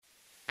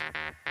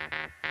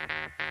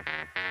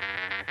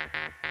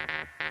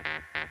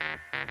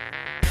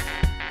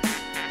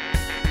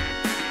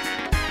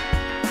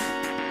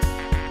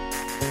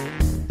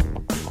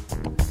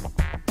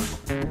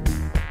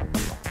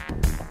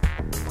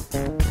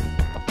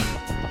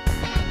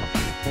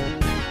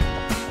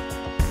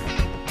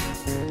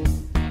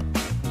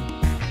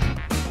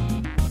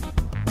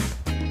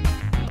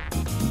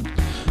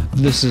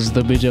This is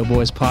the Bijo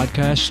Boys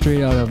podcast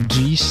straight out of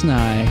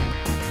G-Sny.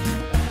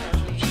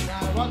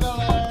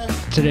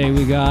 Today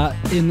we got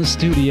in the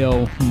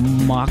studio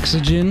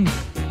Moxygen.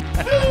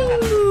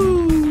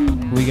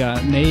 We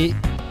got Nate,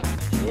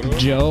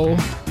 Joe,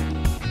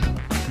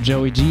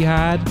 Joey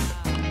Jihad.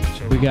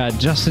 We got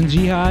Justin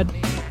Jihad.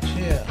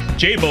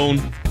 J-Bone.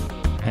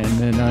 And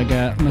then I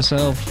got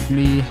myself,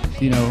 me,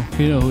 you know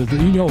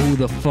who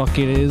the fuck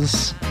it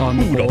is on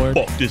the board. Who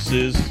the fuck this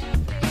is?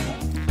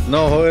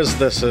 No, who is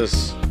this?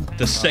 Is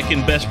the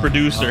second best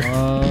producer.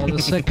 The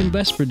second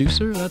best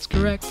producer, that's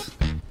correct.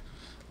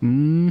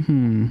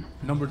 Mm-hmm.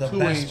 Number The two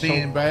best ain't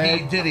being so bad.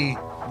 P. Diddy.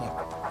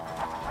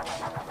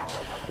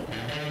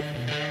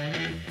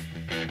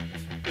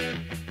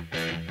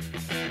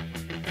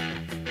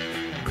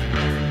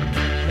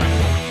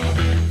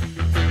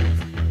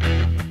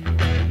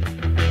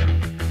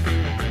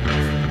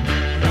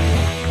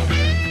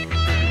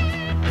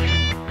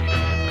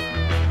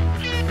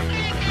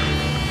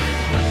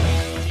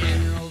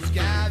 Generals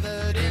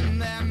gathered in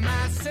their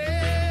masses,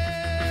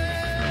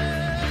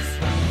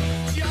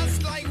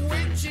 just like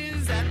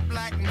witches at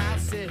black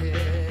masses.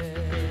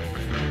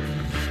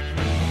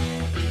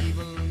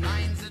 Evil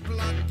minds that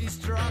plot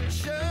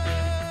destruction,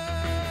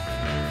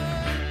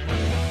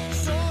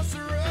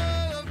 sorcerer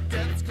of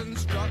death's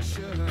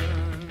construction.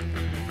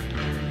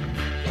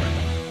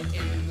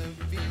 In the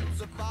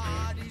fields of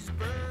bodies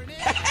burning.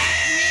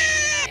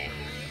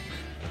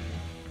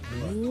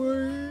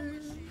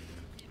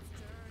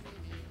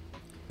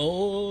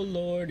 Oh,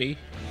 lordy.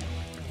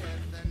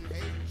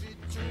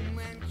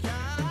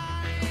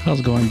 How's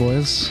it going,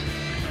 boys?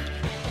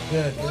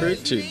 Good.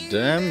 pretty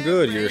damn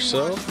good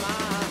yourself.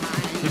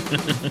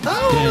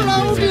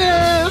 Damn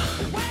good.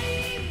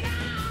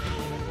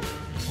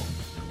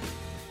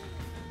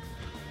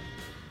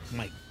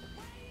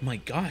 My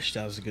gosh,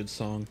 that was a good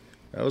song.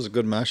 That was a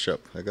good mashup,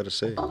 I gotta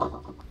say.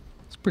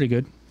 It's pretty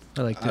good.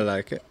 I liked it. I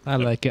like it. I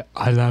like it.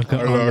 I like it.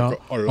 I like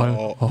it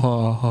a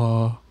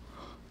lot.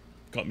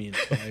 Got me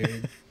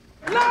inspired.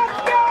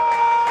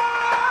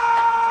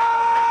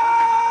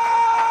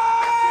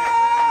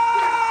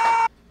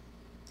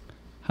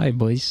 Hi,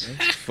 boys.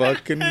 Let's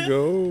fucking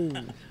go.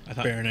 I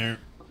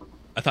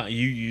thought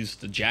you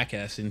used the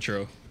Jackass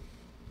intro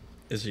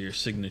as your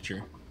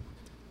signature.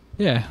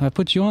 Yeah, I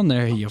put you on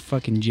there, you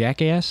fucking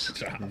jackass.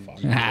 Fuck.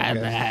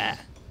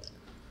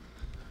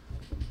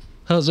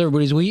 How's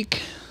everybody's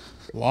week?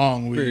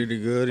 Long week. Pretty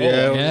good. Oh,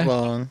 Yeah, it yeah. was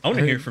long. I want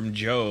to hear from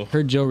Joe.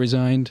 Heard Joe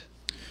resigned.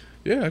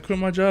 Yeah, I quit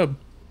my job.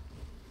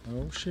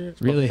 Oh shit.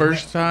 Really?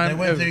 First They time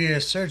went ever. through your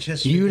search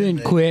history. You didn't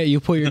they? quit. You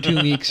put your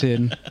 2 weeks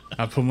in.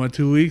 I put my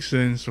 2 weeks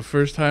in. So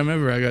first time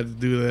ever I got to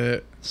do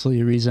that. So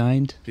you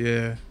resigned?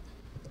 Yeah.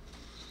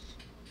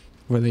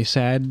 Were they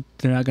sad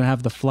they're not going to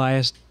have the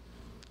flyest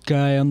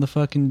guy on the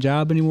fucking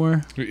job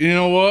anymore? You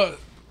know what?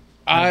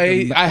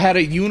 I had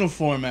a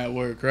uniform at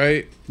work,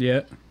 right?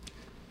 Yeah.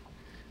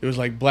 It was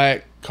like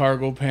black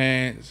cargo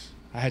pants.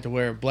 I had to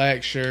wear a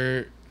black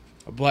shirt,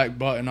 a black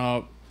button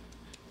up.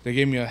 They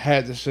gave me a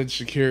hat that said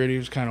security. It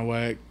was kind of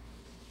whack.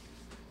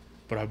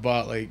 But I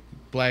bought like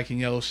black and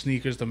yellow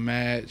sneakers to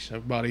match. I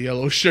bought a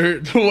yellow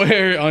shirt to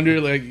wear under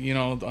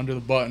under the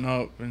button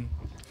up. And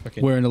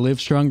Fucking Wearing a Live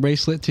Strong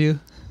bracelet too?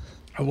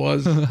 I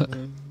was.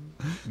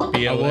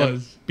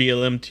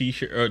 BLM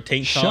t-shirt or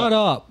tank top. Shut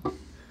up.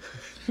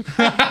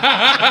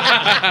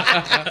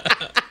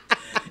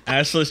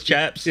 Assless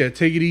chaps. Yeah,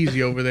 take it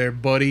easy over there,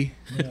 buddy.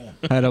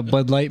 Had a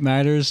Bud Light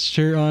Matters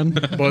shirt on.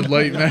 Bud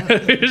Light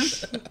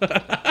matters.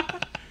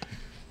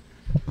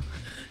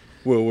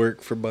 Will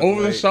work for Bud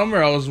Over the Light.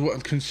 summer, I was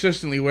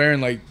consistently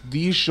wearing like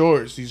these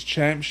shorts, these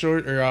champion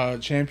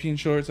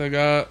shorts I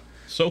got.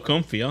 So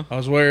comfy, huh? I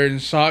was wearing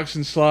socks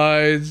and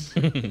slides.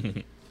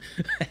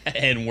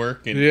 And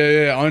working.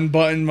 Yeah,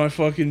 unbuttoned my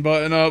fucking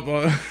button up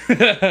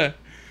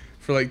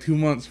for like 2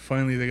 months.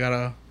 Finally, they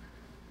got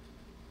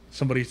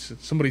somebody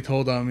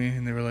told on me,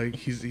 and they were like,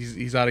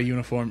 he's out of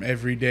uniform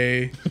every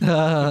day.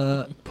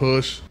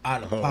 Push.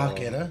 Out of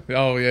pocket, huh?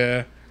 Oh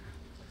yeah.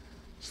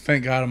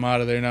 Thank God I'm out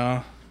of there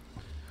now.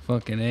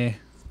 Fucking A.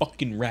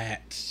 Fucking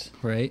rats.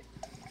 Right?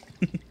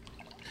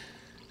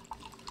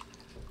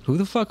 Who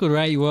the fuck would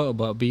write you out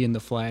about being the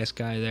flyest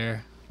guy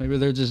there? Maybe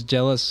they're just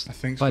jealous I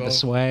think by so. the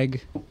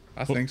swag.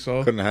 I think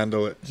so. Couldn't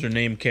handle it. Is her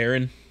name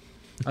Karen?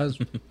 I was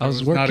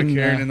There's working. not a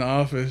Karen in the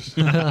office.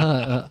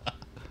 I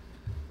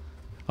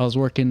was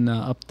working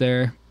up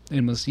there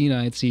in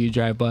Messina. I'd see you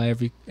drive by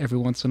every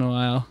once in a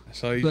while. I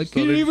saw you. Like, just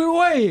you didn't even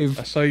wave.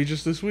 I saw you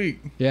just this week.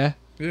 Yeah.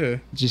 Yeah,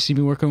 Did you see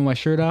me working with my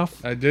shirt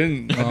off? I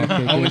didn't. Oh,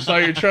 okay, I only good. saw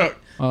your truck.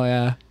 Oh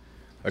yeah.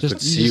 I Just-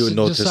 could see you you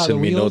just saw the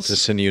noticing me, wheels?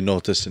 noticing you,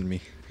 noticing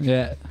me.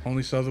 Yeah,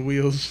 Only saw the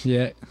wheels.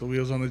 yeah. The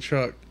wheels on the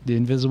truck. The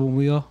invisible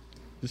wheel.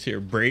 Just hear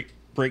brake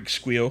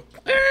squeal.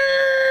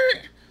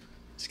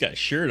 He's got his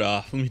shirt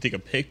off. Let me take a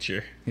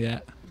picture. Yeah.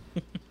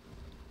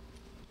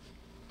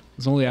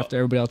 It's only after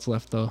everybody else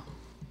left though.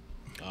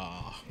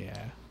 Oh,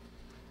 Yeah.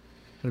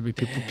 There'd be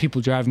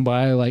people driving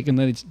by, like, and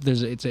then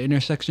it's an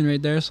intersection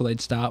right there, so they'd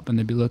stop and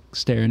they'd be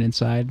staring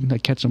inside. And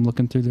I'd catch them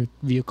looking through their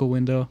vehicle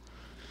window.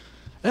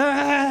 Hey!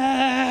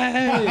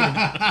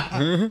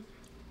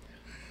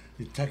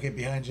 You tuck it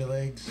behind your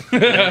legs.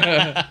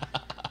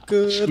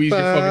 Squeeze your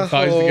fucking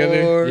thighs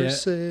together.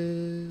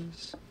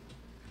 Horses.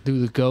 Do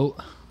the goat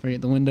right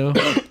at the window.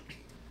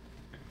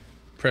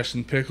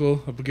 Pressing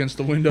pickle up against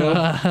the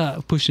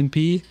window. Pushing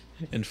pee.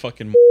 and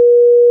fucking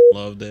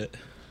loved it.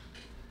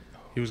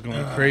 He was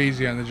going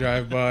crazy on the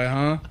drive-by,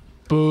 huh?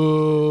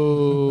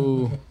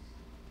 Boo.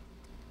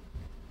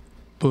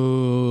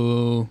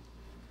 Boo.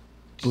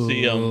 Did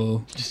you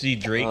Boo. see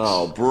Drake's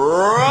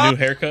bruh. new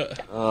haircut?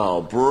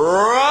 Oh,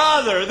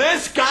 brother,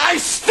 this guy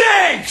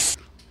stinks!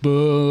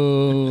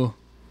 Boo.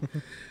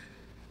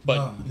 But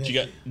Oh,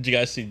 did you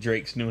guys see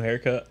Drake's new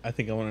haircut? I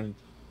think I want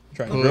to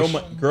try and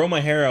Push. grow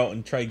my hair out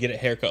and try to get a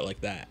haircut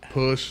like that.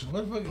 Push,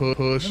 What the fuck?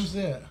 push, What's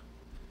that?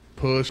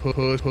 push, push,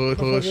 push, What the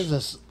fuck is push.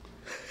 this?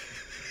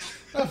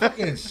 That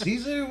fucking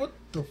Caesar? What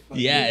the fuck?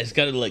 Yeah, it's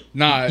got to like.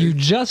 Nah, You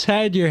just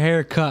had your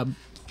hair cut,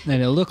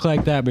 and it looked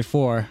like that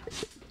before.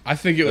 I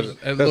think it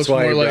That's looks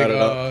why more he like brought it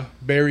up.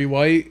 Barry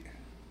White.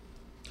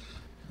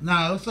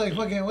 Nah, it looks like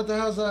fucking, what the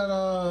hell's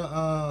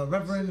that,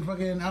 Reverend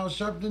fucking Al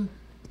Sharpton?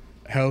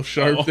 Hell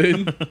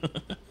Sharpton.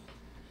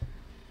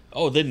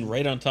 Oh, then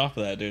right on top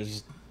of that,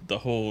 there's the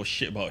whole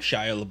shit about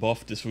Shia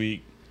LaBeouf this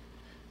week,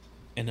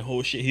 and the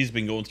whole shit he's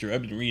been going through.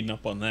 I've been reading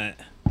up on that.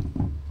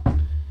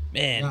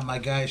 Man, Not my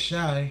guy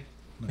Shy.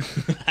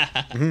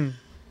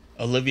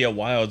 Olivia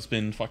Wilde's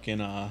been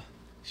fucking.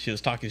 She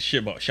was talking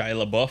shit about Shia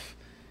LaBeouf.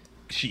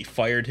 She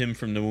fired him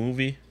from the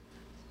movie,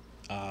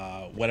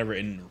 whatever,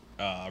 and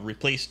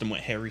replaced him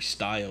with Harry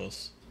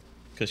Styles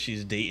because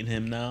she's dating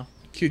him now.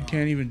 Kid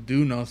can't even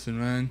do nothing,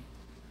 man.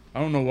 I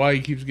don't know why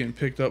he keeps getting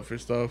picked up for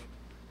stuff.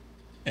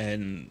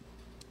 And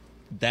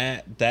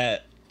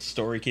that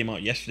story came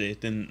out yesterday.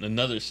 Then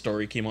another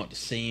story came out the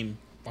same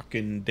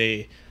fucking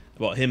day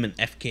about him and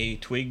FKA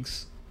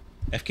Twigs,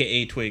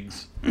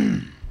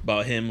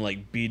 about him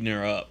like beating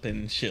her up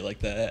and shit like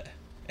that.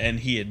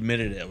 And he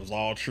admitted it was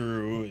all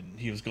true, and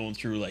he was going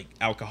through like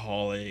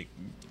alcoholic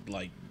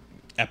like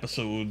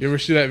episodes. You ever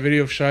see that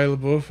video of Shia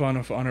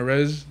LaBeouf on a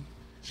res,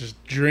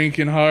 just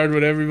drinking hard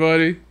with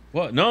everybody?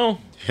 What? No,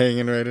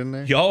 Hanging right in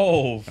there.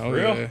 yo, for Oh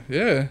real? yeah,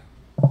 yeah.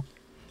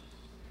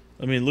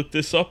 I mean, look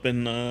this up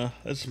and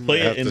let's play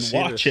have it to and see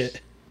watch this.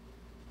 it.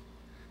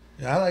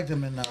 Yeah, I liked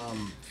him in,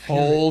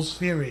 Holes.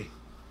 Fury.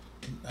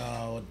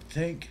 With the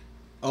tank.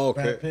 Oh,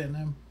 Brad okay. Pitt and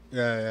him.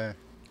 Yeah.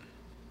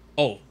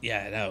 Oh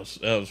yeah, that was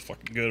a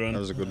fucking good one. That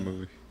was a good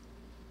movie.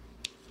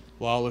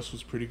 Lawless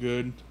was pretty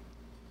good.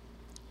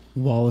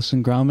 Wallace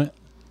and Gromit.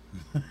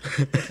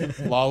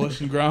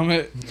 Lawless and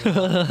Gromit.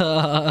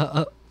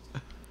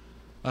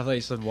 I thought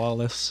you said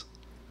Wallace.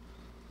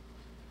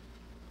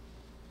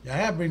 Yeah, I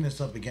gotta bring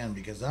this up again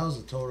because that was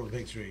a total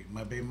victory.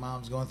 My baby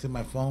mom's going through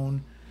my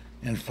phone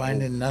and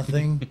finding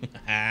nothing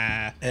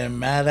and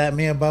mad at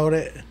me about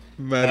it.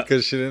 Mad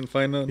because she didn't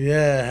find out.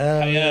 Yeah,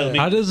 hell yeah, yeah. let me-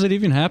 How does it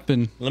even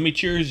happen? Let me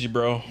cheers you,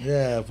 bro.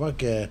 Yeah,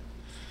 fuck yeah.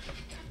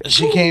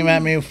 She came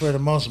at me for the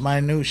most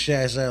minute shit.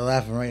 I started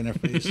laughing right in her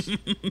face.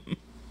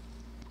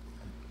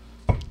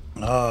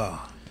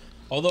 Oh,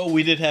 Although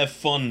we did have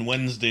fun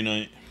Wednesday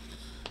night.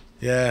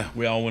 yeah.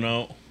 We all went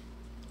out.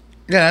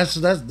 Yeah,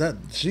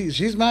 that's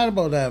she's mad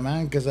about that,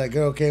 man, because that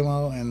girl came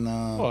out and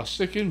Oh,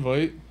 sick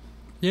invite.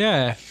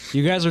 Yeah,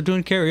 you guys are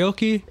doing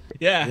karaoke.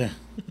 Yeah.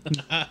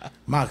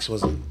 Mox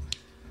wasn't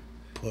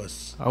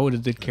puss. I would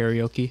have did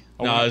karaoke.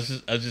 No, I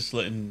was just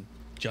letting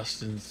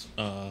Justin's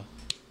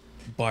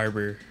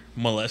barber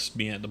molest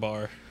me at the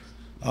bar.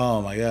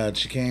 Oh my god,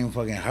 she came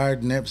fucking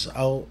hard nips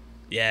out.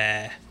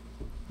 Yeah.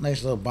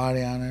 Nice little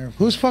body on her.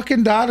 Whose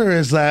fucking daughter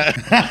is that?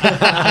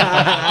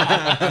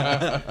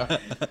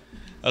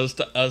 I was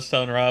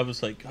telling Rob, I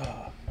was like,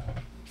 oh,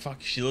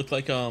 fuck, she looked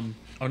like oh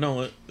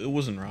no, it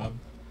wasn't Rob.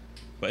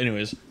 But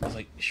anyways, I was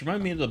like, she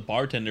reminded me of the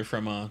bartender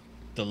from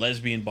the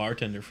lesbian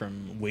bartender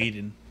from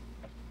Waiting.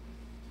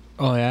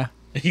 Oh yeah.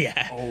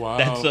 Yeah. Oh, wow.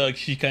 That's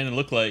she kind of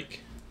looked like.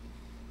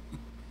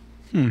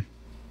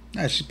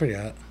 Yeah, she's pretty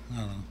hot. I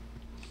don't know.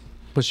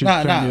 But she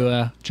was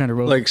Nah, trying to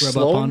rub Like up on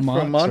Sloan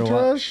Mox from or what?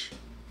 Entourage?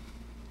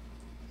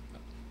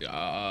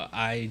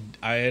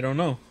 I don't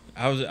know.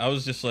 I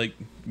was just like,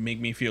 make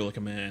me feel like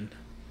a man.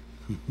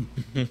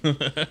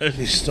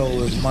 She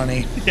stole his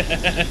money.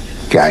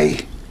 Guy.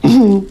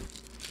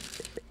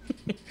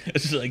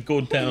 It's just like,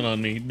 go down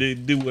on me.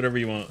 Do whatever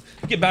you want.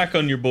 Get back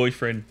on your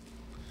boyfriend.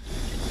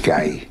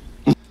 Guy.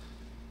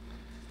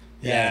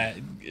 Yeah,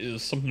 it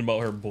was something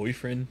about her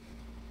boyfriend.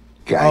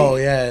 Guy. Oh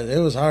yeah, it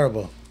was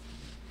horrible.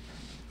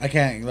 I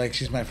can't, like,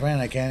 she's my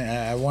friend. I can't.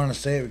 I want to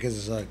say it because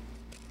it's like,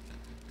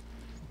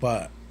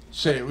 but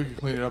Say it. We can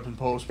clean it up in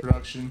post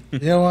production. you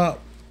know what?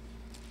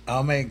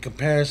 I'll make a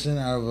comparison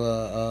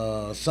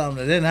of something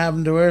that didn't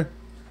happen to her,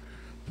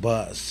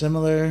 but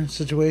similar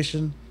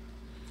situation.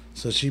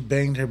 So she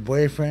banged her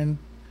boyfriend,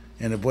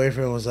 and the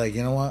boyfriend was like,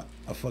 "You know what?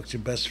 I fucked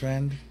your best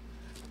friend,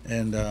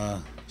 and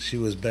she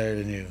was better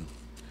than you."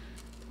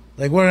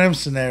 Like one of them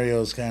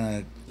scenarios,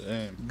 kind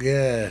of.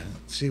 Yeah,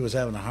 she was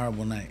having a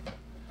horrible night,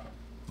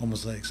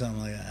 almost like something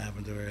like that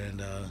happened to her,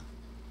 and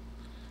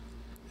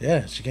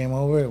yeah, she came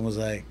over and was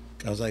like,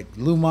 "I was like,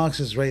 Lou Mox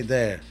is right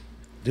there.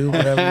 Do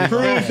whatever you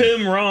Prove want."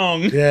 him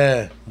wrong.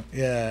 Yeah.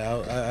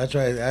 I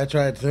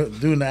tried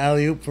doing the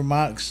alley oop for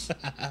Mox.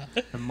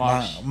 And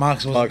Mox.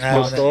 Mox was Mox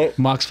having messed it. up.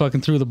 Mox fucking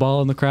threw the ball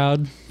in the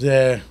crowd.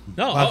 Yeah.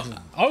 No, Mox-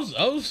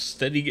 I was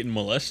steady getting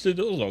molested.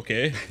 It was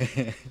okay.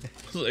 I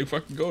was like,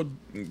 fucking go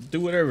do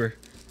whatever.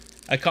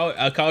 I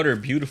called her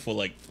beautiful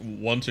like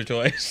once or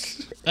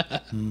twice.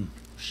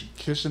 She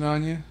kissing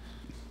on you?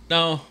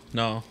 No.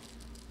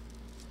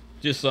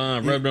 Just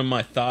rubbed on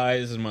my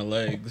thighs and my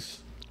legs.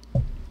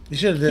 You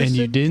should have. And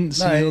you didn't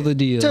seal the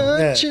deal.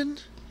 Touching,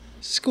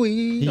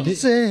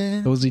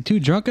 squeezing. Was he too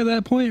drunk at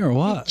that point or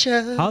what? Each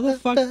other. How the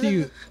fuck do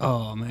you...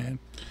 Oh, man.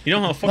 You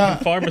know how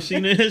fucking far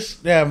Messina is?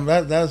 Yeah,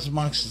 that's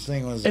Mox's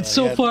thing. Was It's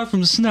so far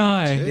from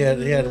Snai. He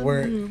had to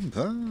work.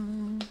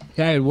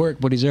 Yeah, it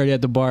worked, but he's already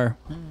at the bar.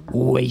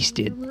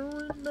 Wasted.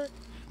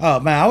 Oh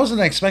man, I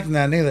wasn't expecting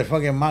that neither.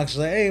 Fucking Mox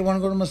was like, "Hey, you want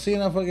to go to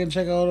Messina? Fucking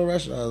check out all the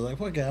restaurants." I was like,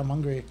 "Fuck yeah, I'm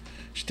hungry."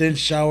 She didn't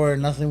shower,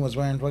 nothing. Was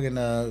wearing fucking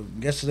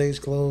yesterday's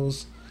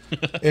clothes,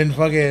 in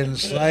fucking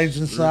slides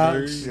and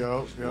socks.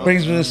 Yup.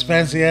 Brings me to this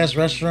fancy ass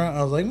restaurant.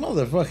 I was like,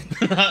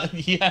 "Motherfucker."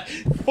 Yeah,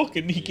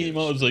 fucking he came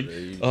out and was like,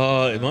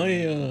 am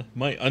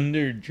I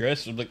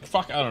underdressed? I'm like,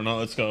 fuck, I don't know,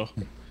 let's go.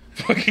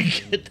 Fucking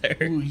get there.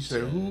 Ooh, he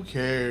said, who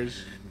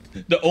cares?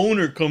 The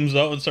owner comes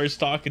out and starts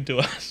talking to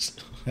us.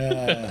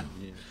 Yeah.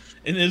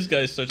 And this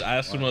guy starts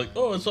asking, like,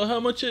 oh, so how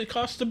much it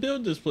costs to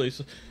build this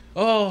place?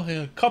 Oh,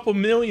 yeah, a couple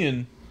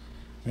million.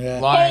 Yeah.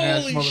 Lying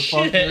ass Holy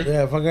motherfucker. shit.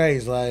 Yeah, fuck right,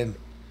 he's lying.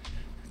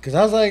 Cause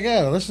I was like,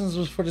 yeah, the listings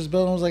was for this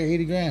building was like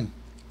 80 grand.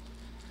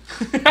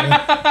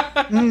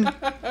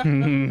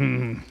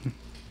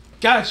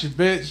 Gotcha,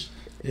 bitch.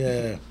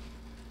 Yeah.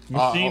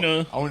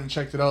 Messina. I went and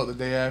checked it out the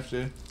day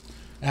after.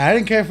 I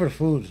didn't care for the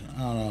food. I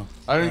don't know.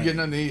 I didn't get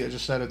nothing to eat. I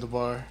just sat at the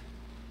bar.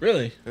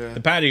 Really? Yeah.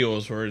 The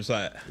patios where it's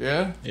at.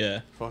 Yeah?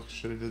 Yeah. Fuck,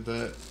 should have did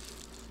that.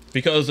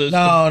 Because it's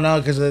No,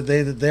 because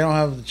they don't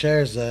have the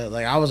chairs.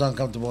 Like I was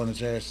uncomfortable in the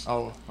chairs.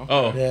 Oh, okay.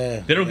 Oh,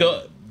 Yeah. they don't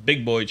got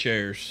big boy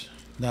chairs.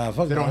 Nah,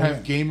 fuck. They don't no.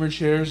 have gamer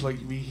chairs like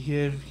we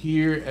have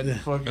here at the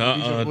fucking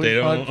DJ Boys they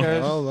don't.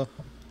 podcast.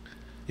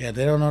 Yeah,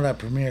 they don't know that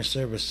premier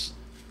service.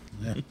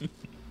 Yeah.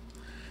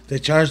 They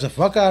charged the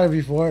fuck out of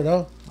you for it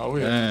though. Oh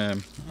yeah. Damn.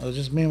 It was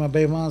just me and my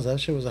baby moms. That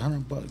shit was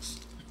 $100.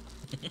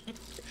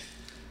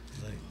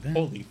 Like, damn.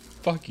 Holy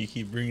fuck, you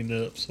keep bringing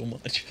it up so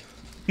much.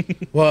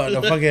 What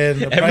the fucking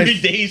the Every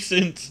price? day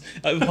since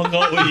I've hung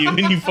out with you and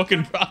you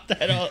fucking brought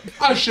that up.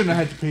 I shouldn't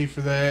have had to pay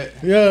for that.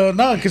 Yeah,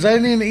 no, because I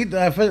didn't even eat.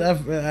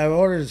 I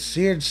ordered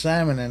seared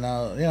salmon and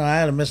I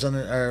had a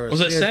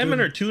Was it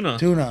salmon or tuna?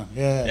 Tuna,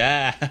 yeah.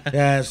 Yeah.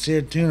 Yeah,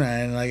 seared tuna,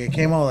 and like it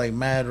came out like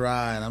mad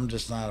raw, and I'm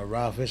just not a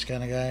raw fish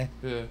kind of guy.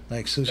 Yeah.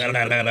 Like sushi.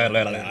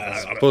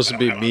 Supposed to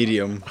be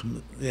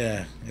medium.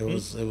 Yeah, it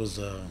was I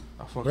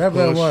fucking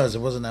whatever it push.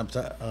 wasn't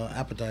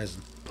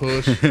appetizing.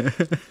 Push.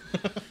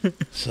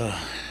 So,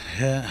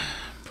 yeah.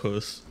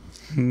 Puss.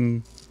 Hmm.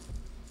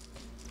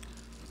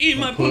 Eat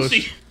my puss.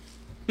 pussy.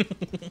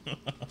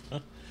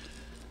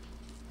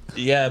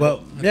 Yeah,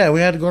 Well, yeah,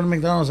 we had to go to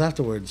McDonald's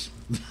afterwards.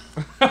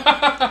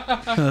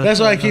 That's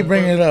why I keep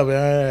bringing it up.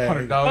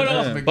 $100 Oh, no,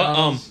 at but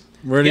McDonald's.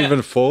 Weren't Yeah.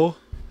 even full.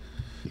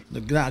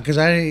 Because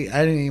I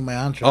didn't eat my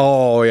entree.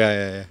 Oh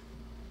yeah.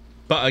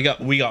 but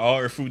we got all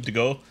our food to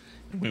go.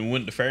 We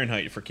went to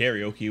Fahrenheit for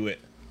karaoke with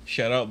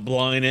shout out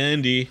Blind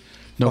Andy.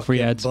 No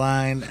free ads.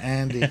 Blind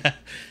Andy.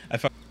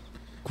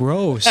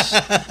 Gross.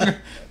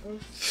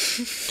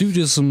 Due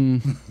to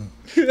some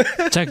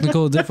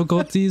technical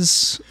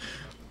difficulties,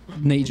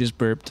 Nate just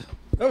burped.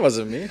 That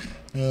wasn't me.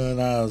 No,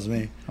 that was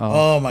me.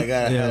 Oh. Oh my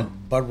god, I Yeah.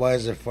 had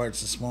Budweiser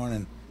farts this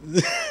morning.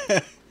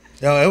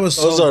 Yo, it was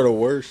Those so. are the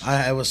worst.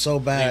 It was so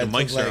bad. The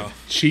It took, mics are like-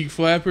 off. Cheek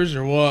flappers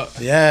or what?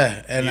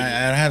 Yeah, and I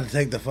had to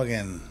take the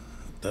fucking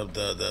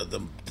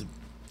the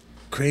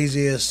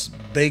craziest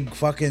big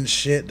fucking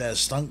shit that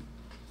stunk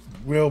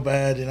real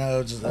bad.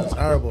 It's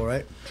horrible,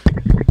 right?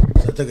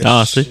 So I took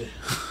a see. shit.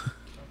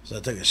 So I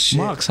took a shit.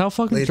 Mox, how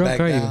fucking laid drunk back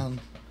are you? down,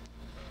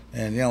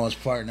 and I was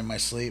farting in my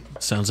sleep.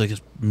 Sounds like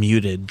it's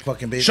muted.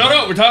 Fucking baby. Shut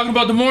up! We're talking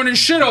about the morning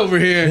shit over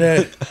here.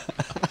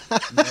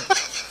 Yeah.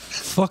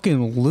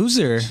 Fucking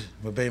loser.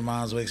 My baby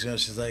mom's wakes me up.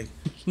 She's like,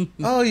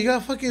 "Oh, you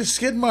got fucking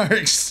skid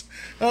marks."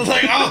 I was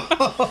like,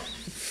 "Oh."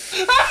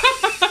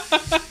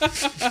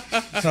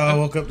 So I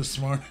woke up this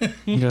morning.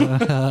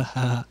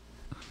 Yeah.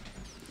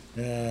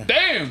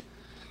 Damn.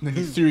 Then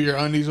you threw your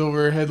undies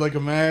over her head like a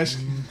mask.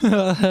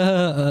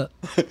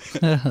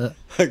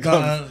 Like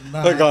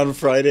on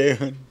Friday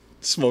when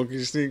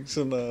Smokey Sneaks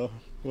and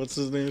what's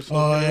his name?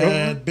 Oh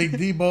yeah, Big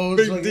Debo.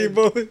 Big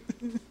Debo.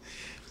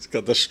 It's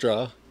got the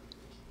straw.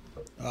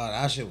 Oh,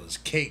 that shit was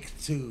cake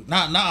too.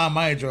 Not on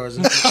my drawers.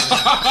 Well,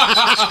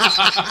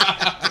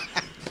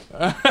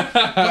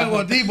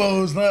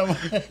 Debo's not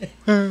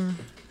mine.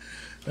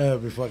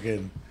 That'd be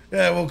fucking.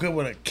 Yeah, I woke up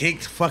with a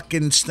cake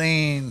fucking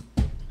stain.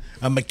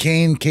 A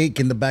McCain cake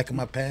in the back of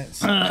my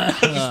pants.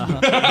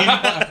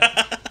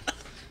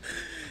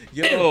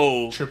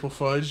 Yo, Triple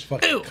fudge.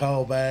 Fucking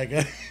call bag.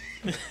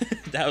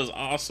 that was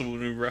awesome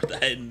when we brought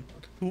that in.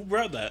 Who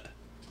brought that?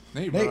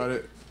 Nate brought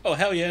it. Oh,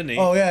 hell yeah, Nate.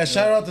 Oh yeah,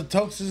 shout out to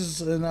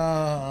Tox's and the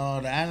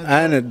anecdote.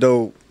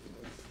 Antidote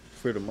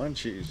for the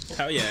munchies.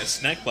 Hell yeah,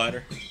 snack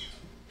platter.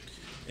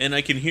 And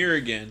I can hear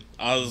again.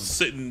 I was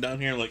sitting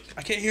down here like,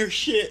 I can't hear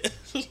shit.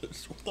 What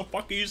the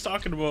fuck are you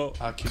talking about?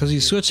 Because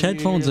you switch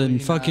headphones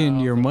and fucking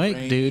your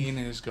mic, dude.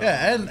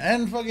 Yeah,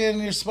 and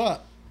fucking your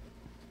spot.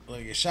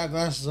 Like your shot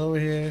glasses over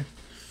here.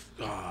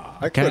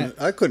 I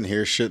couldn't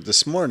hear shit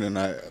this morning.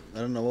 I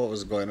don't know what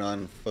was going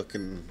on.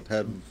 Fucking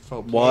had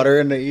water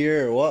in the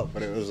ear or what,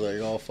 but it was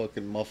like all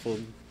fucking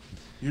muffled.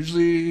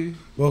 Usually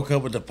woke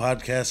up with the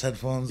podcast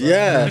headphones on.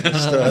 Yeah,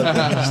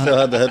 still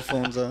had the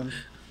headphones on.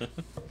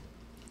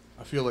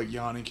 I feel like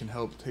yawning can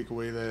help take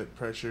away that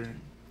pressure.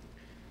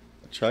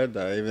 I tried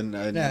that. Even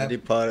I neti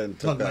potted and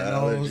took an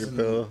allergy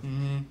pill.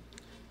 Mm-hmm.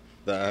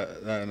 That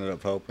ended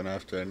up helping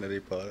after I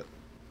neti potted.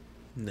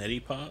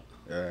 Neti pot?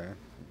 Yeah.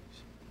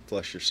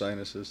 Flush your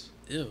sinuses.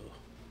 Ew.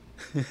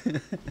 I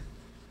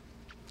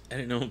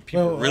didn't know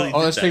people really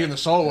did that's that. taking the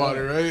salt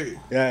water, right?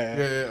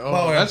 Yeah. Oh,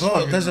 well, that's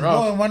does it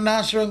blow in one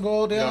nostril and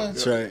go down?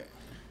 That's right.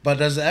 But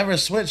does it ever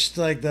switch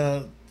to like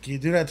can you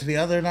do that to the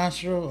other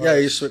nostril? Yeah,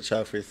 you switch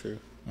halfway through.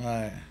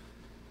 Alright.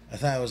 I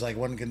thought it was like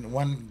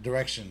one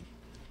direction.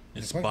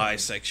 It's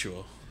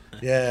bisexual.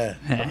 Yeah.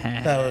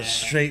 That was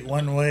straight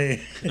one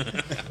way.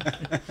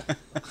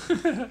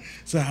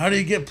 So how do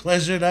you get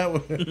pleasure that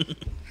way?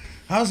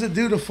 How's it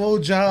do the full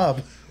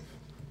job?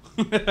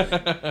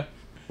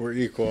 We're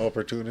equal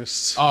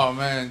opportunists. Oh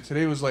man,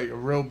 today was like a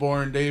real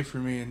boring day for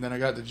me, and then I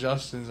got to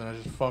Justin's and I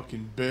just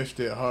fucking biffed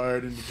it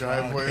hard in the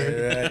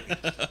driveway. Okay,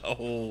 right.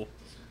 Oh.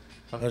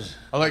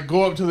 I like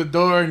go up to the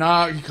door,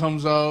 knock, he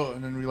comes out,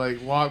 and then we like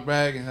walk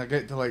back, and I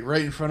get to like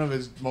right in front of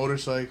his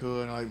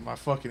motorcycle, and like my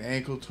fucking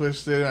ankle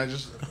twisted, and I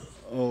just.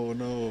 Oh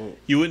no!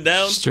 You went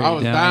down? Straight I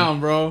was down,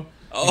 bro.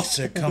 He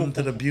succumbed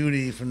to the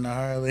beauty from the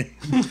Harley.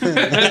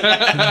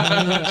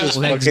 Just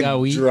Legs fucking got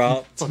weak.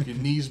 dropped.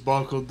 Fucking knees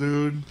buckled,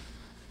 dude.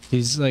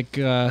 He's like,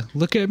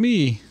 look at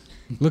me.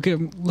 Look at.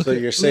 So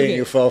you're saying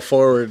you fell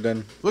forward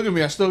then? Look at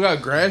me, I still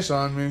got grass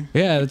on me.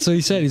 Yeah, that's what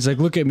he said. He's like,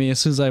 look at me. As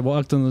soon as I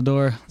walked in the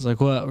door, I was like,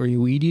 what? Were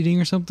you weed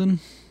eating or something?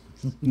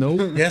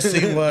 Nope. Yes,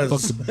 he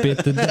was. Fucking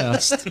bit the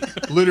dust.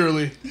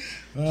 Literally.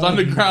 It's on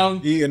the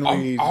ground. Eating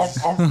weeds.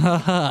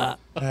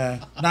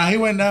 Nah, he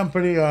went down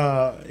pretty.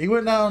 He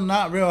went down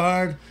not real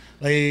hard.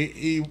 Like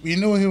he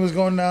knew he was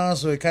going down,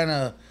 so he kind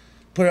of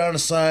put it on the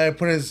side,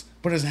 put his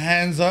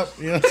hands up.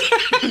 You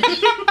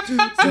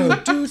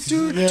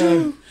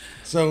know.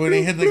 So when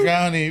he hit the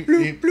ground, he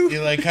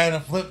like kind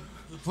of flipped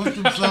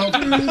himself.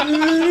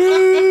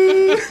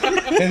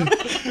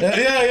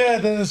 Yeah.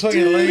 Then his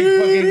fucking leg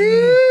fucking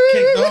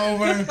kicked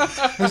over.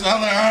 His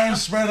other arm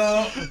spread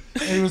out.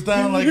 And he was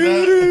down like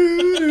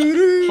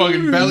that.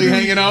 Fucking belly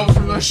hanging out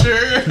from the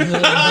shirt.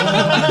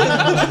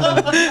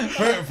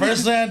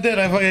 First thing I did,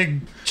 I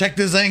fucking checked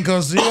his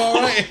ankles. You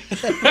all right?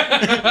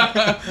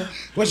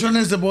 Which one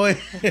is the boy?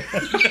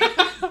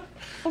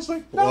 I was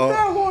like, not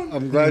that one.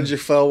 I'm glad you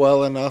fell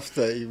well enough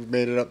that you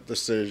made it up the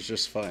stairs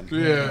just fine.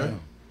 Yeah.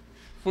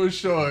 For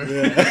sure.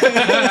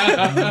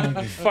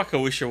 Fuck, I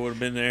wish I would have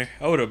been there.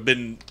 I would have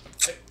been.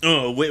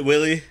 Oh, wait,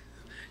 Willie.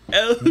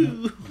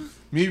 Oh.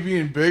 Me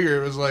being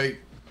bigger, it was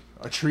like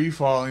a tree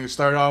falling. It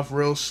started off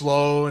real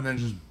slow and then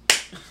just.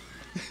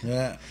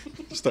 Yeah.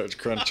 Starts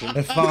crunching.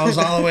 It falls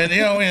all the way.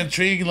 You know when a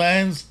tree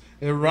lands,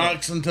 it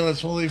rocks until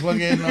it's fully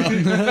fucking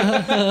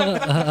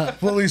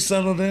fully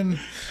settled in.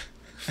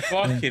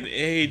 Fucking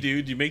A,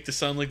 dude. You make this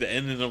sound like the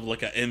ending of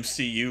like a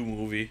MCU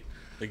movie.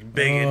 Like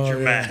big and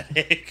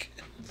dramatic.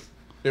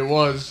 It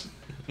was.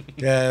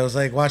 Yeah, it was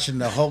like watching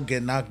the Hulk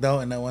get knocked out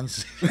in that one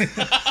scene.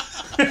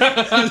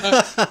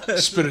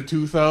 Spit a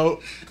tooth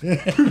out.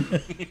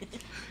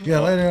 Yeah,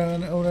 later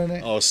on over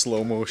there. Oh,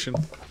 slow motion.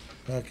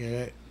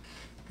 Okay, right.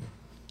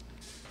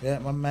 Yeah,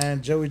 my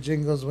man Joey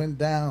Jingles went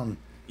down.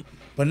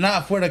 But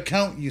not for the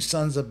count, you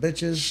sons of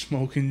bitches.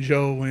 Smoking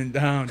Joe went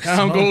down.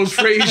 Down goes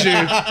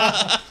Frazier.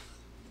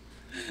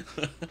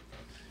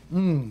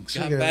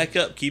 Got back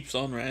up, keeps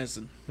on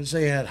rising. Let's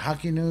say you had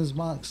hockey news,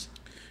 Mox.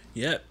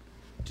 Yep.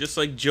 Just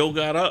like Joe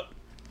got up,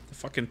 the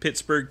fucking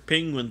Pittsburgh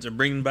Penguins are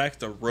bringing back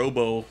the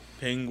Robo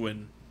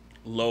Penguin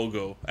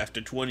logo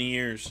after 20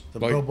 years. The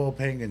Like- Robo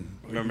Penguin.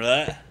 Remember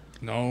that?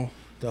 No.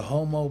 The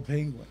Homo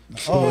Penguin.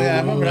 Oh, yeah, I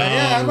remember that.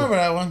 Yeah, I remember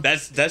that one.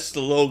 That's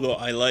the logo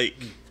I like.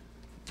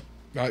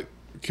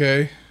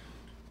 Okay.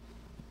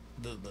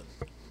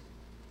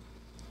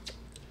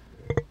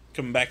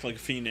 Coming back like a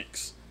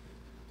phoenix.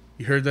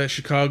 You heard that,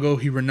 Chicago?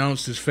 He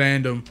renounced his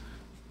fandom.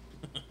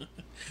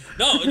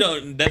 No,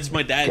 that's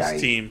my dad's Guy.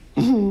 team.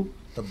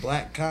 The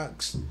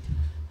Blackhawks.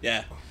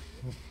 Yeah.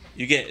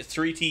 You get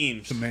 3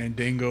 teams. The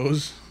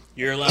Mandingos.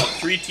 You're allowed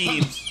 3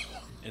 teams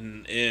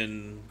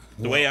in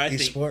the way I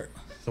think. Esport.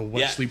 The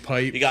Wesley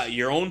Pipe. You got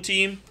your own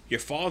team,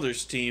 your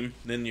father's team,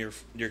 then your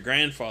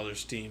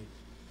grandfather's team.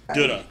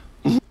 Duda.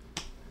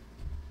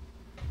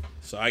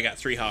 So I got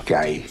 3 hockey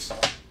teams.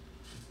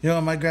 You know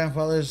what my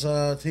grandfather's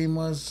team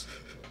was?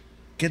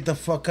 Get the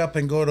fuck up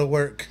and go to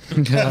work.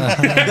 My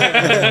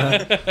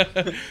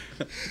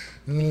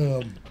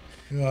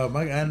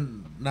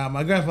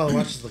grandfather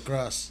watches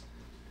lacrosse.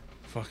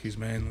 Fuck, he's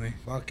manly.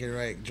 Fucking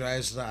right.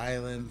 Drives to the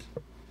island.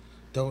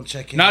 Don't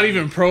check in. Not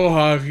even pro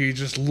hockey,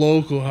 just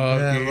local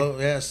hockey.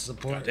 Yes,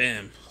 support.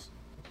 Damn.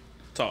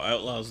 It's all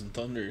Outlaws and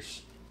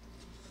Thunders.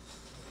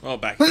 Oh,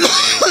 back in the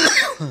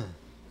day.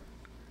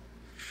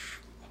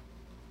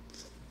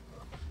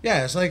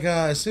 Yeah, it's like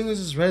as soon as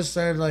this Reds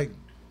started like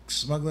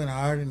smuggling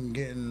hard and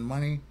getting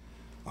money,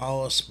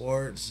 all the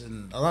sports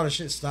and a lot of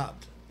shit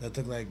stopped. That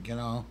took like,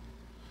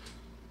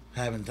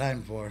 having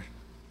time for.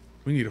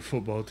 We need a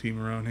football team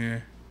around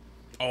here.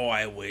 Oh,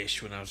 I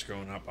wish when I was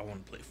growing up I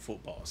wanted to play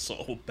football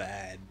so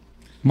bad.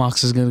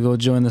 Mox is gonna go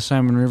join the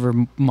Salmon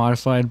River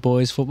modified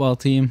boys football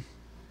team.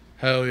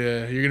 Hell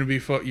yeah! You're gonna be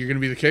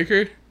the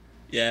kicker.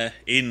 Yeah,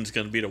 Aiden's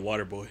gonna be the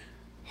water boy.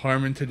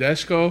 Harmon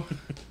Tedesco.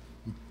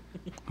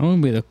 I'm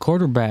gonna be the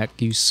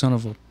quarterback, you son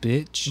of a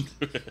bitch.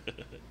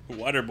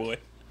 Water boy.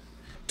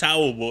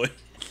 Towel boy.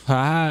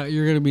 Ah,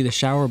 you're gonna be the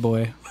shower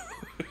boy.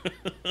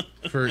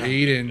 For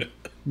Aiden.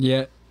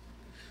 Yeah.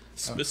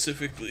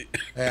 Specifically.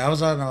 Hey, I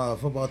was on a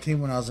football team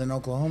when I was in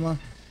Oklahoma,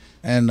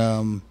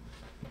 and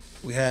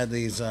we had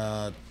these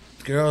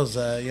girls.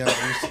 We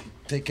used to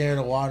take care of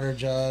the water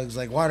jugs,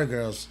 like water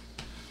girls.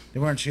 They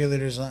weren't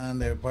cheerleaders,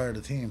 and they were part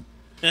of the team.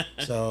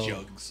 So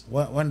Jugs.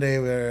 one day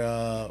we're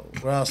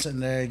all sitting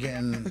there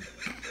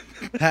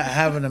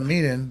having a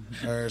meeting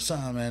or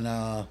something,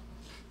 and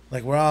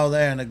like we're all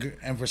there,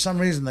 and for some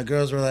reason the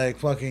girls were like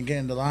fucking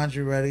getting the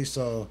laundry ready,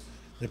 so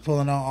they're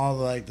pulling out all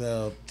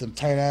the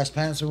tight ass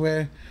pants we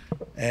wear,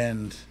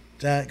 and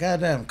that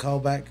goddamn call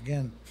back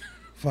again.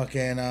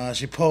 Fucking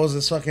she pulls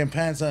this fucking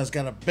pants on. It's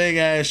got a big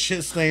ass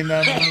shit stain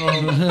down the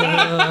middle.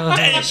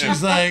 And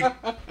she's like,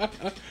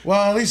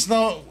 "Well,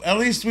 at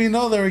least we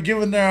know they were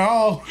giving their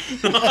all."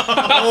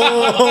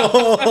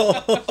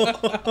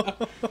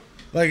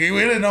 Like we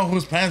didn't know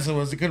whose pants it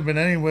was. It could have been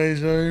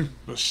anyways, right?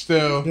 But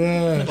still.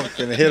 Yeah.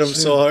 Fucking hit him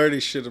so hard he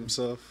shit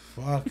himself.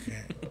 Fuck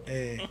it.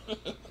 Hey.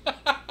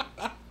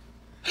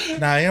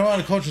 Nah, you know what?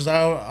 The coaches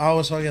I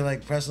always fucking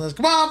like pressing us.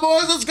 Come on,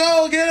 boys, let's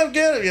go. Get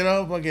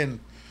him. Fucking.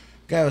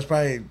 Guy was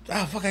probably,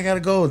 fuck, I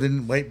gotta go.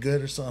 Didn't wait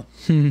good or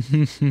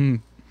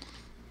something.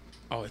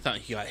 Oh, I thought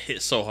he got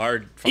hit so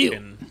hard.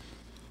 Fucking.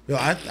 Yo,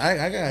 I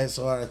got hit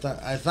so hard.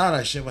 I thought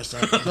I shit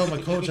myself. I told my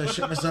coach I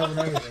shit myself and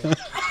everything.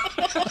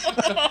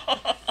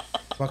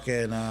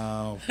 Fucking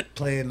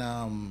playing.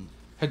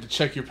 Had to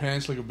check your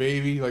pants like a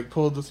baby. Like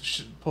pulled the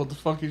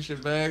fucking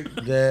shit back.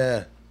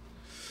 Yeah.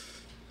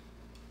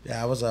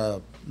 Yeah, I was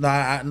I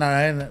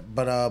didn't.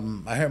 But I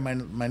hurt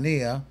my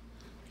knee.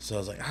 So I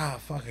was like,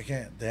 fuck, I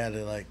can't. They had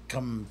to like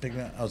come and pick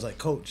me up. I was like,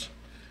 Coach,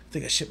 I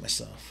think I shit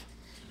myself.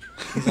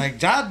 He's like,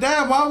 God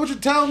damn, why would you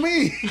tell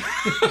me?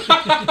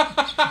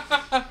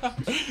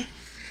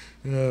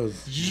 Did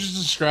you just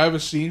describe a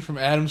scene from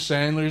Adam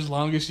Sandler's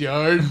Longest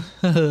Yard?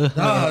 No,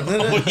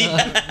 Fuck.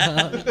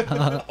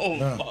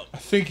 I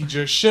think he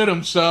just shit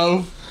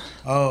himself.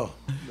 Oh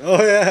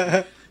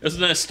yeah.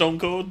 Isn't that Stone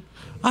Cold?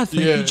 I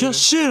think he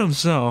just shit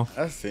himself.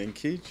 I think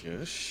he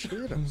just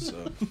shit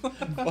himself.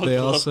 They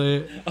all say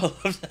it. I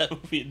love that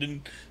movie. And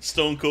then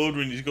Stone Cold,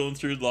 when he's going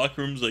through the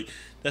locker rooms, like,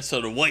 that's how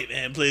the white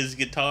man plays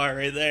the guitar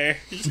right there.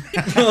 Is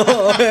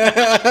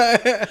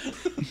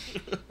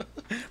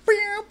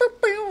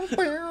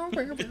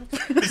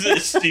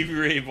it Stevie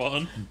Ray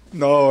Vaughan?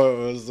 No, it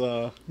was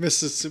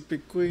Mississippi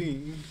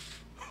Queen.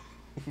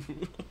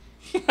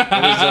 What is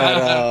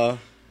that?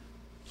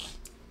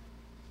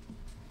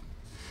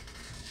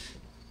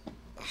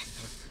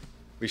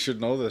 We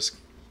should know this.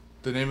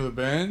 The name of the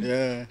band?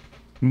 Yeah.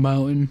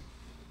 Mountain.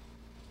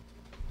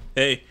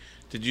 Hey,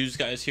 did you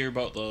guys hear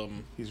about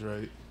He's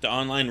right. the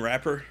online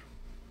rapper?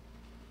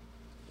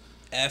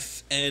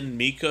 FN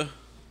Mika?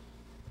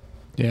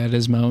 Yeah, it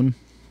is Mountain.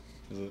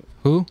 Is it?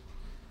 Who?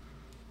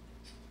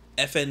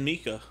 FN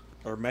Mika.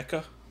 Or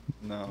Mecca?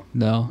 No.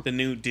 No. The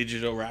new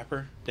digital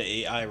rapper?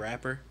 The AI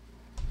rapper?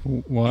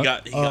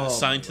 What? He got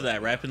signed to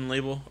that rapping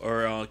label?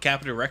 Or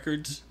Capitol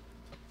Records?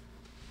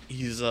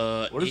 He's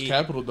What has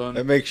Capital done?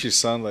 That makes you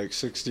sound like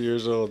 60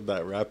 years old,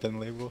 that rapping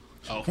label.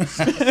 Oh.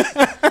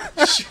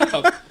 Shut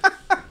up.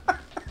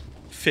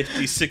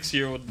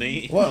 56-year-old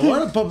Nate.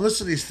 what a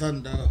publicity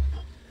stunt, though.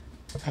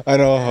 I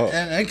know.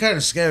 And kind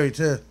of scary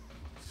too.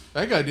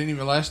 That guy didn't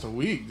even last a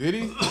week, did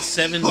he?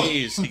 7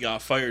 days he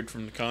got fired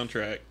from the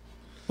contract.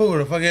 Who,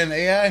 the fucking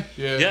AI?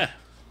 Yeah. Yeah.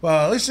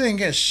 Well, at least he didn't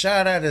get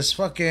shot at his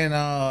fucking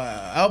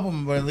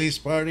album release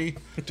party.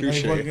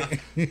 Touche.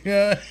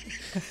 Yeah.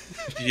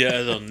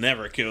 Yeah, they'll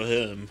never kill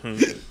him.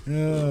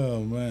 Oh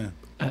man.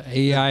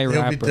 AI He'll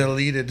rapper. be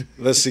deleted.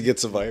 Unless he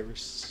gets a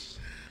virus.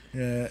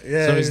 Yeah.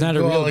 So he's not a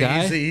go real like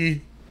guy?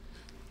 Eazy-E.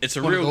 It's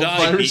a One of real those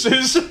guy.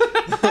 viruses.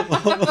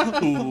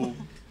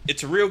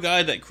 It's a real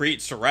guy that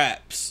creates the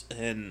raps,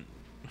 and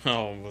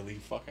holy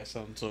fuck, I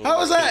sound so.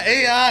 How is that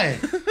AI?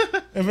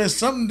 If it's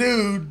some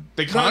dude,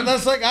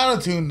 that's like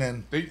autotune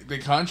then. They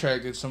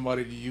contracted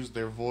somebody to use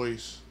their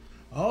voice.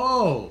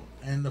 Oh,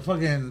 and the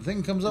fucking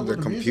thing comes up The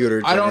with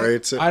computer the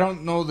generates it. I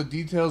don't know the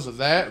details of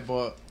that,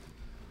 but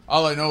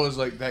all I know is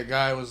like that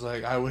guy was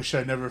like, I wish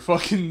I never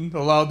fucking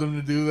allowed them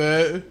to do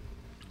that.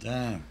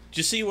 Damn. Did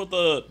you see what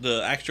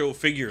the actual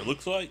figure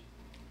looks like?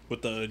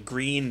 With the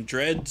green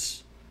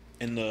dreads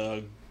and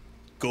the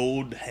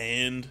gold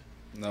hand.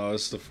 No,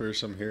 it's the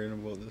first I'm hearing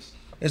about this.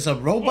 It's a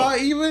robot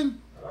even?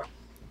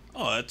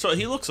 Oh, that's what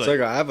he looks It's like.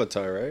 like an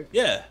avatar, right?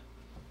 Yeah.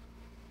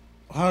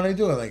 How do they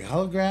do it? Like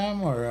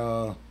hologram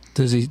or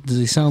Does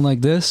he sound like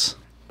this?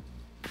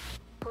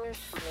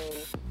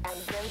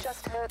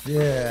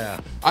 yeah.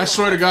 I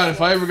swear to God,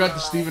 if I ever got the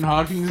Stephen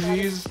Hawking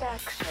disease,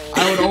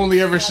 I would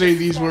only ever say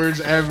these words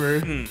ever.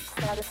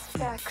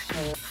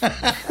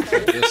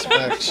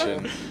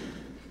 Satisfaction.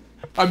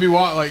 I'd be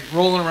like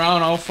rolling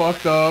around all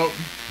fucked up.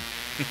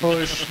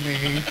 Push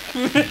me.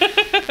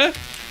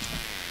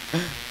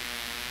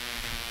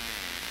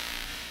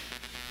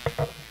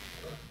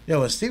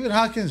 Yo, is Stephen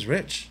Hawking's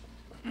rich?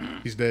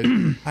 He's dead.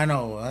 I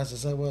know,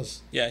 that's what I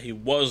was. Yeah, he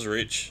was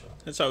rich.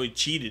 That's how he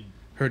cheated.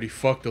 Heard he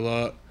fucked a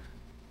lot.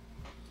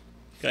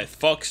 Guy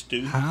fucks,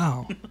 dude.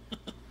 How?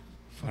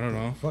 I don't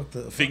know. Fucked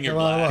a Finger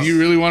lot blast. Do you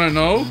really want to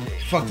know?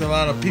 Fucked a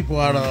lot of people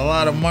out of a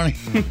lot of money.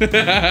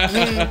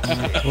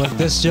 Like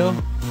this, Joe?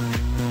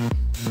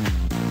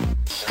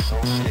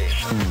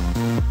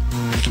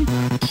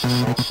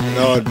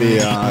 No, it'd be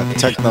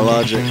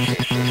Technologic.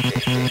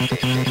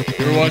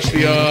 You ever watch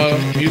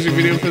the music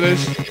video for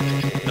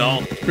this?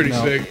 No. Pretty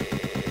No.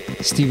 sick.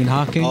 Stephen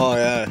Hawking? Oh,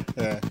 yeah,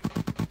 yeah.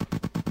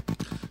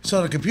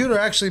 So the computer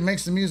actually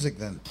makes the music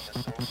then?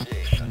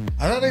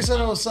 I thought they said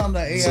it was something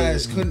that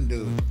AIs couldn't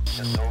do.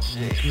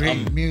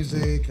 Create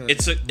music. Or...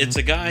 It's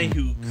a guy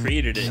who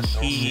created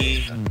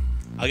it.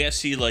 I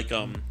guess he like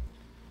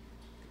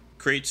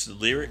creates the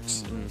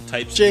lyrics and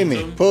types. Jamie,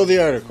 into them. pull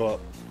the article up.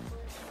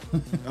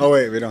 Oh,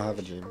 wait, we don't have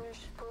a Jamie.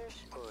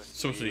 It's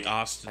supposed to be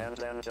Austin.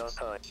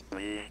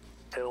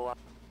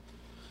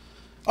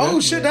 Oh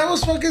shit, that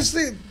was fucking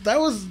Steve. That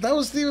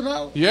was Stephen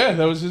Hawking. Yeah,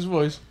 that was his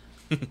voice.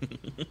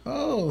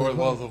 Oh. Or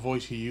well, the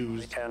voice he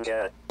used. Can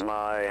get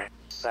my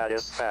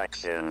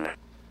satisfaction.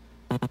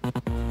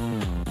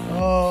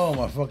 Oh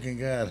my fucking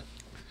god.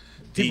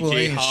 People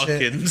DJ ain't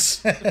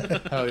Hawkins.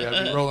 Hell yeah,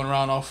 I'd be rolling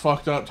around all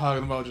fucked up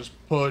talking about just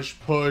push,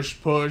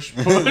 push, push,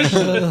 push.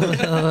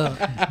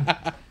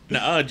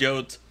 Nah, Joe.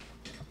 It's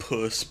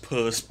puss,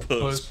 puss,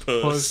 puss,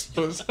 puss.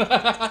 push, push,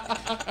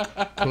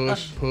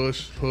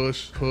 push, push,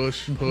 push,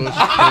 push, push.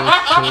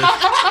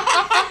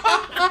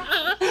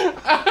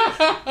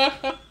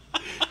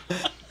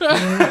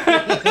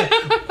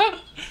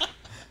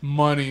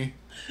 Money.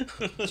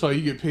 That's why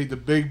you get paid the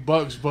big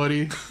bucks,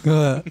 buddy.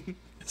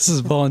 This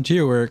is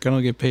volunteer work. I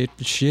don't get paid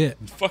for shit.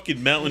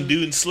 Fucking Mountain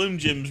Dew and Slim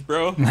Jims,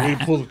 bro. Way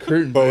to pull the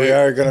curtain But we back.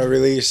 are going to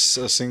release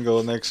a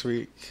single next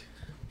week.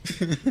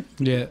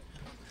 Yeah.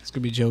 It's going to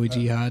be Joey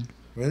Jihad.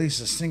 Release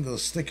a single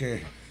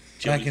sticker.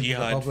 Joey back into the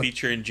Jihad public.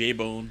 featuring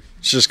J-Bone.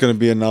 It's just going to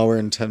be an hour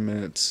and 10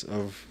 minutes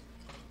of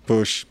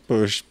push,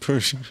 push,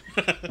 push.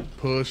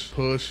 Push,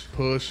 push,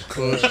 push,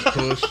 push,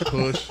 push,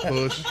 push,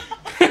 push.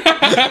 Hey,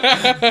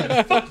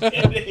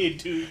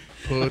 dude.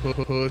 Push, push,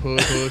 push,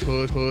 push,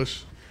 push,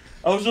 push.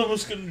 I was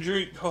almost gonna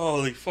drink.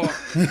 Holy fuck.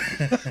 He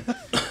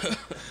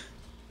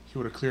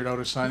would have cleared out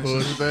his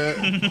sinuses with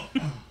that.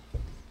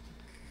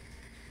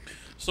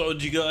 So,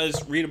 did you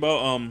guys read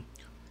about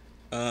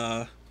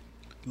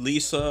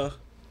Lisa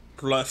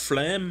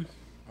LaFlamme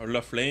or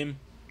LaFlamme?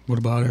 What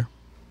about her?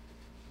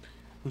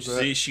 Who's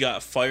See, that? she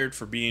got fired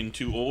for being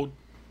too old.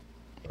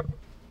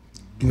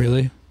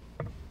 Really?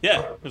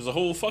 Yeah, there's a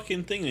whole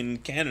fucking thing in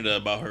Canada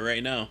about her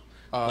right now.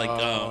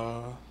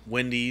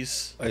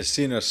 Wendy's. I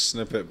seen a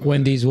snippet. But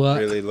Wendy's what?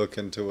 Really look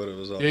into what it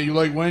was all. Yeah, you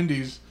like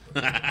Wendy's.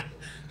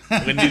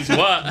 Wendy's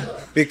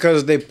what?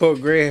 Because they put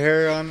gray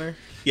hair on her.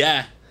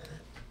 Yeah.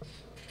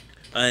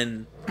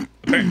 And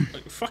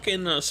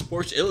fucking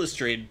Sports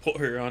Illustrated put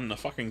her on the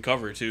fucking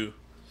cover too.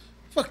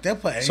 Fuck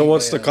that play. So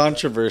what's the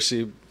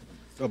controversy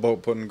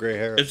about putting gray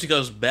hair? It's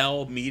because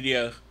Bell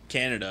Media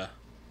Canada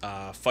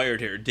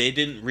fired her. They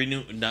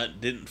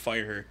didn't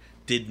fire her.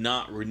 Did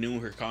not renew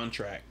her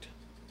contract.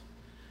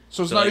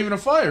 So it's So, not like- even a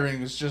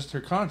firing, it's just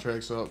her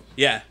contract's up.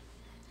 Yeah,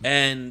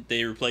 and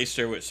they replaced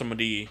her with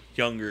somebody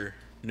younger,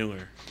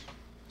 newer.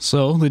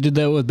 So they did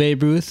that with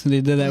Babe Ruth.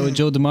 They did that with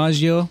Joe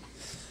DiMaggio.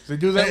 They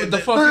do that with the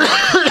fucking...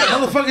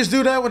 Motherfuckers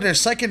do that with their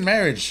second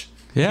marriage.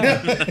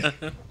 Yeah.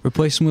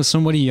 Replace him with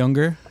somebody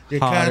younger, Your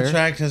hotter.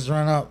 contract has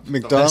run up.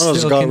 McDonald's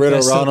still got can- rid that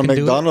of still Ronald can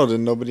do it? McDonald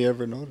and nobody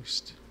ever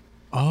noticed.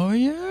 Oh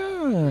You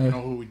yeah.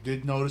 know who we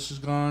did notice is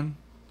gone?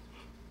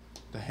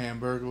 The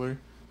Hamburglar.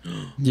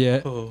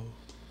 Yeah. Oh,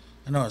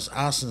 I know it's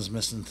Austin's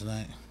missing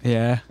tonight.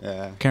 Yeah.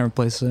 Yeah. Can't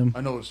replace him.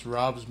 I noticed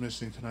Rob's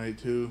missing tonight,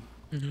 too.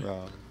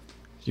 Rob.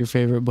 Your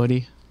favorite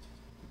buddy.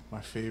 My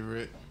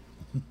favorite.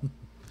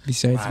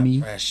 besides My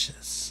me.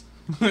 precious.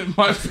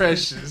 My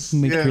precious.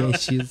 My Yeah.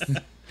 precious.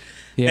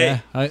 Yeah,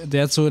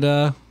 that's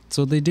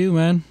what they do,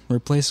 man.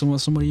 Replace them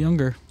with somebody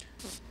younger.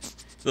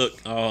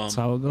 Look, That's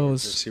how it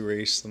goes. Just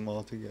erase them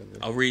all together.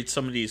 I'll read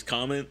some of these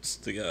comments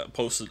to get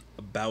posted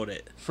about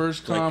it.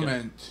 First Like,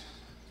 comment.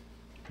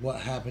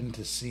 What happened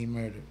to C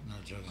murder? No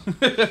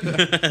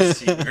joking.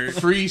 See, or-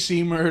 Free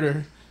C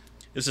murder.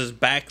 This is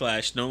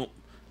backlash. Nope.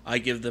 I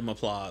give them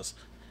applause.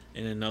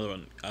 And another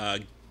one.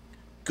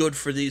 Good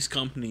for these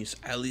companies.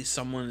 At least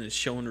someone is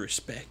showing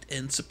respect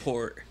and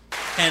support.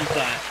 Hand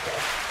clap.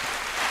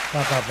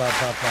 Ba, ba, ba,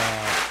 ba,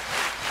 ba.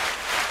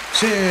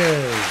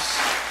 Cheers.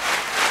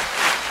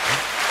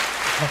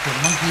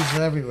 Fucking monkeys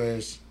are everywhere.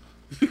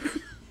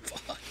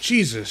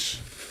 Jesus.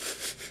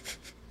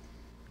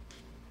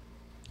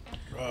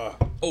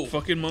 Oh,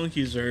 fucking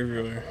monkeys are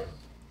everywhere.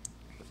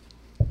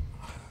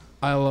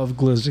 I love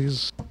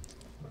glizzies.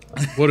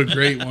 What a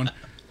great one.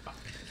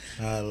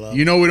 I love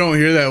You know we don't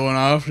hear that one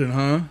often,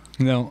 huh?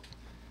 No,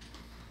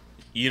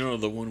 You know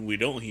the one we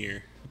don't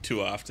hear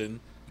too often.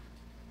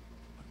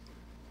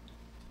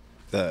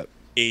 That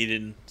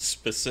Aiden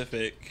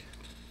specific.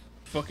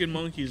 Fucking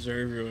monkeys are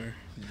everywhere.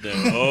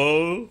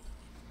 No.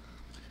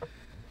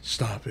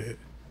 Stop it.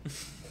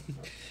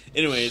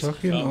 Anyways,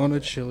 sucking on a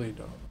chili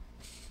dog.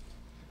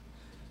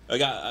 I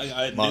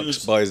got Mox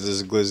news. buys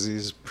his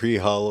glizzies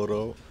pre-hollowed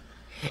out.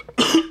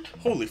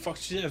 Holy fuck!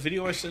 See that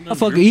video I sent on I the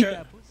fucking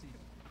group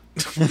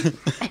eat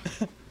chat?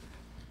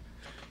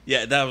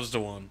 Yeah, that was the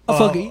one. I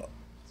fucking eat.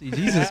 See,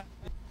 Jesus.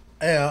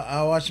 Hey,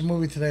 I watched a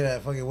movie today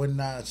that fucking would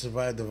not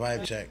survive the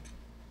vibe check.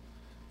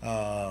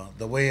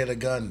 The Way of the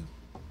Gun.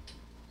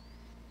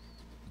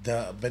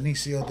 The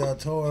Benicio del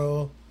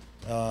Toro.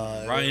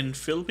 Ryan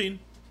Philippine.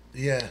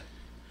 Yeah.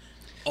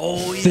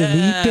 Oh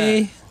yeah.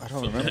 Felipe. I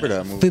don't remember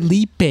that movie.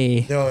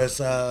 Felipe. Yo, it's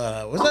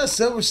was that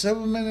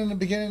Silverman in the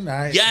beginning? All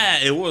right. Yeah,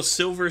 it was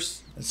Sarah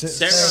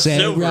Sarah.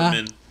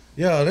 Silverman.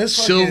 Yo, this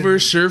fucking, Silver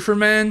Surfer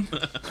Man.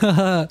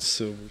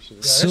 Silver. yo,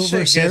 this Silver chick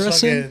gets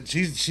Saracen?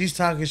 fucking- She's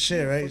talking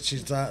shit, right?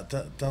 She's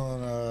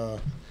telling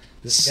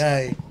this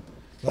guy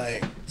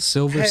like,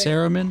 Silver Hey.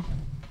 Saraman.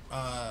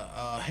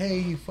 hey,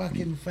 you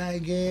fucking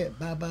faggot,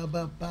 ba ba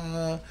ba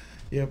ba.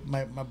 Yeah,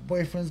 my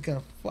boyfriend's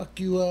gonna fuck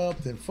you up,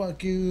 then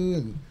fuck you,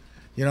 and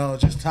you know,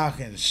 just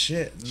talking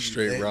shit. And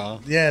Straight raw.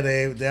 Yeah,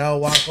 they all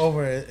walk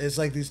over. It's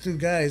like these two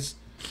guys,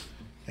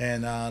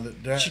 and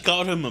She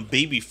called him a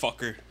baby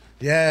fucker.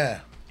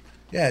 yeah,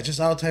 just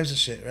all types of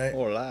shit, right?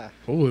 Hola.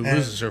 Holy, what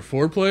is this? Her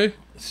foreplay?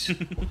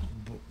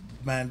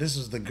 Man, this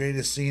was the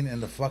greatest scene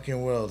in the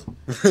fucking world.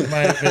 In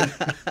my opinion.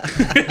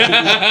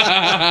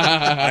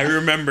 I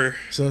remember.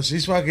 So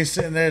she's fucking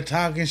sitting there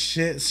talking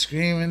shit,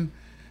 screaming,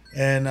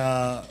 and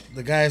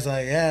the guy's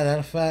like, "Yeah,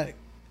 that's a fact."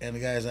 And the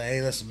guy's like,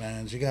 "Hey, listen,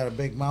 man, she got a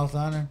big mouth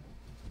on her,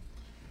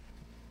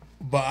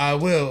 but I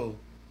will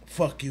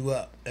fuck you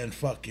up and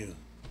fuck you."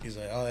 He's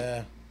like, "Oh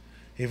yeah."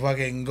 He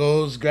fucking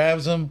goes,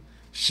 grabs him,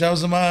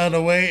 shoves him out of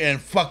the way, and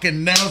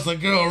fucking nails the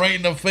girl right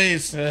in the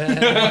face.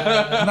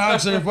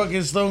 Knocks her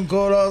fucking stone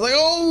cold. I was like,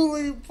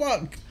 "Holy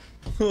fuck!"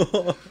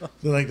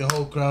 Then like the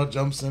whole crowd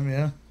jumps him,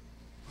 yeah.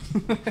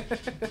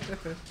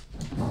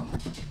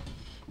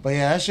 But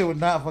yeah, that shit would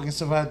not fucking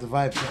survive the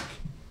vibe check.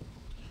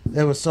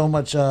 There was so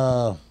much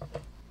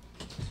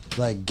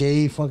like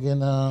gay fucking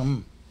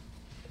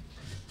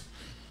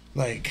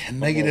like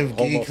negative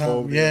gay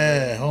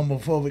homophobia.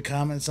 homophobic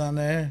comments on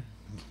there.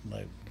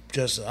 Like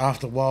just off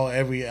the wall,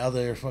 every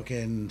other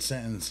fucking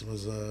sentence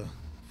was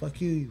fuck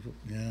you.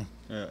 Yeah.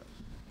 Yeah.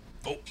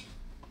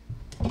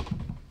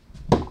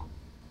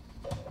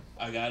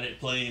 I got it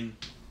playing.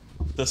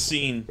 The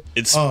scene.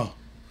 It's Oh,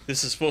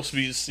 This is supposed to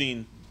be the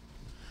scene.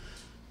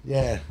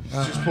 yeah.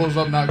 Just pulls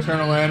up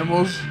Nocturnal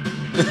Animals.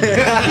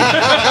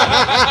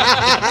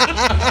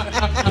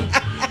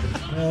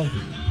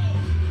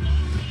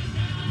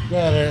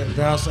 Yeah,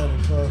 they're outside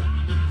the club.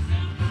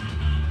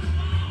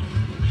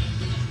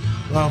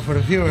 Well, for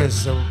the viewers,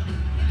 so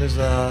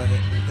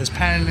it's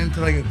panning into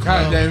like a God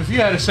crowd. damn, if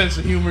you had a sense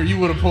of humor, you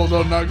would have pulled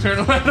up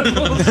Nocturnal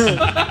Animals.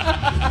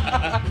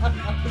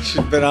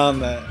 She's been on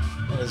that.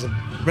 There's a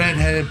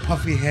redheaded,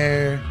 puffy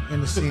hair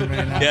in the scene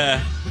right now.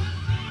 Yeah.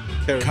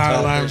 Car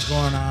alarms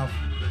going off.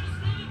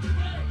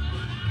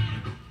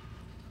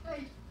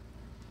 Hey,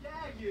 yeah,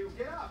 you,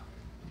 get up.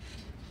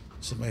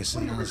 Somebody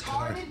sitting on his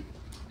car.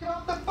 Get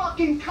off the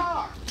fucking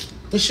car.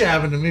 This shit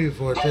happened to me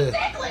before Hey, too.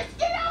 Nicholas,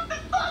 get out the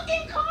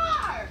fucking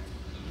car!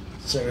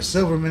 Sarah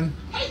Silverman.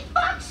 Hey,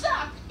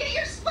 fucksuck! Get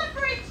your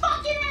slippery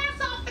fucking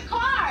ass off the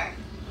car!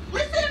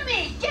 Listen to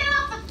me! Get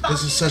off the fucking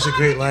This is such a car,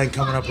 great you line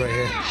coming up fucking right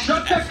here. ass.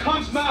 Shut that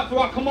cunt's mouth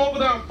or I'll come over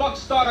there and fuck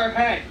start her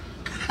head.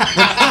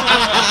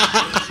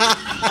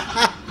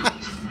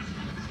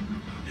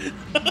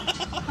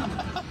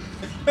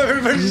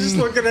 Everybody's just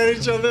looking at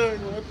each other. Like,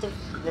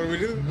 what do we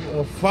do?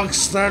 Oh, fuck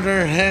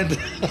starter head. You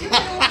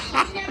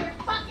never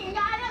fucking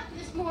got up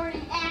this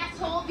morning,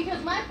 asshole,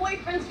 because my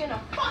boyfriend's gonna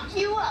fuck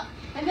you up.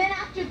 And then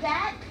after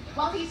that,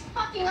 while he's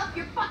fucking up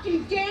your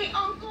fucking gay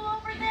uncle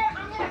over there,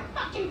 I'm gonna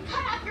fucking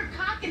cut off your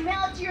cock and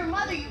mail it to your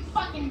mother, you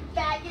fucking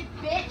faggot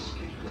bitch.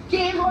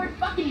 gaylord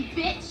fucking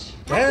bitch.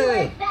 How do you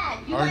like that?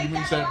 You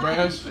Arguments like at that?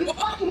 brass. You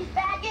fucking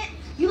faggot.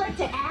 You like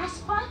to ass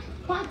fuck?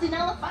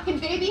 Fontanella fucking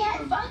baby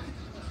head fuck?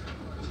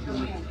 You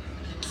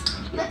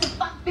like to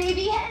fuck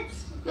baby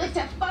heads? You like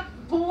to fuck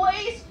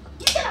boys?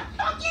 He's gonna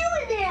fuck you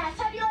in the ass.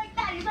 How do you like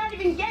that? He's not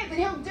even gay, but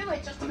he'll do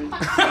it just to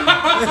fuck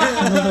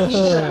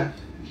you.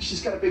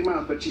 She's got a big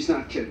mouth, but she's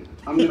not kidding.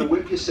 I'm gonna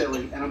whip you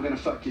silly, and I'm gonna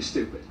fuck you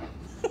stupid.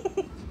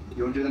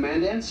 You wanna do the man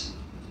dance?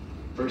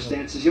 First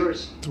dance is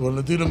yours.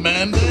 Wanna do the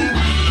man dance?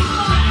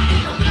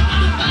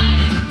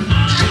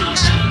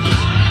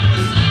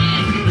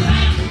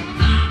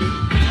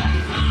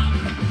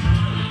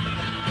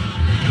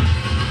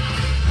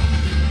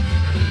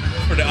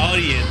 For the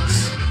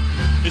audience,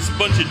 it's a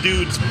bunch of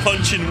dudes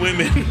punching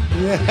women.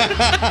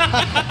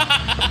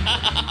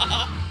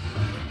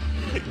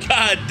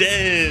 God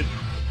damn.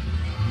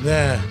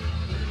 Yeah.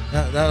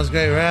 That was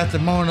great. Right after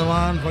mowing the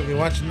lawn, fucking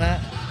watching that.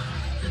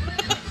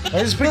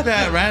 I just picked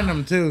that at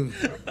random too.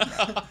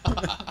 I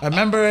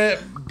remember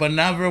it, but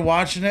never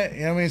watching it.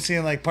 You know what I mean?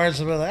 Seeing like parts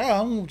of it, like,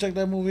 oh, I'm gonna check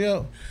that movie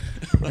out,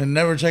 and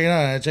never check it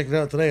out. I checked it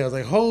out today. I was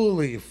like,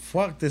 holy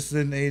fuck, this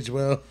didn't age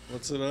well.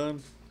 What's it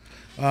on?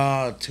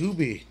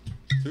 Tubi.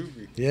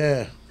 Tubi.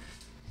 Yeah.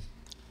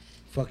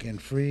 Fucking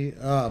free.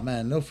 Oh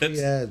man, no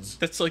free ads.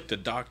 That's like the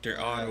Dr.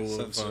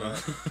 Otto of.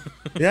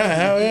 Yeah,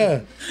 hell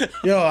yeah.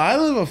 Yo, I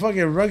live a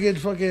fucking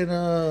rugged fucking.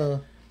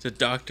 The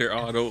Dr.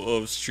 Otto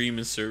of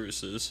streaming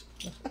services.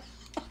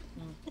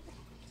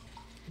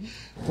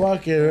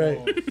 Fucking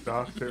right.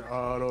 Dr.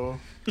 Otto.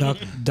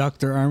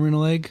 Dr. Arm and a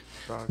Leg.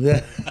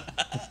 Yeah.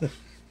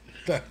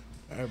 Arm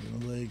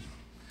and a Leg.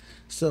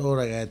 Still old.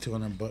 I got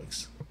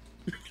 $200.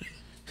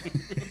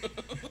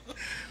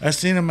 I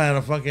seen him at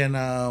a fucking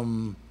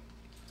No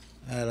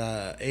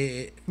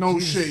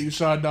shit, you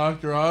saw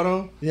Dr.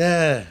 Otto?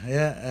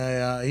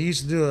 Yeah. He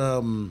used to do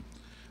a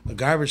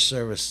garbage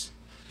service.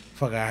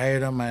 Fuck, I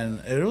hired him, and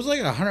it was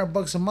like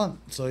 $100 a month.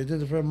 So he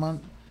did it for a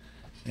month,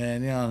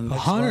 and $100 a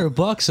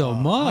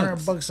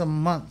month. $100 a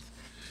month.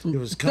 It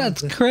was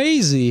that's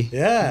crazy.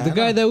 Yeah, the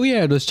guy that we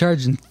had was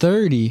charging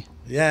 $30.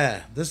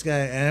 Yeah, this guy,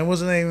 and it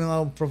wasn't even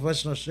all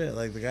professional shit.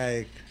 Like the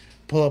guy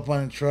pull up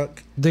on a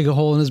truck, dig a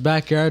hole in his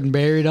backyard and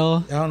bury it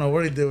all. I don't know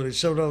what he did, but he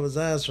shoved up his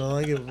ass for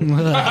like it.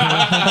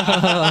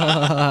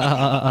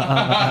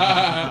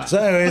 So,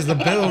 anyways, the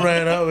bill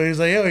ran up. He's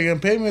like, "Yo, you gonna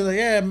pay me?" He's like,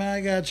 "Yeah, man,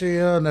 I got you."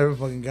 Never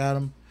fucking got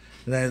him.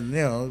 And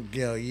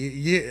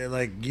then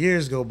like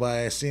years go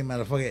by. I see him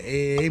at a fucking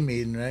AA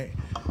meeting, right?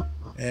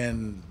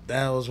 And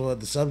that was what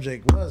the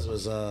subject was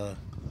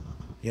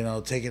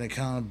taking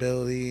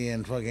accountability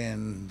and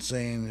fucking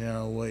saying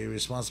what you're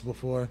responsible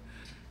for.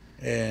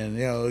 And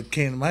it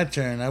came to my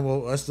turn. I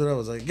stood up. I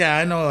was like, "Yeah,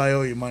 I know I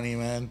owe you money,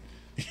 man."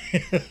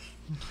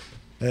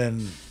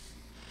 And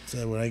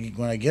so when I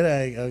get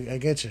it, I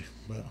get you,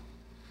 but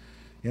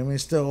you know what I mean.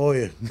 Still owe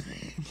you.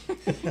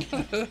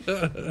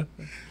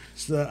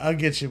 So I'll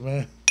get you,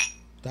 man.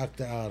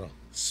 Dr. Otto.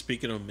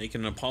 Speaking of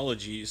making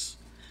apologies,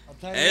 I'll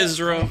tell you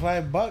Ezra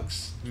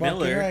 $5.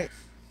 Miller. Right.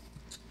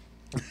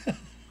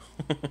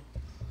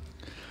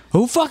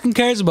 Who fucking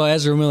cares about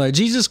Ezra Miller?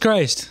 Jesus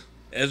Christ.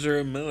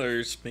 Ezra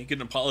Miller's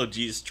making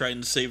apologies,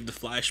 trying to save the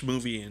Flash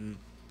movie and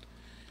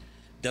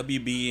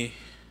WB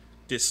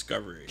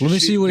Discovery. Let me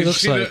see what he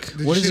looks like.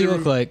 What does he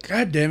look like?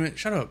 God damn it!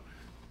 Shut up.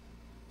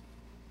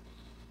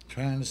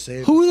 Trying to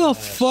save. Who the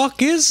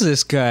fuck is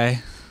this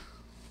guy?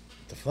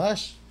 The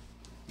Flash.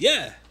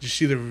 Yeah. Did you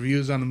see the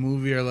reviews on the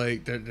movie? Are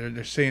like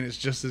they're saying it's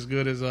just as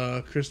good as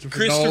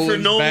Christopher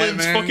Nolan's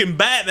Batman. Fucking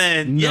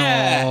Batman.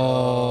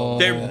 No.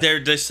 Yeah.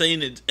 They're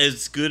saying it's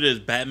as good as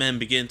Batman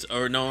Begins.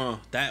 Or no,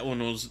 that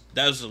was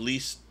the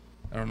least.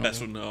 I don't know.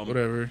 Best one.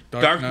 Whatever.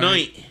 Dark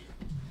Knight.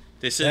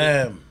 They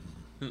said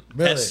really?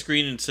 test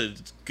screening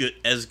said it's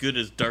as good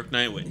as Dark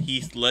Knight with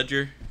Heath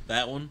Ledger.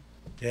 That one.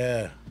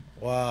 Yeah.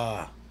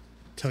 Wow.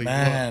 Tell you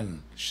Man. what,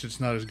 shit's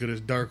not as good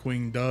as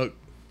Darkwing Duck.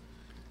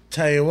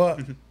 Tell you what.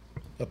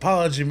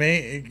 Apology,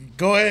 mate.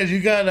 Go ahead. You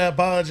got that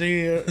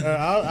apology.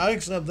 I'll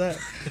accept that.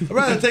 I'd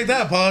rather take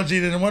that apology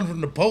than the one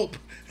from the Pope.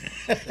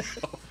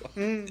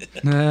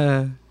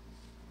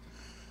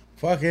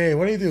 Fuck, hey,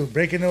 what do you do?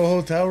 Break into a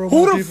hotel room?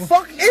 Who the people?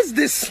 fuck is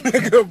this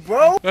nigga,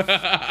 bro?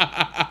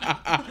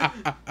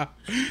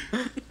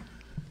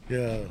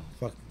 Yeah,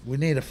 fuck. We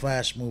need a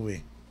Flash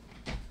movie.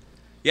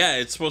 Yeah,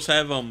 it's supposed to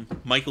have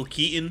Michael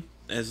Keaton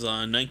as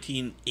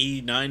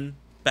 1989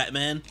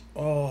 Batman.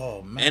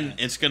 Oh man! And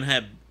it's gonna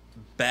have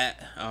fuck.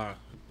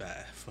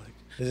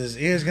 Is his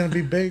ears gonna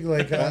be big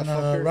like on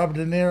Robert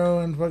De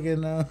Niro and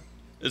fucking?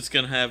 It's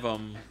gonna have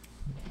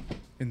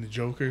in the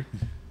Joker.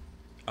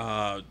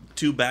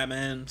 2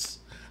 Batmans.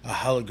 A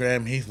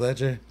hologram Heath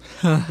Ledger.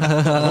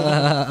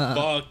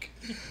 Fuck.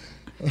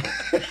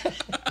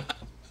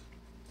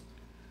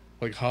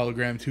 Like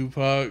hologram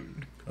Tupac.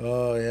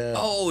 Oh yeah.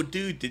 Oh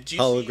dude, did you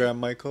hologram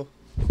Michael?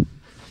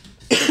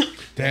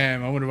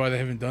 Damn, I wonder why they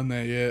haven't done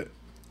that yet.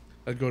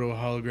 I'd go to a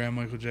hologram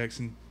Michael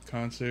Jackson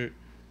concert.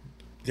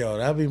 Yo,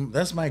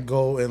 that's my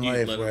goal in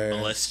life, let where him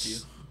molest you.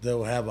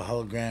 They'll have a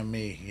hologram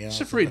me. You know,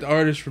 separate the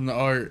artist from the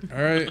art.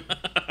 All right.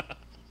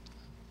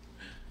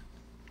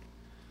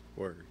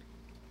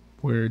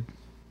 Weird.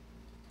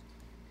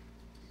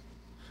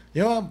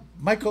 You know,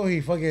 Michael,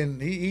 he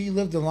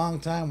lived a long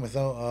time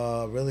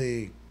without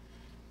really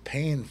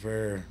paying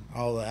for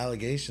all the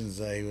allegations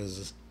that he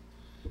was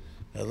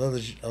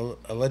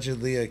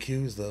allegedly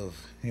accused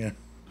of. Yeah.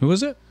 Who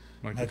was it?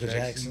 Michael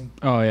Jackson.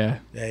 Oh yeah.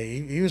 Yeah,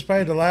 he was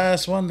probably the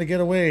last one to get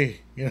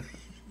away. You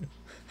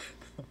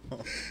know,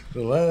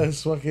 the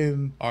last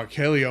fucking R.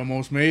 Kelly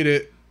almost made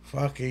it.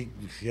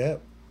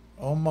 Yep,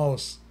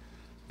 almost.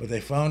 But they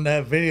found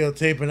that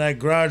videotape in that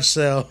garage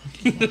sale.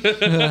 I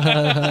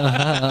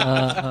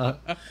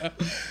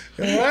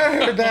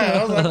heard that.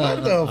 I was like,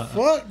 what the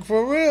fuck?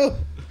 For real?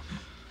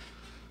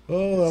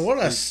 Oh, what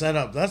a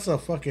setup. That's a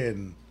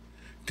fucking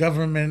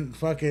government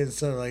fucking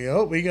setup. Like,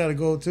 oh, we got to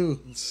go too.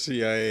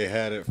 CIA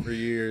had it for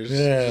years.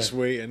 Yeah. Just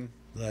waiting.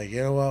 Like,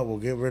 you know what? We'll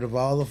get rid of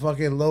all the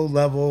fucking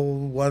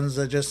low-level ones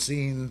that just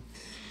seen.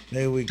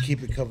 Maybe we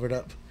keep it covered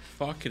up.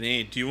 Fucking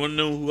A. Do you want to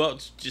know who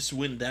else just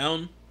went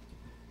down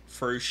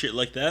for shit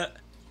like that?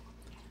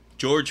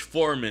 George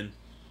Foreman.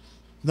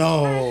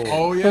 No.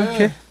 Oh, yeah.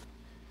 Okay.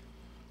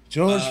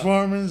 George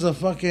Foreman's a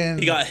fucking...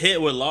 He got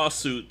hit with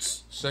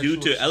lawsuits due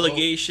to assault.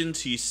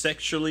 allegations he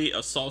sexually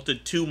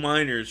assaulted 2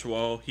 minors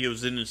while he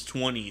was in his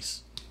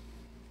 20s.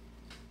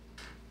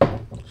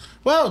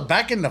 Well,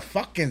 back in the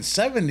fucking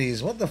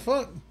 70s. What the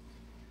fuck?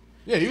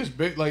 Yeah, he was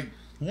big. Like,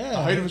 Yeah. the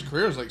height of his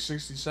career was like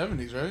 60s,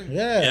 70s, right?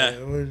 Yeah.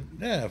 Yeah.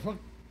 Yeah, fuck.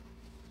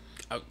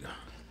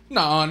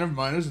 Nah, never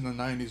mind. It was in the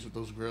 90s with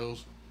those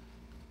grills.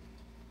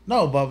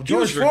 No, but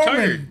was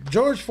retired.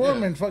 George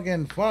Foreman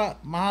fucking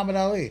fought Muhammad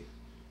Ali.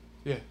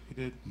 Yeah, he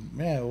did.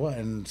 Yeah, what,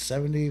 in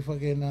 70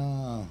 fucking,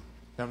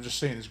 I'm just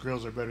saying his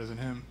grills are better than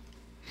him.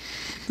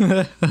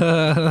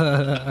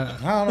 I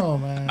don't know,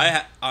 man.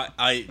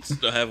 I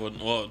still have one.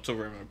 Well, it's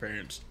over at my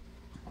parents.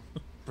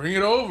 Bring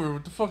it over.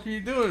 What the fuck are you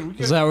doing?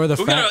 Is that where the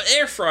We got fat? an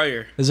air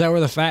fryer. Is that where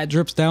the fat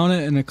drips down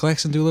it and it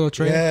collects into a little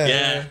tray? Yeah.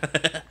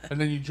 Yeah. And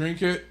then you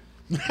drink it.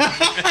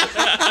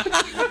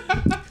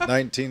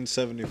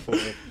 1974.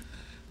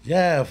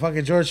 Yeah,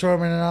 fucking George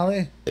Foreman and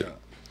Ali. Yeah.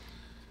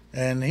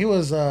 And he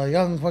was a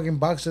young fucking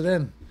boxer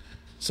then.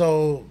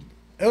 So,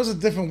 it was a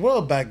different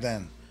world back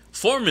then.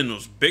 Foreman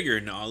was bigger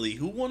than Ali.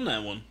 Who won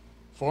that one?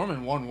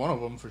 Foreman won one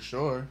of them for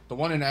sure. The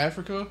one in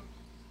Africa?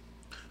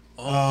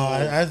 Oh,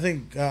 I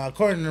think,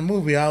 according to the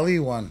movie, Ali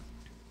won.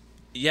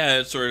 yeah,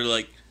 it's sort of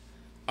like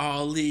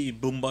Ali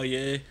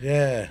Boombaye.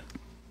 Yeah.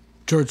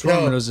 George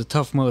Foreman was a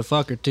tough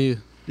motherfucker too.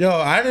 Yo,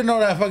 I didn't know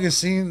that fucking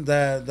scene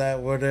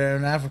that were there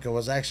in Africa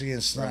was actually in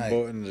Snai.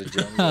 Boat in the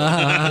jungle. You know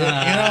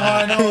how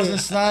I know it was in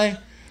Snai?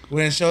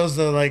 When it shows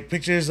the like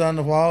pictures on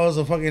the walls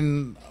of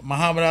fucking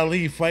Muhammad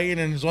Ali fighting,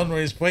 and there's one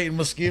where he's fighting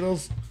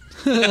mosquitoes.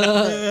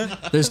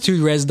 There's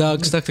 2 res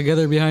dogs stuck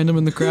together behind him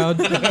in the crowd.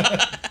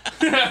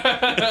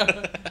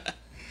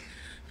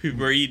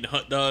 People are eating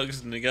hot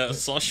dogs and they got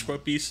slush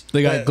puppies.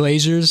 They got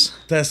glaziers.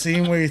 That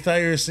scene where you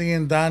thought you were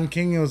seeing Don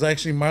King, it was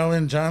actually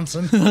Marlon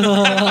Johnson.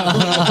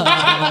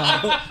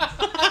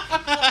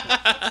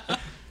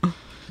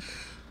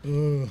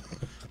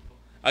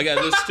 I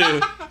got this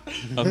too.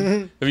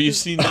 Have you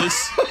seen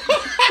this?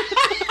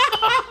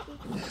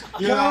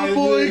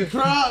 Cowboy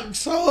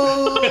Crocs.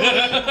 Oh,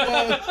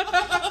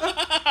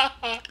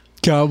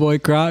 Cowboy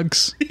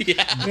Crocs.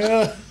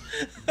 yeah.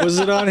 Was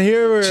it on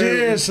here? Or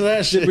Cheers to that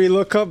did shit. we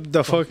look up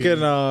the fucking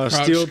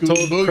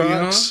steel-toed Boogie,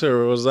 Crocs,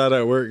 or was that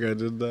at work? I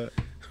did that.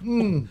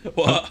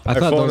 What? I I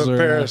thought found those a were.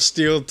 pair of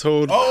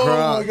steel-toed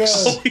Oh my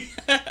Crocs.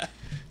 god.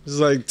 It's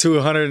like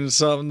 $200 and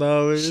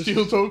something.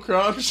 Steel toe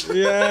Crocs.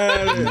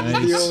 Yeah,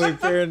 Nice. the only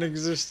pair in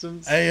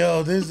existence. Hey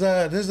yo, this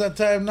that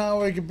time now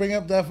where you can bring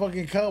up that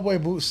fucking cowboy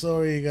boot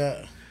story you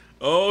got.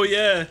 Oh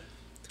yeah,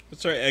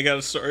 that's right. I got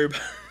a story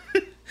about.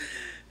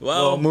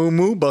 Oh, moo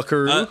moo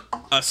buckaroo. A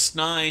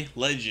Snai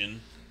legend,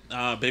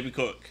 Baby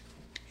Cook.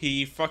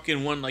 He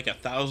fucking won like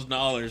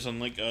 $1,000 on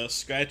like a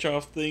scratch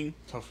off thing.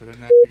 Tougher than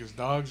that niggas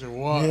dogs or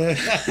what?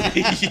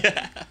 Yeah.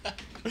 Yeah.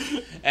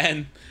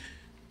 And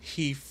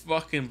he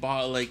fucking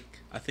bought like,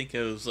 I think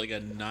it was like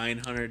a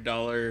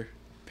 $900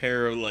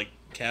 pair of like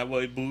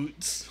cowboy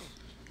boots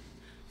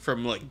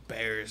from like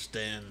Bear's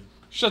Den.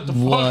 Shut the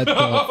What fuck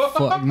up. the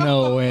fuck?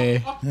 No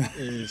way.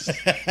 He's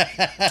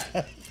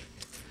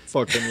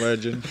fucking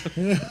legend.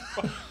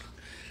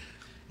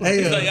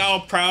 Hey, He's like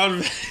all proud of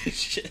it.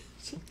 Shit.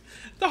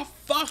 The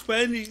fuck,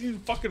 man? You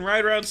fucking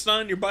ride around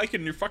on your bike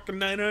in your fucking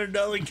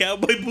 $900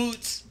 cowboy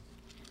boots.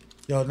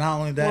 yo, not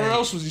only that, Where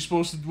else was he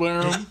supposed to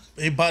wear them?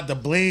 he bought the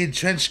Blade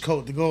trench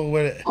coat to go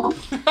with it.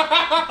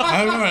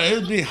 I remember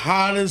it'd be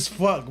hot as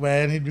fuck,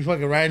 man. He'd be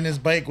fucking riding his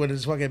bike with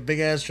his fucking big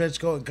ass trench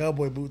coat and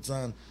cowboy boots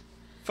on.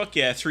 Fuck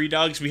yeah, 3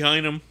 dogs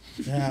behind him.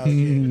 Yeah,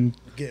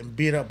 getting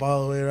beat up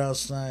all the way around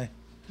Snai.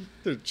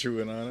 They're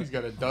chewing on He's it.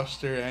 got a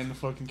duster and the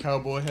fucking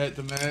cowboy hat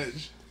to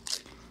match.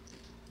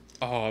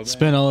 Oh, man.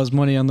 Spent all his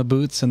money on the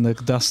boots and the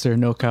duster,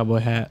 no cowboy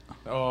hat.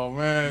 Oh,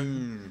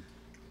 man.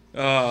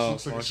 Oh,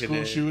 Looks like a fucking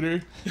school A.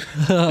 shooter.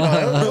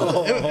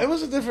 It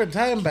was a different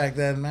time back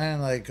then,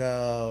 man. Like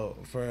for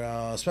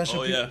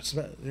special, Oh, yeah.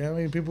 you know, what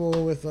I mean,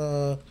 people with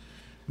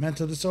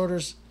mental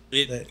disorders.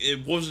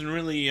 it wasn't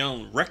really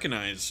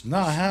recognized.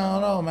 No,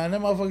 hell no, man.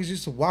 Them motherfuckers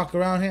used to walk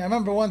around here. I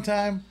remember one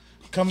time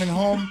coming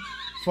home,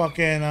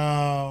 fucking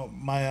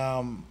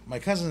my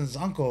cousin's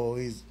uncle.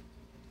 He's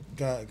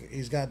got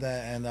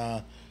that,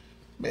 and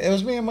it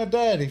was me and my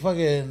dad. He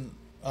fucking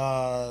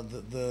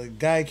the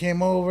guy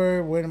came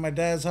over, went to my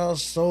dad's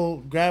house,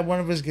 grabbed one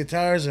of his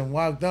guitars and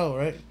walked out.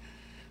 Right.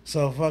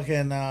 So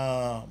fucking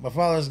my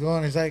father's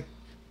going. He's like,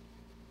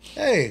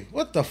 "Hey,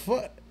 what the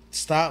fuck?"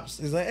 Stops.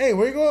 He's like, "Hey,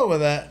 where you going with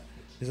that?"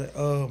 He's like,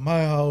 "Oh,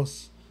 my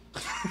house."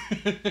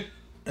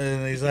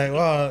 And he's like,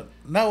 "Well,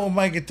 not with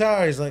my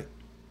guitar." He's like,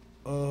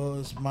 "Oh,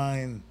 it's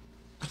mine."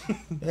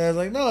 And I was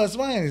like, "No, it's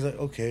mine." He's like,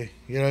 "Okay,"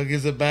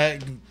 gives it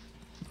back.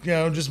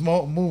 Just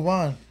move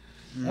on.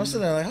 I'm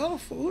sitting there like,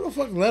 who the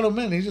fuck let him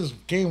in? He just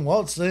came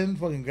waltzed in,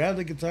 fucking grabbed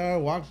the guitar,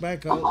 walked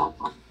back out.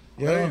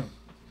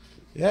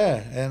 Yeah,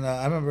 and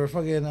I remember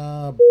fucking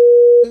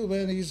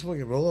man, he used to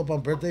fucking roll up on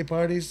birthday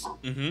parties,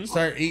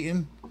 start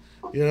eating,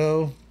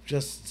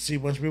 just see a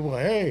bunch of people.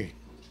 Hey,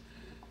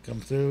 come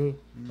through.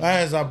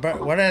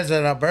 What is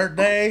it? A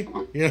birthday?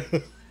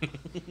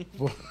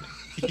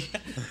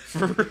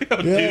 For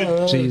real,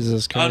 dude.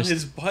 Jesus Christ. On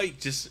his bike,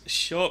 just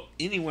show up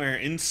anywhere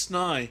in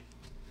Snai.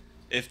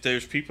 If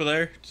there's people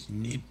there,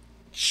 he'd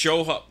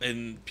show up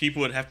and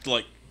people would have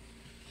to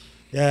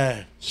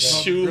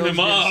shoo him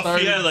off.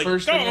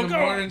 First thing in the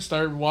morning,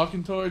 start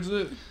walking towards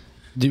it.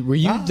 Dude, were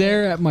you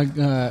there at my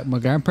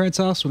grandparents'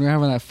 house when we were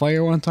having that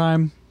fire one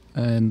time?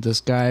 And this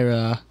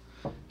guy,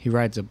 he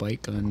rides a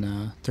bike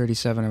on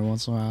 37 every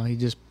once in a while. He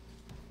just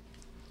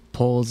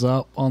pulls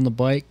up on the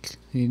bike.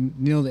 The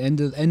end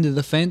of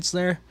the fence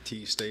there.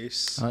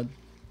 T-Stace.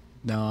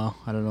 No,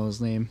 I don't know his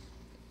name.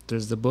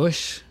 There's the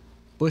bushes.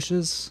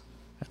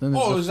 And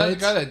then Is that the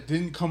guy that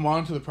didn't come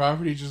onto the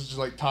property, just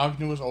like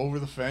talking to us over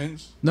the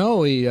fence?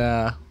 No, he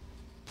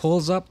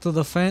pulls up to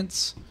the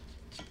fence,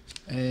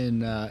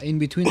 and in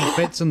between the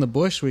fence and the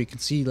bush, where you can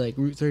see like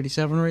Route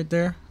 37 right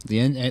there,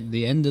 at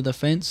the end of the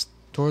fence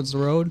towards the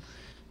road,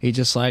 he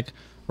just like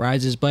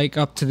rides his bike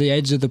up to the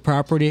edge of the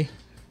property,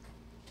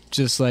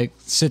 just like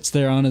sits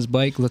there on his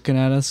bike looking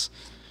at us.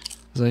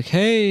 He's like,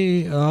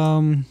 "Hey,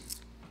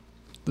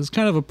 there's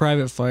kind of a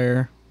private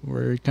fire.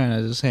 We're kind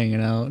of just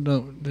hanging out.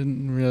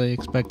 Didn't really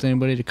expect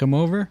anybody to come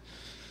over."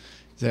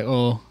 He's like,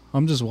 "Oh,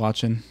 I'm just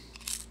watching."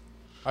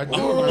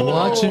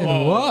 Watching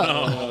what?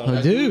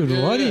 No. Dude,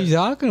 what are you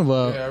talking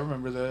about? Yeah, I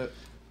remember that.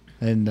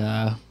 And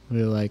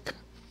we were like,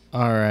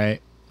 all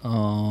right,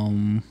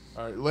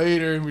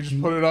 later. We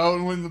just put it out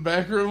and went in the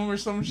back room or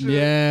some shit.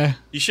 Yeah.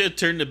 You should have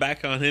turned it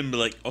back on him and be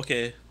like,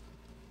 "Okay,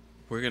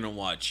 we're going to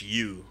watch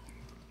you."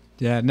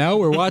 Yeah, now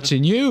we're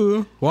watching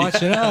you,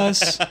 watching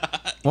us,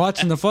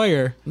 watching the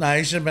fire. Nah,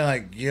 he should have been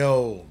like,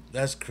 "Yo,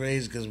 that's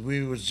crazy," because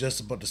we was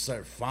just about to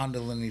start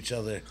fondling each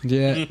other.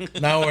 Yeah.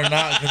 Now we're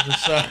not because we're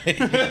sorry.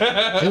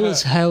 It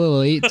was hella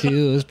late,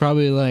 too. It was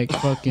probably like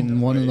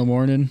fucking 1 in the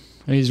morning.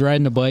 And he's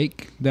riding a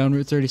bike down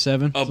Route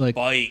 37. A like,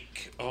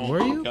 bike. Oh,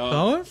 where are you God.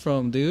 going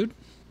from, dude?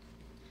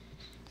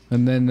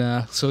 And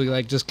then, so he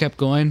like just kept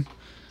going.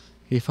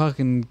 He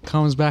fucking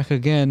comes back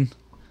again.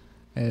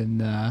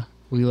 And,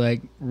 we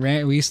like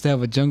ran. We used to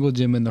have a jungle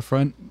gym in the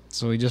front,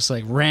 so we just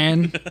like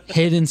ran,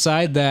 hid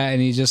inside that, and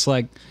he just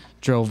like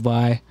drove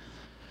by.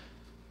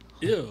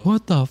 Ew.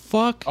 What the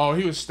fuck? Oh,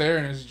 he was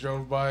staring as he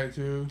drove by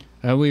too.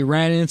 And we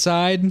ran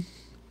inside,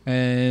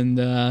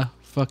 and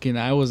fucking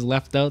I was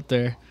left out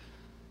there.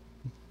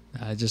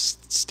 I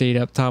just stayed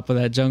up top of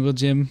that jungle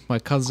gym. My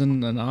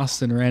cousin and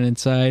Austin ran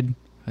inside,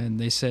 and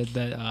they said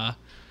that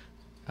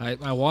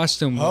I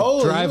watched him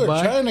drive you were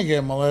by. trying to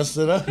get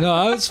molested, huh? No,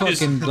 I was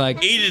fucking like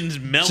Aiden's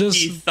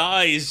milky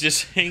thighs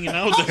just hanging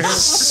out there,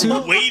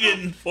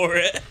 waiting for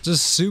it.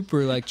 Just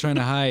super like trying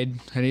to hide,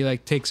 and he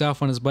like takes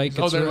off on his bike,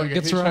 gets around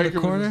the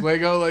corner, with his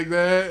leg out like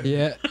that.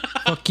 Yeah,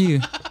 fuck you.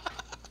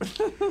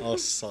 All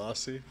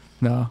saucy.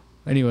 No.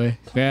 Anyway,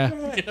 yeah,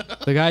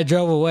 the guy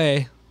drove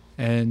away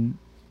and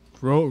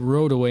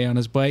rode away on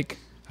his bike.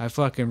 I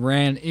fucking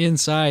ran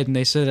inside, and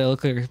they said it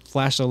looked like a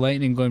flash of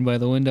lightning going by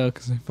the window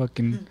because I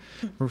fucking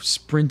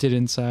sprinted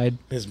inside.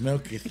 His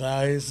milky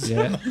thighs.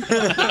 Yeah.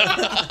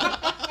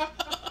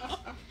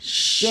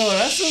 Yo,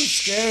 that's some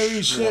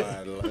scary shit.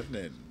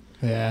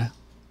 Yeah.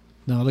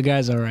 No, the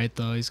guy's all right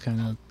though. He's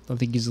kind of. I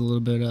think he's a little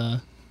bit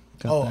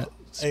got that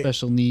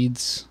special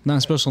needs.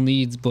 Not special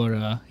needs,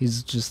 but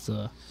he's just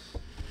a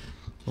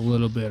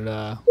little bit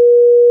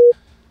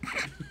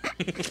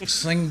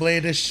sling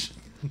blade-ish.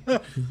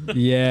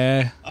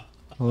 Yeah.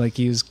 Like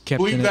he was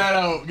kept Bleep in that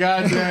out,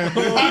 goddamn.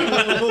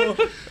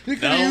 You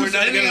could use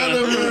any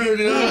other word,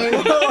 you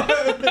know?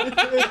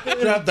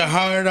 Drop the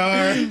hard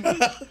R.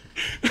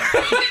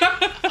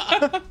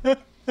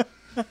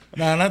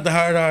 Nah, not the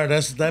hard R.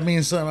 That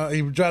means something.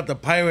 He dropped the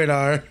pirate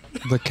R.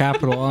 The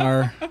capital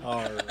R.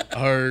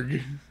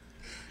 Arg.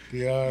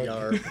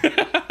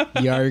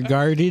 Yarg. Yard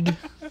guarded.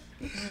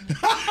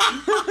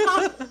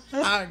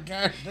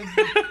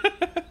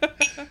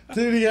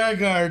 To the yard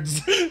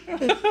guards.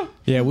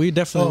 Yeah, we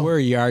definitely were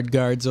yard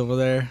guards over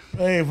there.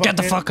 Hey, get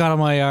the fuck out of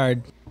my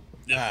yard.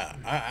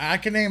 I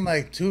can name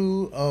like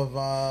 2 of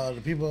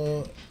the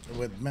people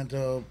with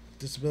mental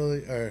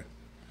disability or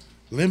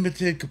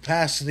limited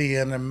capacity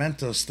in their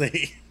mental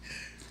state.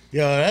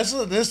 Yo,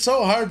 that's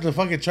so hard to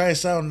fucking try to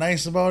sound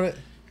nice about it.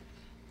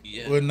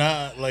 Yeah. Would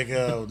not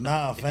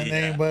not offend Yeah.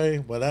 anybody,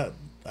 but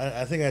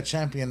I think I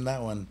championed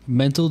that one.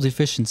 Mental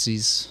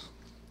deficiencies.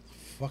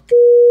 Fuck.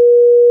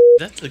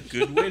 That's a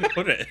good way to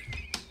put it.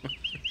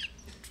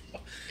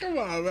 Come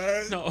on,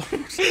 man. No.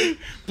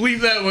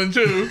 Bleep that one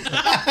too.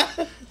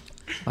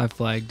 I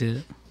flagged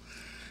it.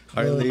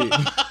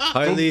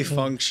 Highly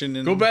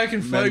functioning. Go back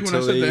and flag when I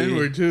said the mentally-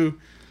 N-word too.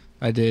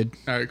 I did.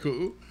 All right,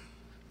 cool.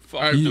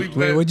 Fuck. bleep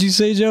Wait, that. what'd you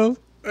say, Joe?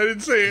 I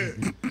didn't say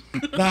it.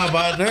 Nah,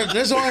 but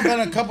there's only been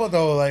a couple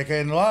though. Like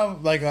in a lot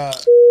of like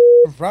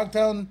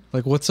Frogtown.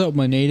 Like, what's up,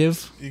 my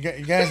native? You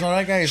guys know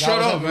that guy? He's Shut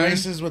always up, up, man.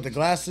 races with the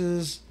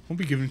glasses. Don't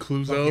be giving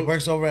clues He out.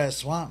 works over at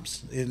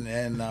Swamps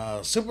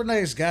and super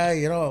nice guy.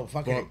 You know,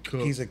 fucking, Fuck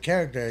up. he's a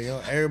character. You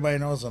know, everybody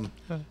knows him.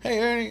 Hey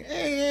Ernie,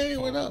 hey,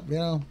 what up? You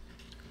know,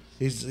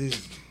 he's.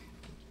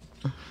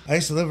 I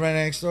used to live right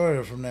next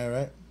door from there,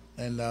 right?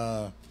 And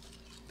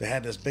they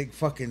had this big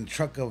fucking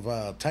truck of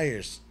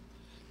tires,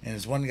 and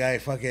this one guy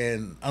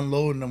fucking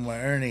unloading them with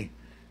Ernie.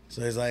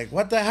 So he's like,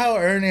 "What the hell,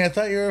 Ernie? I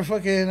thought you were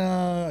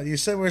fucking. You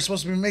said we are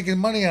supposed to be making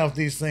money off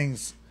these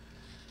things."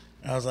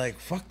 I was like,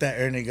 "Fuck that,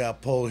 Ernie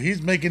got pulled.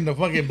 He's making the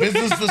fucking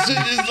business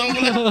decisions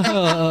over there."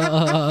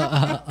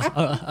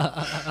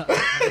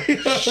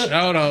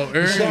 Shout out,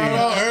 Ernie. Shout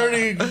out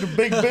Ernie, the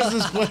big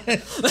business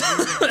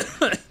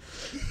plan.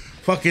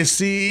 Fucking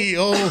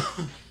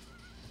CEO.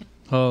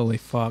 Holy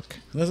fuck.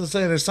 That's what I'm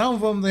saying. There's some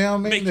of them they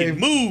don't make Making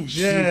moves.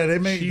 Yeah, they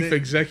make Chief they,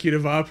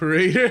 Executive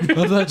Operator.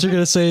 I thought you were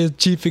going to say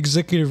chief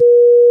executive.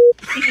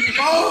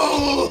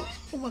 Oh,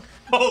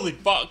 Holy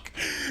fuck.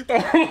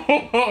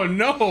 Oh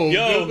no.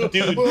 Yo,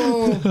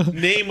 dude.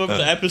 Name of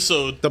the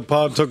episode. The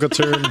pod took a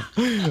turn.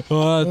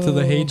 Oh, to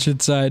the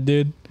hatred side,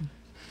 dude.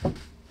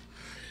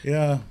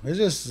 yeah. It's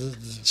just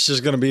It's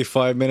just gonna be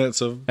 5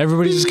 minutes of.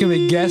 Everybody's just going to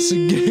be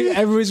guessing.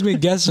 Everybody's going to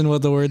be guessing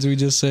what the words we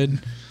just said.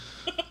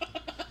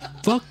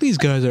 Fuck, these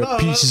guys are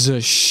pieces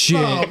of shit.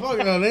 oh fuck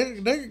no.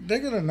 They're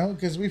gonna know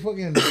because we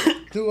fucking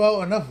threw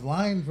out enough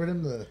line for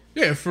them to.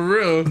 Yeah, for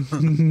real.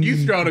 You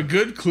threw out a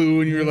good clue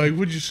when you were like,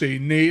 "What'd you say,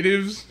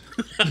 natives?"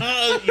 You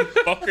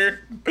fucker.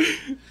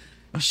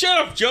 Shut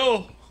up,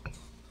 Joe.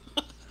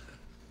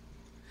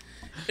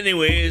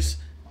 Anyways,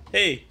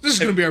 hey. This is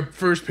gonna be our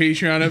first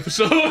Patreon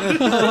episode.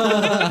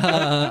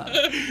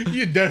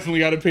 You definitely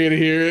got to pay to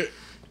hear it.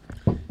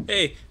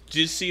 Hey, did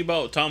you see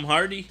about Tom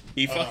Hardy?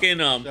 He fucking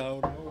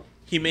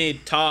he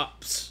made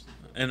tops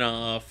in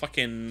a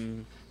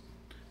fucking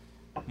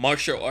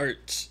martial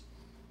arts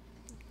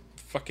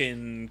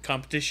fucking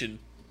competition.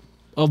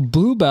 Of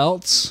blue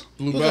belts.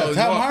 Blue Who's belt that, is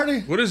Tom what? Hardy?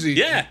 What is he?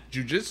 Yeah.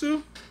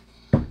 Jiu-jitsu?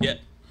 Yeah.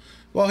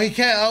 Well, he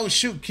can't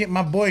outshoot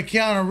my boy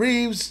Keanu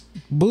Reeves.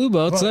 Blue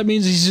belts, But- that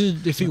means he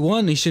should, if he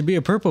won, he should be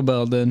a purple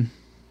belt then.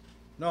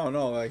 No,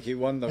 like he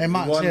won Hey,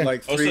 Mox, here.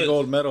 like 3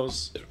 gold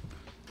medals.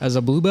 As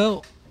a blue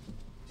belt?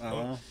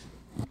 Uh-huh.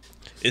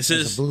 It The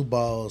says blue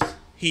balls.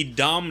 he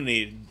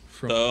dominated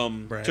the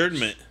Brax.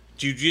 tournament.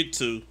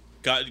 Jiu-jitsu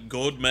got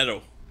gold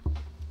medal.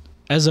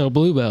 As a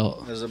blue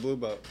belt. As a blue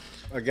belt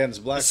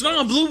against black. It's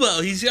not a blue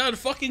belt. He's got a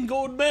fucking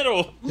gold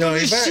medal. Yo, You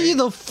he better- see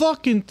the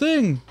fucking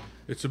thing.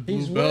 It's a blue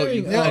He's belt.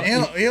 wearing-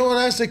 You You know what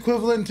that's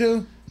equivalent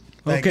to?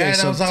 That Okay, guy that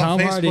so was on Tom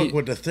Facebook Hardy-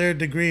 with the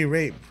 3rd-degree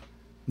rape.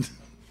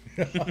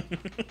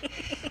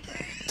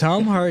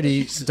 Tom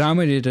Hardy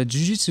dominated a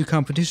jiu-jitsu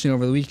competition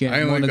over the weekend I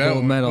and ain't won like a that gold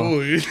one. medal.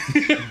 Holy.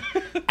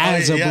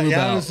 As a yeah, blue yeah,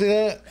 belt. see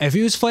that? If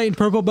he was fighting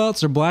purple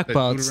belts or black That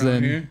belts, dude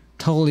around then here?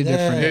 totally Yeah.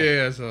 different.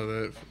 Yeah, I saw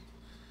that.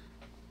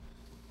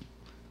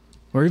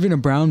 Or even a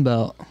brown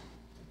belt.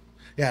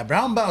 Yeah,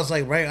 brown belt's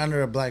like right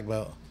under a black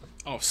belt.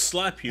 I'll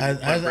slap you. I,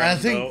 with my brown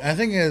I belt.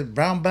 think a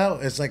brown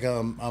belt is like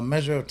a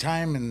measure of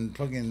time and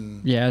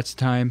fucking Yeah, it's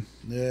time.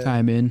 yeah.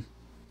 Time in.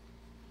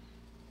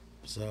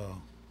 So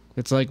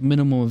It's like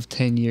minimum of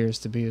 10 years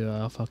to be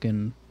a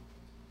fucking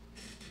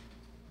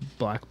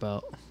black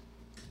belt.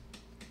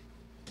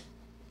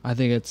 I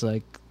think it's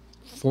like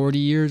 40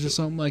 years or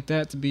something like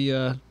that to be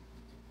a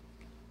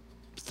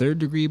 3rd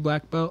degree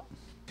black belt.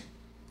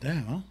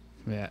 damn, huh?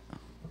 Yeah.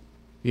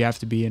 You have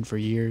to be in for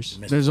years.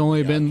 Mr. There's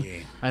only been,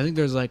 Miyagi. I think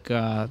there's like,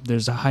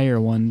 there's a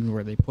higher one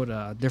where they put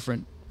a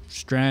different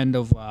strand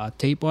of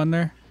tape on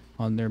their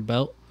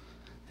belt,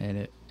 and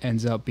it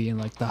ends up being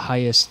like the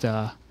highest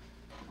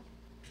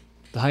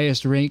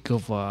rank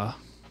of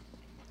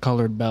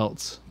colored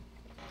belts.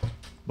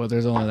 But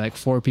there's only like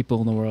 4 people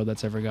in the world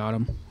that's ever got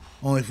them.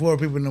 Only 4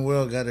 people in the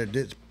world got a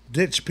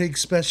ditch pig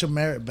special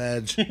merit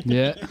badge.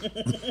 Yeah.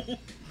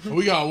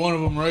 We got one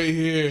of them right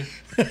here.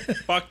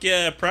 Fuck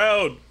yeah,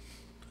 proud.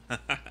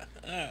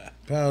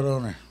 Proud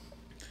owner.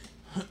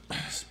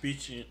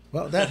 Speech.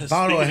 Well, that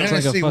bottle of Speaking of-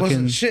 It's like a Hennessy fucking-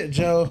 wasn't shit,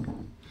 Joe.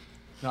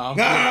 Nah,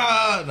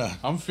 Ah,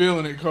 I'm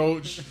feeling it,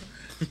 coach.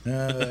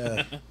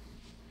 Did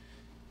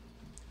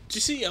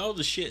you see all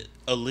the shit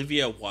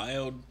Olivia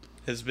Wilde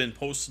has been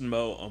posting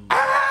about?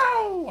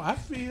 Ow, I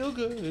feel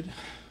good.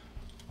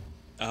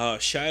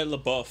 Shia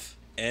LaBeouf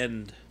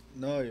and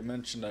No, you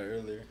mentioned that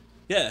earlier.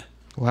 yeah,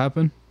 What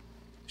happened?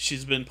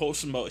 she's been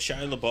posting about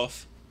Shia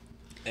LaBeouf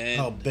and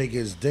How big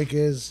his dick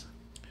is.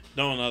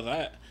 no,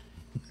 that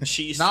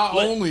she Not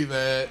split, only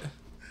that,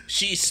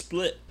 she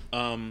split,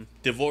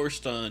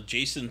 divorced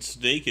Jason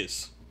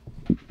Sudeikis,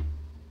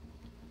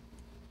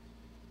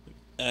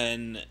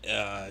 and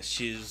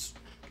she's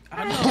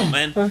I don't know,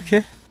 man.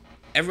 Okay.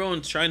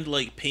 Everyone's trying to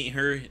like paint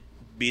her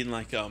being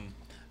like a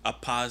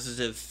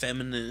positive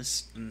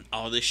feminist and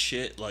all this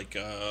shit. Like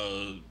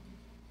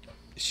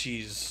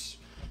she's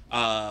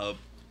a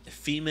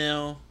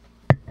female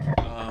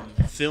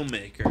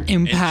filmmaker.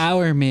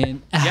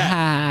 Empowerment.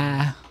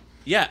 Yeah.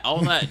 Yeah, all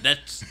that.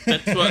 That's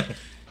what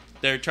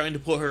they're trying to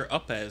put her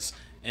up as.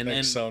 And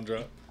Next then sound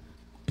drop.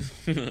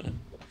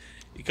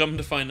 you come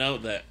to find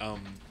out that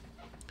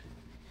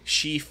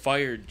she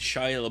fired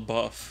Shia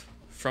LaBeouf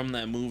from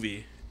that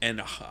movie and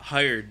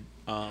hired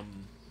the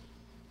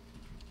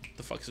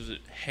fuck is it,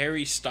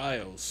 Harry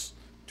Styles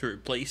to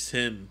replace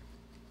him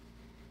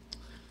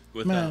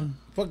with Man,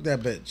 fuck that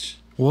bitch.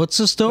 What's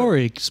the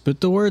story?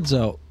 Spit the words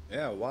out.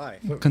 Yeah, why?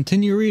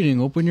 Continue reading.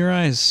 Open your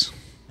eyes.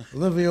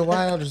 Olivia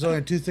Wilde, there's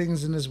only two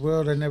things in this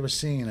world I've never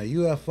seen: a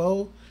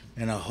UFO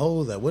and a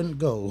hole that wouldn't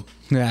go.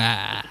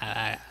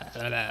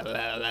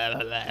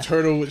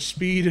 turtle with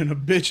speed and a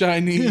bitch I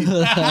need.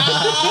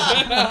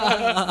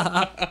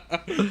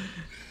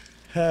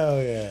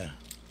 Hell yeah.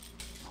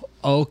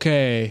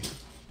 Okay.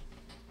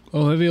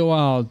 Olivia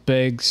Wilde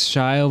begs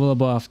Shia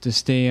LaBeouf to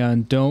stay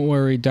on Don't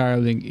Worry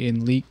Darling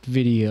in leaked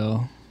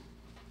video.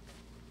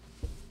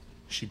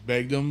 She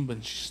begged him,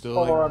 but she still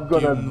Or like, I'm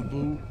gave gonna him the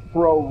boot.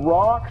 throw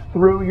rocks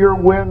through your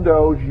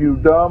windows, you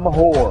dumb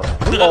whore.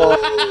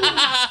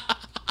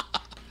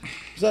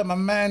 Is that my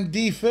man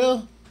D.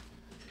 Phil?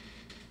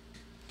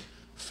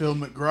 Phil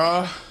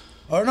McGraw.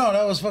 Oh no,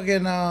 that was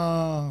fucking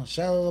Shia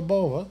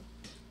LaBeouf. Huh?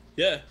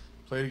 yeah.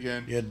 Play it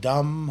again. You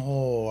dumb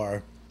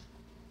whore.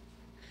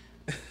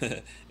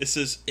 This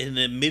is an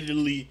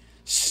admittedly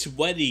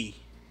sweaty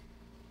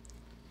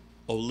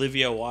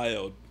Olivia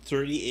Wilde,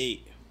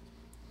 38,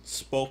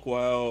 spoke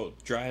while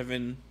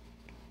driving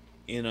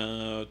in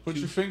a Put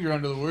your finger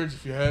under the words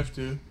if you have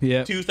to.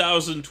 Yeah.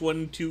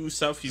 2022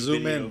 selfie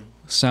Zoom video. in.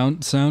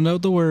 Sound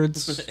out the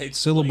words. Explain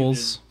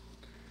Syllables.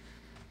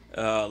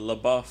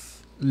 LaBeouf.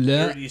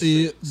 La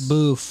 36.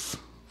 boof.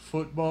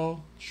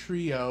 Football,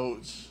 tree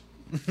outs.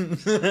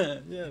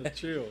 Yeah,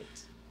 chill.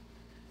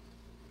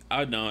 I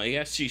don't know. I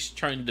guess she's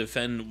trying to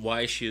defend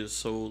why she is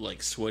so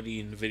like sweaty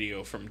in the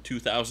video from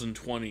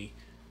 2020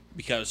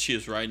 because she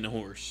is riding a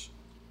horse.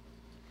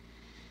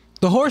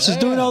 The horse is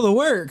doing Yeah. all the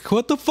work.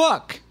 What the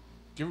fuck?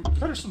 Cut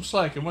her some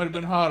slack. It might have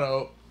been hot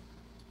out.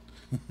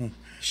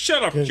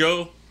 Shut up,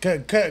 Joe.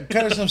 Cut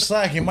her some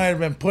slack. You might have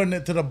been putting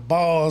it to the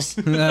balls.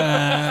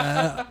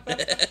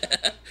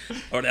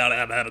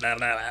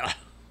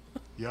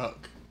 Yuck.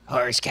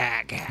 Horse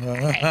cock.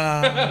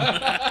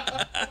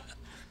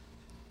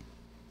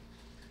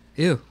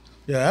 Ew.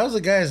 Yeah, that was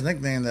the guy's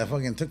nickname that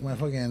fucking took my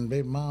fucking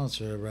baby moms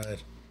for a ride.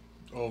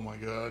 Oh my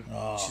god.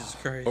 Jesus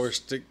Christ. Or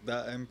stick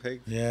that MPEG.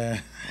 Yeah.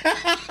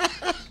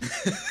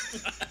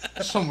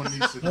 Someone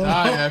needs to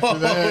die after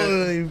that.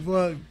 Holy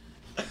fuck.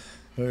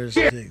 Horse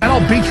dick. And I'll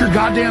beat your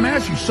goddamn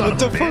ass, you son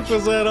What of the a fuck bitch.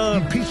 was that You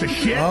on? piece of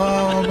shit.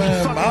 Oh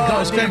man. Oh,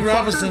 it's Craig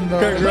Robinson though.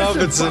 Craig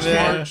Robinson, Listen,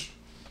 yeah. March.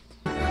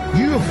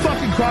 You have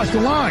fucking crossed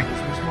the line.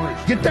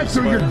 Get that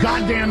through your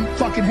goddamn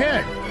fucking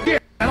head. Yeah,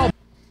 and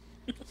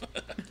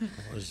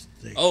Horse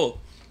dick. Oh,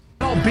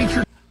 I'll beat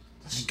your...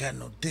 Ain't got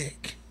no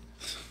dick.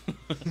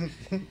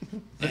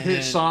 The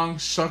hit song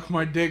 "Suck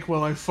My Dick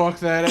While I Fuck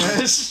That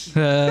Ass."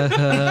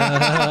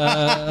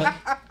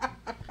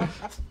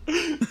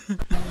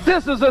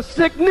 This is a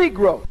sick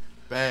Negro.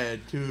 Bad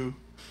too.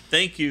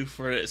 thank you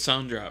for that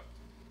sound drop.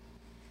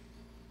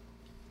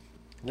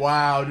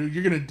 Wow, dude,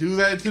 you're gonna do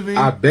that to me?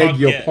 Fuck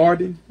yeah.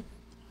 pardon?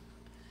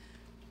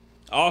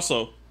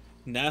 Also,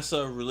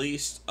 NASA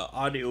released an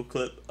audio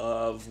clip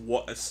of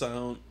what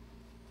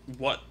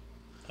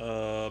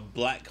a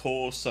black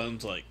hole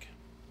sounds like.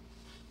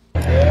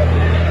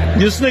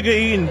 This nigga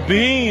eating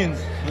beans.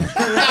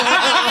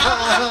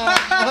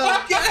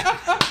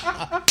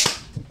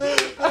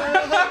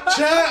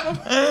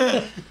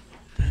 Chap!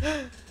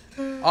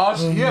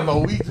 Austin, you have a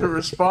week to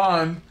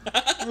respond.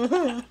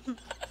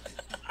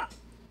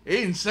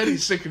 Aiden said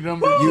he's sick of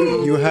number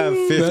two. You have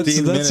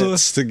 15 That's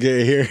minutes to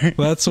get here.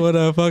 That's what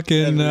a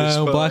fucking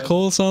black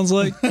hole sounds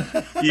like.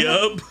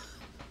 Yup.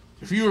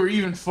 If you were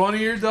even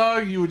funnier,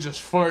 dog, you would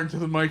just fart into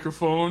the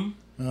microphone.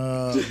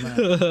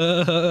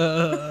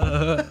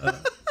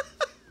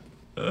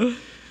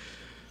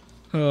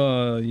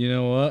 Oh, you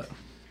know what?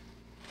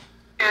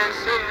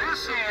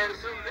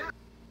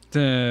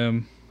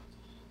 Damn.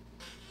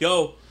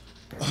 Yo,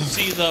 you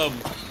see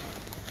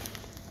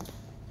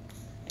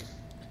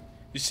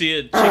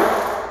a chick.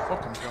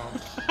 Fucking dumb.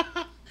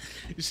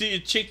 You see a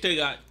chick that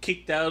got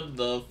kicked out of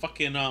the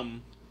fucking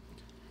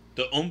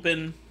the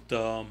open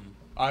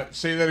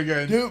Say that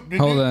again. Dude,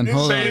 Hold on, Say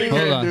hold it on, again,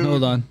 hold on, dude.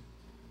 hold on.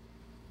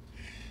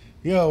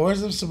 Yo,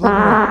 where's the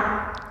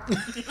subliminal?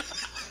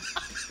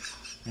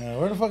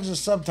 Where the fuck's the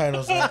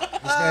subtitles at?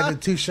 This guy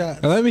did 2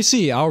 shots. Let me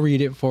see. I'll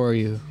read it for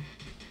you.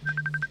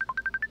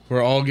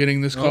 We're all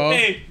getting this call.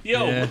 Hey,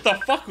 yo, Yeah. what the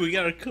fuck? We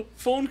got a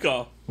phone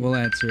call. We'll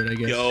answer it, I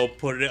guess. Yo,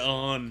 put it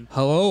on.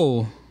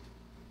 Hello.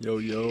 Yo.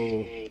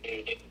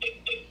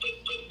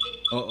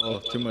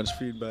 Too much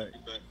feedback.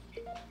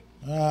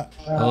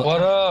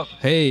 What up?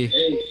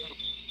 Hey.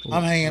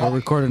 I'm hanging We're out.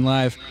 recording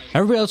live.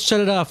 Everybody else shut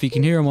it off. You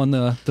can hear him on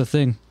the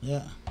thing.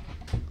 Yeah.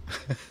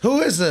 Who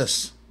is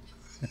this?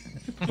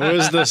 Who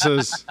is this?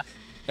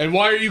 And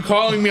why are you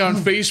calling me on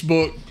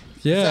Facebook?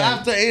 It's Yeah.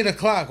 after 8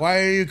 o'clock. Why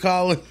are you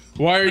calling?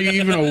 Why are you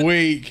even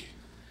awake?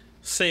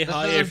 Say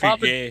hi isn't if you're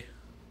Papa- gay.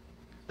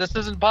 This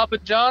isn't Papa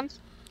John's?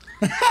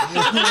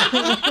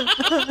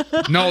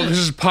 No, this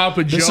is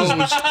Papa Joe's.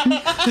 Pop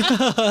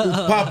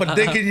a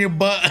dick in your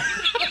butt.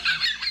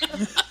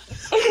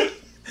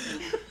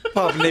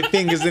 Popping their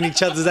fingers in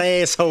each other's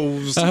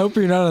assholes. I hope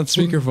you're not on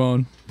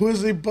speakerphone.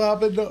 Pussy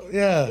popping. No,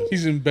 yeah.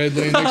 He's in bed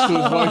laying next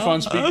to his wife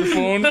on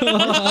speakerphone.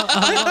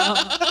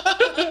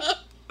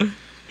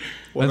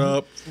 What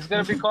up? He's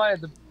gonna be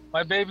quiet.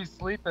 My baby's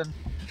sleeping.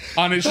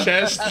 On his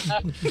chest.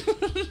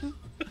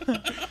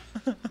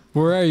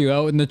 Where are you?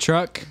 Out in the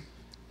truck?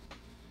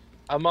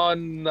 I'm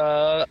on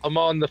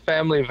the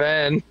family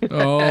van.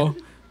 Oh.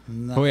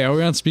 Oh, wait, are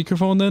we on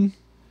speakerphone then?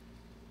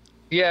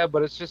 Yeah,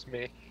 but it's just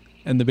me.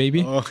 And the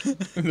baby? Oh.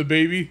 And the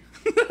baby.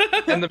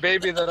 And the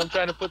baby that I'm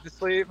trying to put to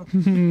sleep.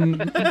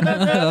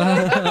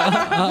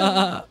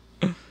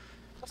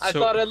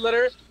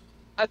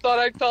 I thought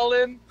I'd call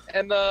in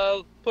and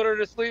put her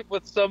to sleep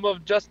with some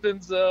of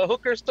Justin's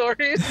hooker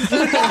stories.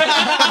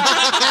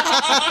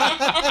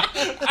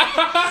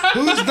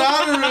 Whose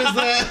daughter is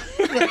that?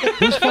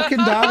 Whose fucking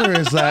daughter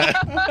is that?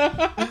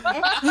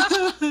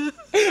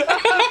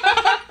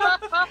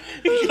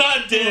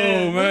 God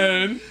damn. Oh,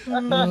 man.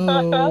 Oh, my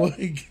God.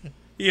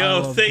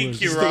 Yo,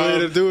 thank you, That's the way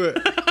to Rob. do it.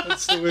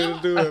 That's the way to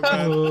do it,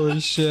 man. Holy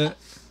shit.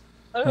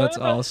 That's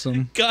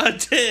awesome.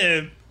 God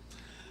damn.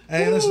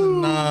 Hey,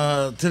 listen,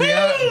 to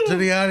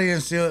the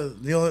audience,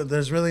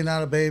 there's really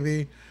not a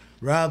baby.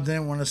 Rob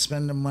didn't want to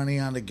spend the money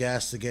on the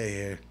gas to get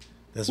here.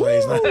 That's why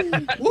he's not.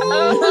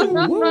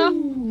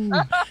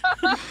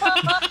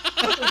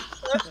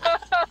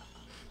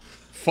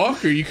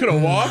 Fucker, you could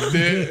have walked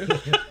it.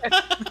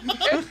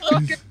 It's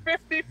fucking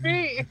 50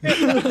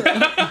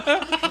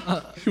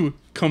 feet.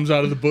 Comes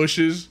out of the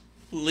bushes.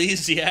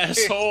 Lazy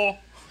asshole.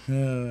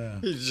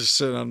 He's just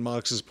sitting on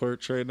Mox's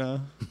porch right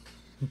now.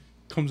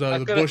 Comes out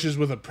of the bushes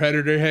with a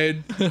predator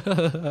head.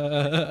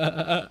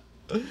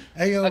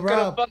 Hey, yo,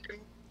 Rob.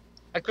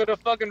 I could have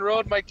fucking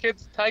rode my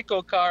kid's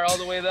Tyco car all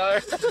the way there.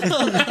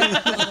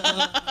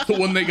 The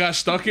one they got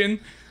stuck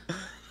in.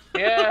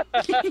 Yeah.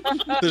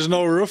 There's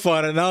no roof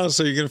on it now,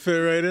 so you can fit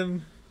right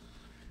in.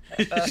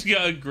 He's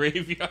got a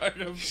graveyard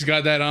of. He's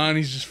got that on.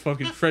 He's just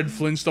fucking Fred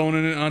Flintstone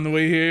in it on the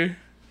way here.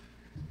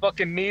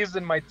 Fucking knees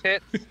in my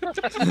tits.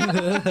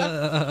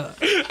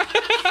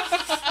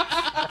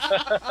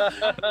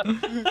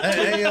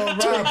 Hey, yo,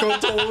 Rob.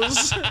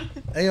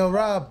 Hey, yo,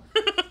 Rob.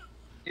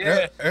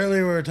 Yeah.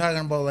 Earlier we were talking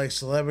about like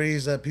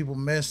celebrities that people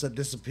miss that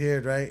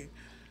disappeared, right?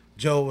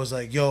 Joe was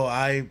like, "Yo,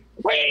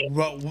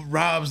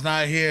 Rob's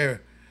not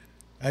here."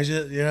 I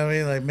just, you know what I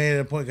mean? Like made it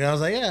a point. 'Cause I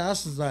was like, "Yeah,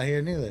 Austin's not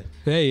here neither."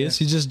 Hey,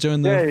 he just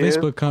joined the Yeah, he is.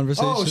 Facebook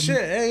conversation. Oh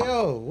shit! Hey,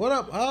 yo, what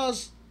up,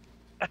 Oz?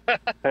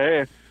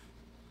 Hey.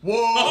 Whoa!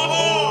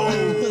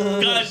 Oh,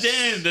 God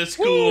damn, that's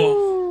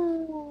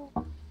cool.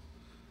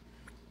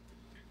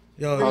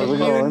 Yo, How's it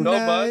going? all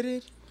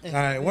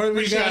right, one of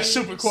you He got guys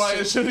super quiet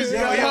as soon as he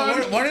got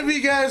on. one of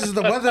you guys is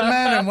the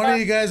weatherman, and one of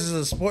you guys is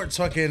a sports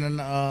fucking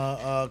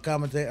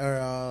commentator,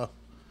 or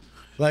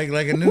like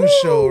a news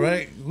show,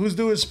 right? Who's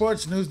doing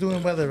sports and who's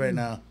doing weather right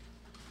now?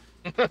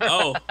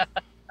 Oh,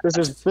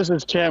 This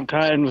is Champ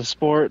Kind with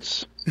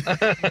sports.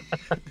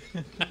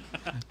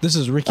 This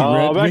is Ricky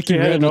I'm Red. actually Ricky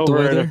Red heading with the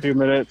over in a weather. few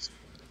minutes.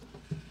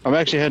 I'm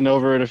actually heading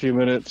over in a few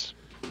minutes.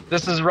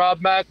 This is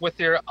Rob Mack with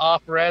your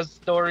off-res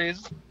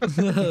stories.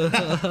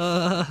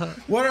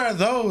 What are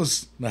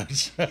those? No,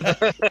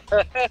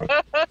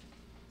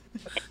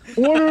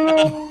 What are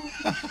those?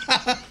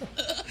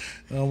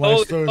 oh, my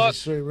Holy stories fuck. are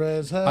straight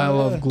reds. I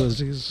love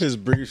glizzies. His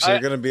briefs are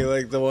gonna be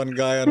like the one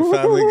guy on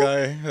Family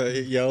Guy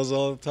that yells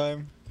all the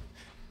time.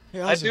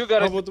 Hey, I do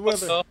got how a about the good one,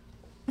 weather? though.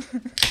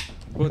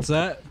 What's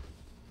that?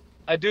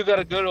 I do got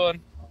a good one.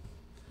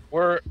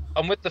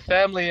 I'm with the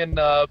family in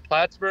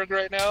Plattsburgh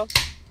right now,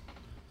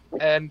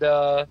 and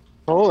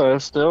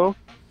Still.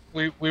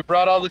 we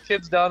brought all the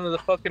kids down to the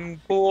fucking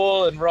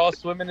pool, and we're all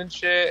swimming and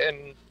shit.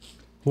 And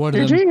One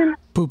of them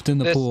pooped in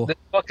the pool.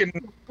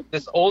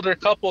 This older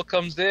couple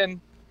comes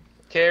in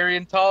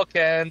carrying tall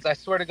cans. I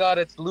swear to God,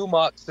 it's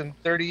Lumox in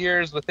 30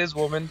 years with his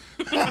woman.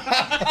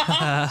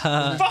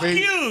 Fuck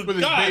you, with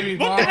his God, baby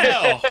what mom. the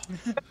hell?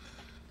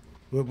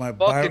 With my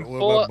Fucking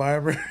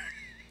barber.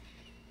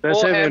 That's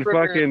Full him in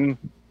hamburger. fucking.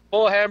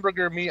 Full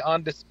hamburger meat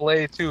on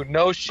display too.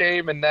 No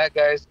shame in that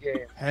guy's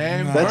game.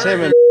 That's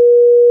him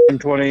in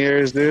 20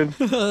 years, dude.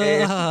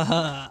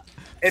 Flag.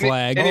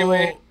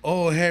 Anyway,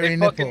 Oh, hairy they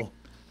nipple. fucking-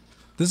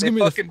 This is they gonna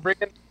be fucking bring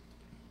in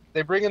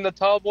They bring in the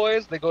tall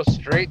boys. They go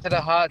straight to the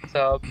hot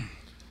tub,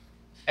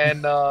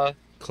 and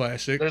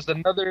classic. There's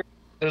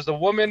a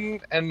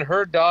woman and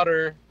her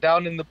daughter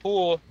down in the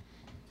pool,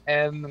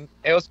 and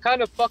it was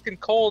kind of fucking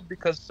cold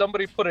because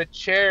somebody put a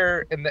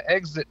chair in the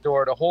exit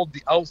door to hold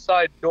the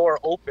outside door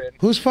open.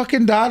 Whose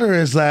fucking daughter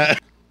is that?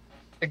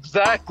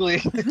 Exactly.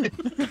 So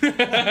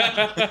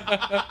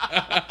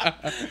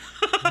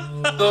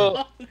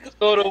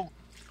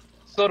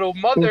the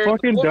mother Who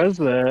fucking does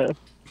that?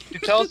 She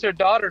tells her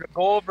daughter to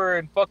go over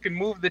and fucking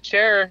move the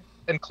chair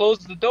and close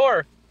the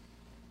door.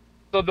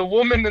 So the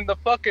woman in the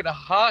fucking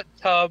hot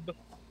tub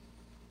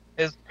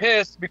is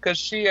pissed because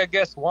she, I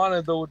guess,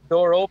 wanted the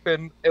door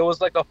open. It was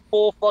like a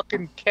full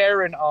fucking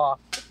Karen off.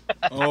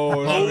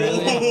 Oh,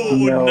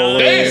 really? No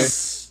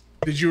Nice.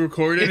 Did you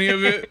record any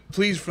of it?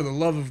 Please, for the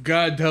love of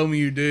God, tell me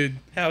you did.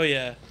 Hell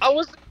yeah. I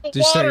was in the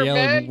Just start water,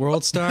 yelling, man.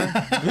 World Star?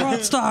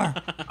 World Star!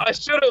 I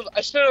should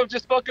have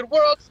just fucking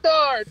World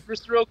Star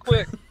just real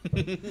quick.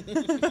 But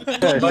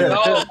no, man,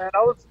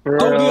 I was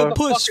Don't be a in the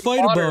puss,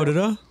 fucking fight water. about it,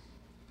 huh?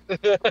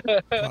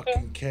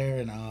 Fucking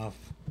Karen off.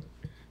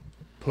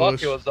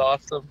 Fuck, it was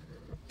awesome.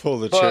 Pull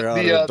the But chair out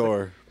the, of the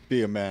door.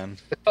 Be a man.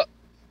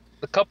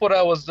 The couple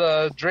that was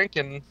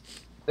drinking,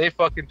 they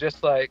fucking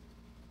just like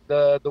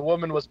the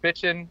woman was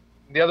bitching.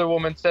 The other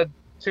woman said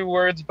 2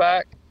 words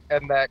back,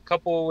 and that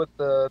couple with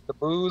the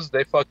booze,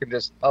 they fucking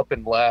just up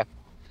and laughed.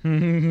 Oz,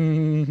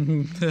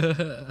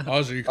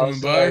 are you coming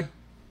by?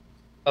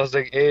 I was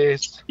like,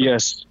 Ace.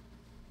 Yes.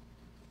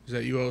 Is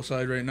that you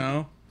outside right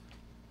now?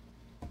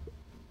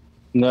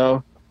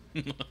 No.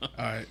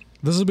 Alright.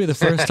 This will be the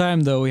first time,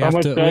 though. We How have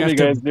much to. time you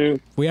guys do?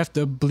 We have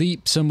to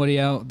bleep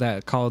somebody out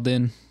that called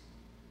in.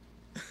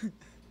 This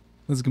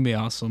is gonna be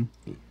awesome.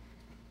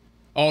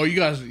 Oh, you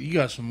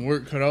got some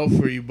work cut out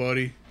for you,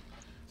 buddy.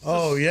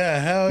 Oh yeah,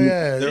 hell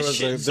yeah. There was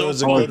a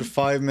good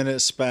 5-minute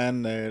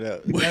span there.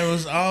 That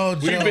was all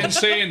We've been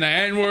saying the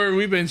N-word.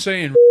 We've been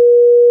saying.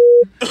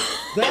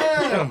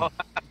 Damn.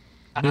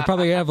 We're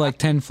probably gonna have like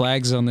 10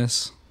 flags on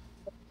this.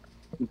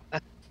 We've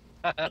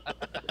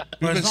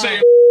been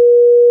saying.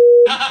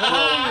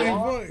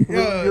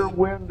 Through your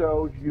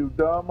windows, you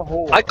dumb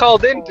whore. I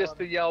called in just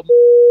to yell.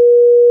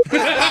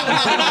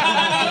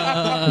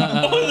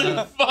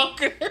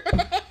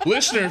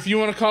 Listener, if you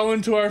want to call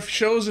into our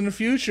shows in the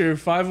future,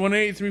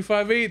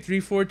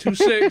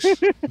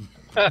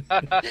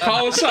 518-358-3426.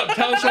 Call us up.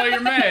 Tell us why you're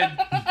mad.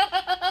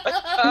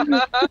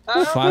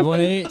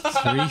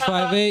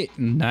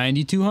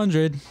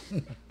 518-358-9200.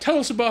 Tell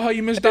us about how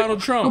you miss Donald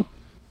Trump.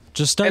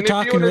 Just start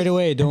talking right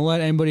away. Don't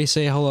let anybody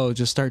say hello.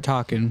 Just start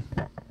talking.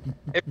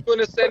 If you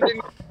want to send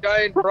in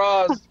giant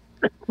bras,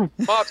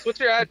 Mox, what's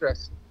your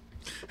address?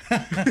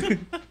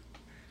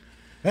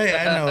 Hey,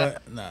 I know it.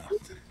 No.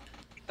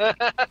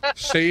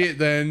 Say it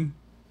then.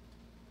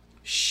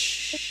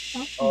 Shh.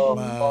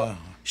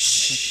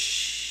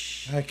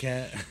 I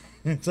can't.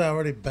 It's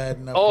already bad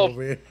enough Oh.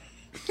 over here.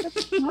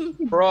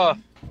 Bruh.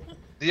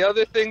 The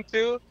other thing,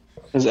 too.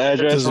 His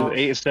address is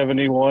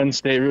 871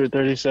 State Route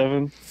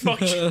 37.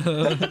 Fuck you.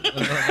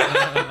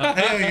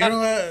 Hey,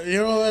 you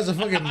know who has a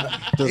fucking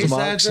Does ace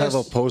Mox have a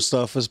address? post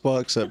office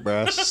box at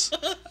Brass?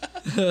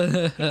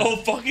 Oh,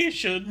 fuck, it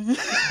should.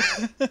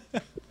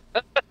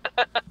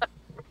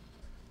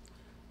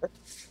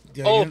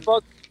 Yeah,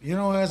 fuck. You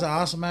know who has an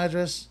awesome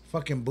address?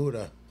 Fucking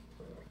Buddha.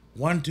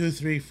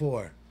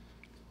 1234.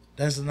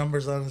 That's the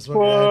numbers on his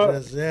fucking What?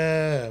 address.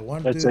 Yeah,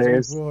 1, That's 2, 3,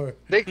 ace. 4.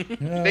 They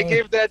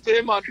gave that to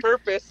him on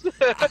purpose. They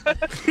changed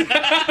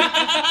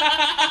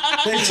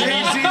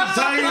the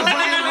entire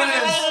fucking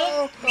address.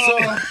 So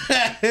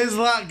his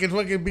lot can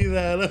fucking be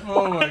that.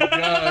 Oh my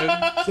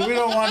god. So we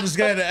don't want this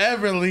guy to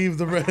ever leave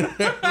the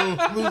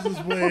lose his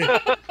way.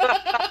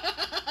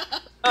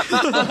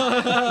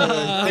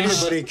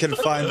 Anybody can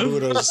find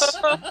Buddhas.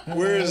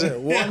 Where is it?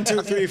 1,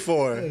 2, 3,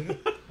 4.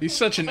 He's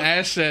such an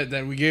asset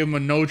that we gave him a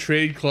no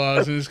trade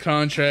clause in his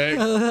contract.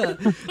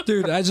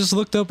 Dude, I just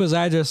looked up his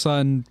address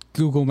on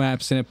Google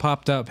Maps and it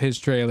popped up his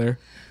trailer.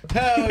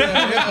 Hell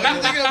yeah.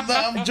 You think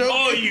I'm joking?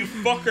 Oh, you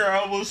fucker. I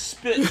almost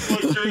spit my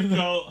drink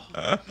out.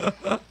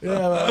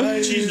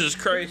 Jesus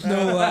Christ.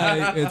 No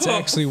lie. It's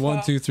actually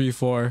 1, 2, 3,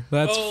 4.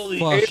 That's Holy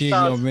fucking shit.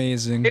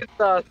 amazing. It's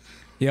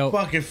Yo,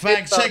 Fucking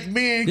fact check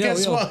me and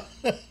guess what?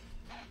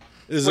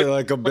 Is it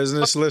like a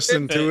business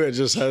listing too? It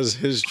just has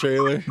his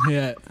trailer.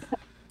 yeah.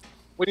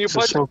 when you This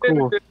put is so it in,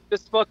 cool.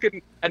 just fucking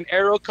an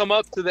arrow come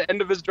up to the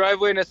end of his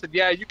driveway, and I said,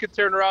 "Yeah, you can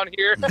turn around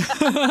here."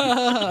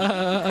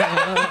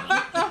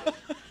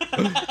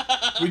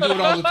 We do it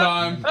all the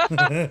time.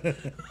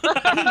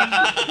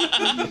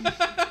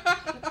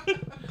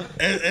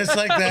 It's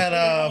like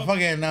that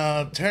fucking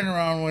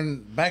turnaround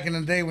when back in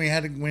the day when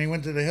you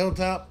went to the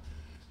hilltop.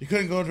 You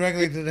couldn't go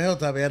directly to the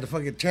hilltop. You had to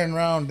fucking turn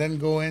around, then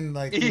go in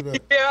like through the.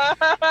 Yeah.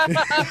 You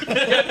have to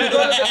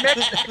go to the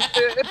next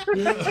exit.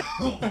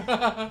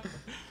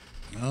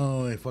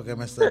 Oh, fuck! I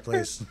missed that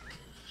place.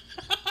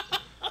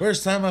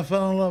 First time I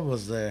fell in love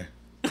was there.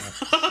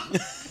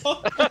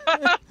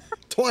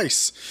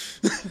 Twice.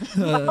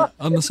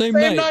 On the same Same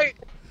night. night.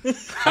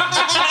 With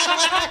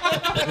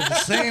the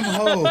same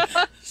hoe.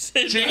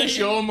 Chicken,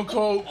 show him a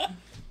coat.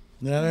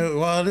 Yeah,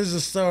 well, this is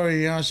a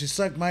story. You know, she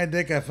sucked my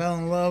dick. I fell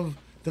in love.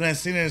 Then I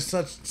seen her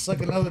suck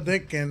another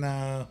dick, and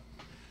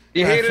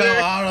You I hated fell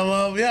her? out of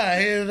love. Yeah, I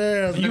hated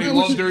her. I was You like,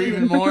 loved her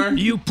even more.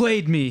 You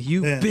played me,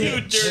 you You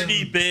bitch.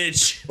 dirty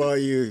bitch. Well,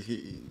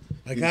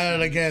 I got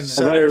it again.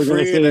 set her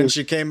free, and then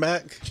she came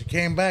back. She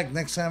came back.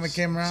 Next time I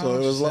came around, So it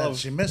was she said love.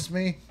 she missed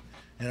me,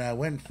 and I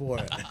went for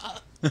it.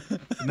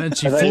 And then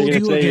she I thought you were fooled gonna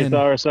you say you again.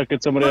 saw her sucking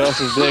somebody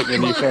else's dick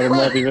and you fell in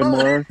love even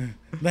more.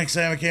 Next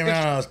time I came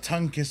around, I was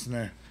tongue kissing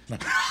her.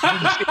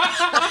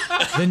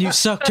 Then you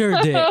sucked her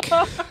dick.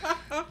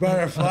 Brought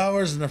her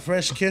flowers and a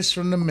fresh kiss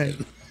from the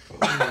mint.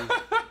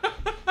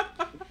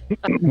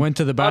 Went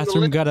to the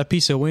bathroom, got a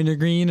piece of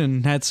wintergreen,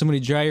 and had somebody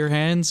dry your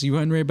hands. You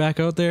went right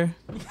back out there.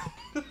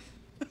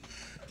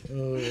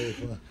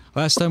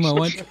 Last time I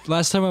went to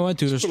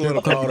the Put a strip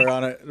little club, powder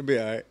on it. It'll be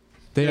all right.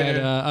 they had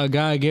a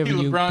guy giving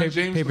you LeBron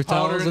James paper with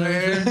powder towels in and the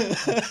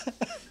everything. air.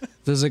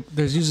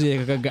 There's usually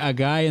a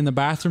guy in the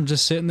bathroom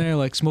just sitting there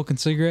like smoking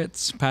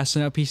cigarettes,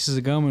 passing out pieces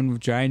of gum and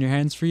drying your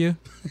hands for you.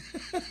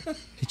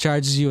 He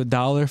charges you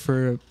 $1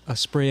 for a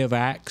spray of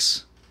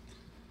Axe.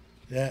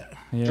 Yeah.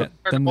 Yeah,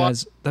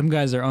 them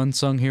guys are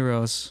unsung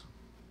heroes.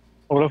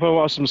 What if I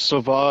watch some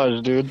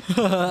Sauvage, dude?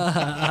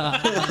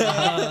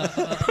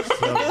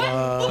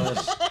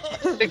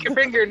 Stick your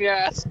finger in your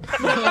ass.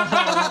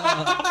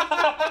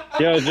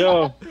 Yo,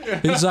 Joe.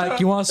 He's like,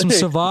 you want some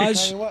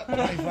Sauvage? Tell you what,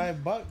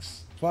 $25.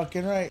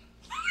 Fucking right.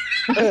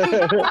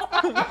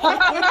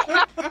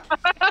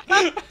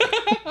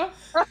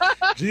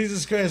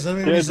 Jesus Christ, I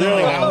mean, Yeah, sound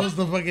like I Joe. was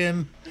the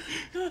fucking.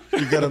 You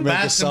gotta make a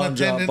bathroom sound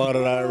drop attendant. out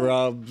of that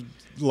Rob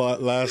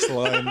last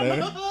line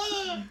there.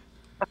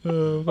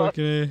 Oh,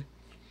 fucking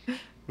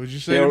What'd you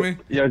say to me?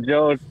 Yo,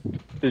 Joe.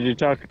 Did you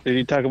talk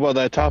about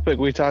that topic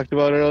we talked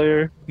about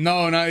earlier?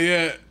 No, not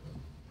yet.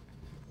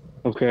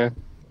 Okay.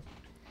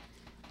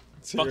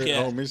 Fuck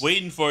yeah.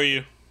 Waiting for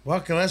you. Well,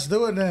 okay, let's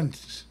do it then.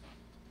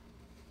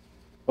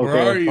 Where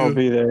Okay, are you? I'll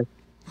be there.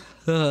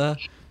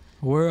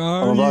 Where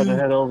are I'm about you? to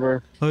head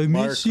over. I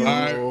miss you. All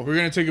right, we're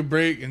gonna take a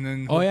break and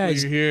then Oh yeah,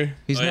 hopefully you're here.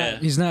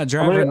 He's not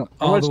driving how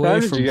all much the time way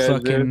did from you guys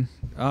fucking.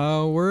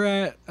 We're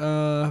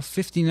at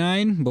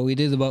 59, but we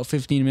did about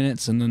 15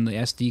 minutes, and then the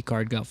SD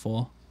card got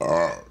full.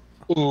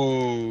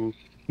 Ooh,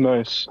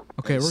 nice.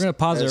 Okay, we're gonna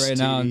pause it right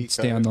now and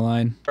stay on the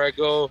line. Where I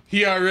go.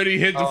 He already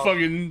hit the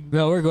fucking.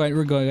 No, we're going.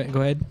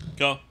 Go ahead.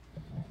 Go.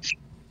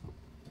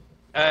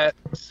 At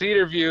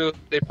Cedar View,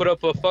 they put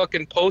up a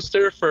fucking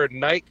poster for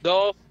night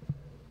golf.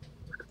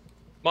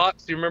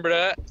 Mox, you remember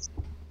that?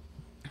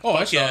 Oh, I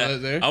Fuck saw yeah. that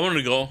there. I want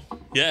to go.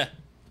 Yeah.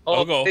 Oh,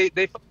 I'll go. They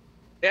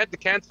had to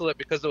cancel it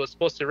because it was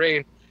supposed to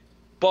rain,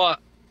 but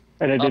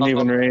And it didn't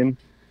even rain.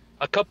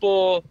 a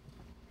couple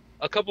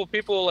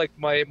people like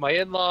my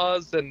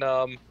in-laws and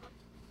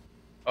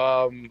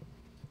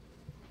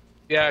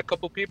yeah, a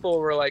couple people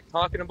were like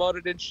talking about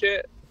it and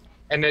shit,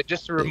 and it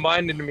just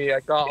reminded me. I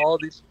got all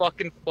these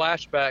fucking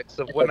flashbacks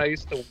of when I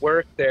used to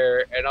work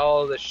there and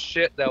all the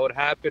shit that would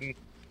happen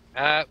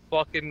at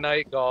fucking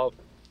night golf.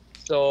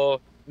 So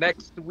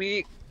next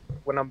week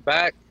when I'm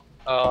back,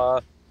 yeah,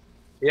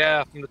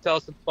 I'm gonna tell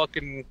some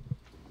fucking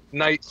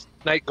night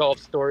golf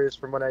stories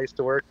from when I used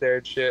to work there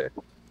and shit.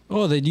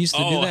 Oh, they used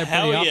to do that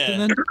pretty often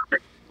then?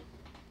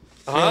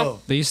 Huh?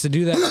 They used to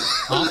do that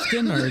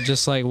often, or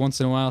just like once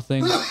in a while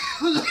thing?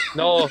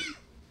 No,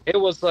 it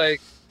was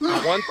like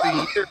once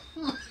a year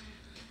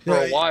for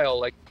a while,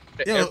 like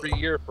every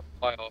year for a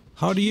while.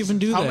 How do you even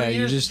do How that? many You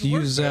years just did you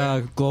work use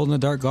there? glow in the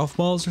dark golf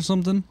balls or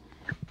something?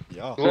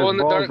 Yeah. Glow in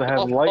the Balls dark that have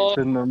golf lights ball.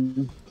 in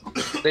them.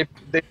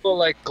 They put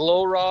like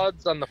glow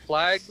rods on the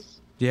flags,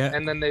 Yeah.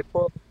 and then they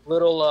put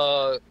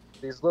little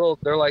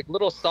they're like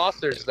little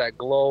saucers that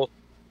glow,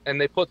 and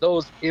they put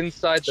those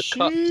inside the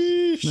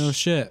cups. No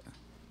shit.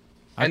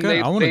 I And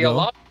want to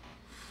go.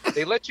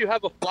 They let you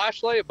have a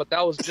flashlight, but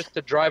that was just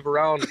to drive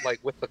around like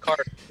with the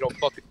cart. You don't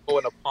fucking go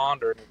in a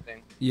pond or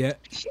anything. Yeah.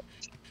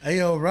 Hey,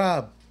 yo,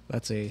 Rob.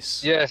 That's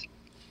ace. Yeah.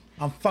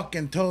 I'm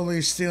fucking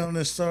totally stealing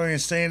this story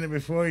and saying it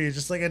before you,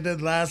 just like I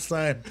did last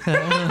time.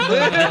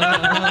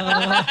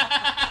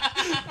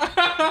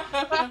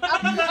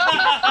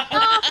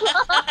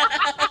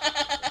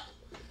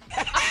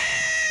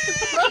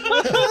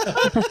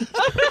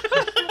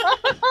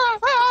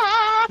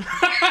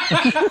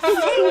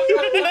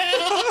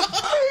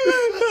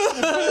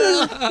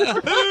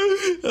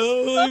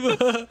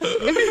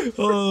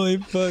 Holy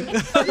fuck.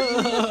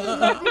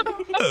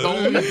 The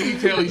only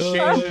detail he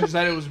changed is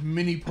that it was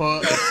mini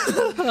putt.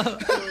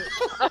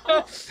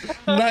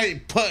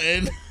 Night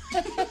putting.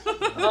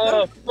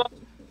 Oh, fuck.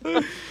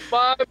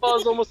 My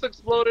balls almost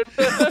exploded.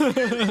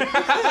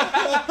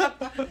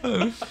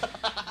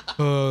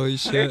 Holy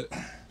shit.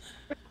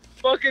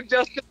 Fucking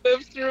Justin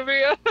lives through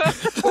me.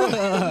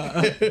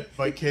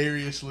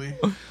 Vicariously.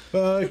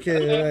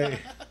 Okay, right.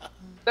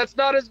 That's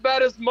not as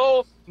bad as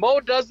Mo. Mo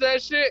does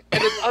that shit,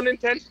 and it's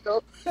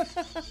unintentional.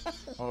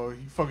 Oh, you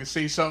fucking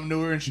say something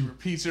to her and she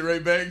repeats it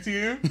right back to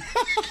you?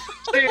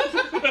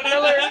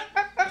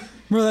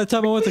 Remember that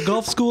time I went to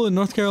golf school in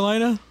North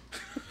Carolina?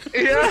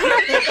 Yeah.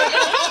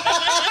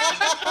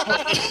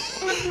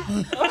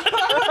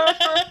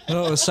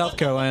 No, it was South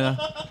Carolina.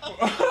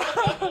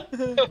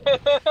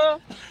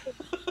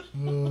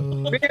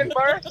 Me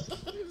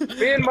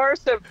and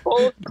Mars have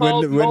both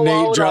called When Mo Nate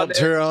out dropped on it.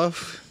 her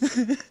off.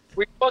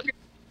 We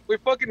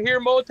fucking hear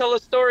Mo tell a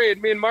story,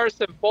 and me and Mars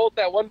have both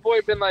at one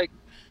point been like,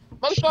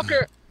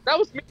 "Motherfucker, that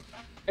was me,"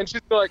 and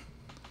she's like,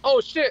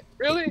 "Oh shit,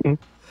 really?"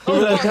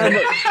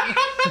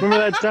 Remember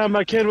that time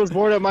my kid was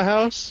born at my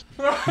house?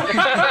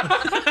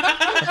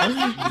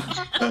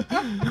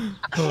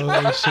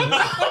 Holy shit.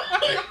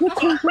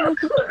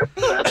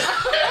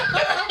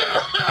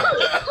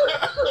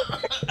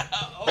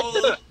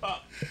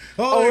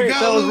 Oh, wait, he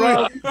got that was Louis.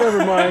 Rob.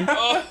 Never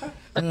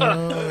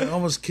mind.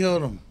 Almost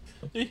killed him.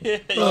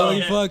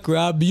 Holy fuck,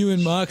 Rob, you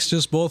and Mox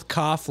just both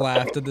cough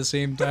laughed at the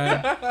same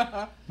time.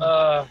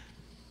 I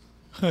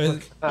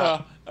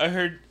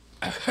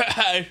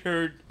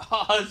heard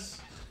Oz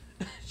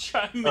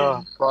chime in.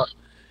 Oh fuck.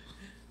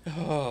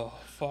 Oh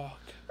fuck.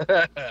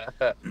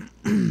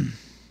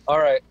 All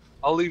right,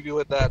 I'll leave you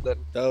with that then.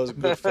 That was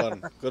good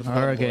fun. Good fun.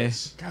 All right, okay.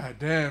 boys. God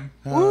damn.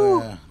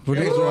 Oh, yeah. We're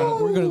gonna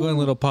go on a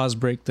little pause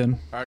break then.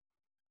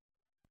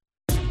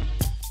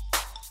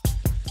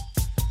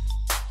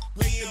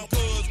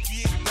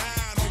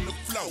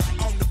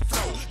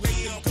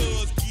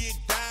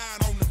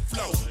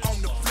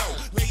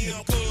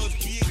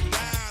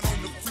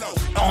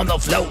 On the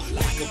floor.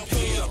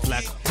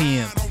 Like a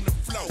pimp.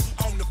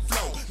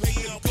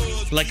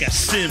 Like a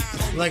simp.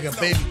 Like a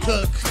baby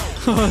cook.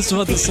 I was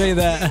about to say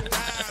that.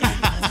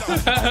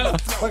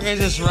 Fuck, I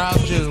just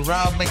robbed you.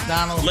 Rob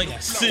McDonald. Like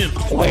a simp.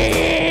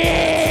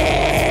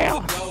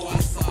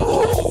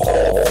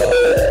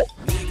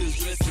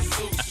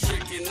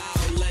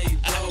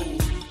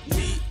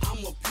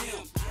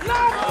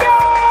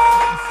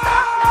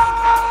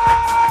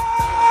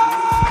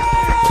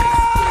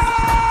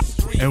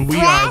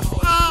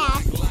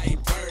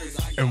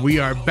 And we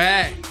are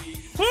back.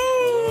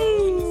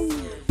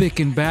 Bick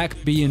and back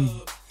being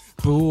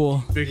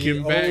bull. Bick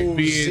and back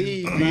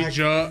being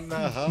B-Jock.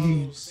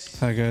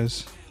 Hi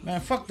guys. Man,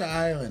 fuck the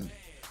island.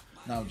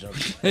 No, I'm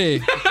joking. Hey.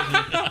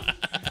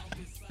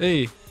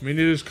 Hey. I mean,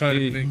 it is kind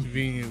of an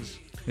inconvenience.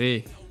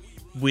 Hey.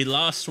 We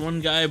lost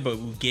one guy, but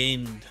we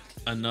gained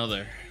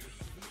another.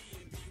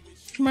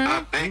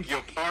 I beg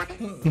your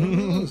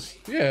pardon?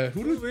 Yeah,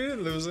 who We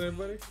didn't lose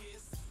anybody.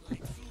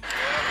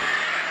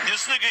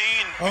 This nigga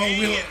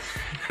eating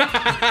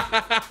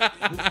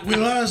we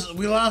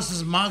lost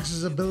his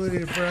Mox's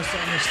ability for us to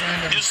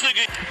understand him.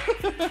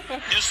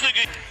 This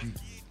nigga.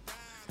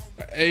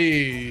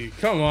 Hey,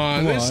 come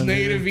on. Come This on,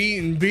 native dude.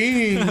 eating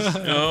beans.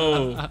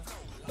 No.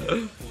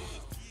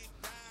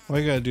 Why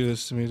you gotta do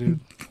this to me, dude?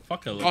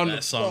 Fuck, I love On that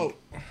the song.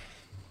 float.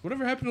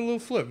 Whatever happened to Lil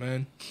Flip,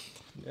 man?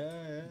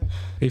 Yeah.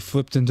 He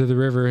flipped into the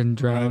river and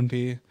drowned.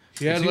 He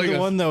had was he like the a-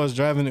 one that was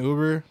driving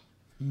Uber?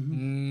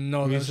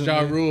 No, that's Recently? Ja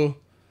Rule.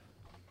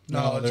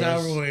 No, there Ja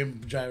was- Rule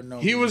ain't driving no.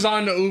 He was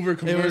on the Uber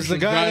commercial It was the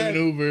guy. That,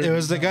 driving Uber. It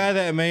was the guy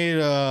that made.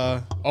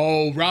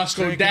 Oh,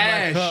 Roscoe Drinking My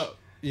Dash. Cup.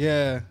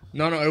 Yeah.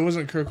 No, it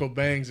wasn't Kirkle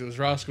Bangs. It was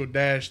Roscoe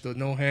Dash, the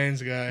no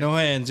hands guy. No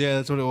hands. Yeah,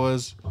 that's what it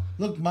was.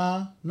 Look,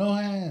 Ma, no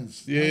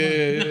hands. Yeah.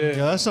 Yeah,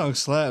 that song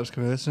slaps.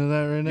 Can we listen to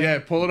that right now? Yeah,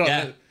 pull it up.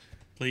 Yeah.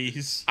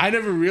 Please. I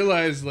never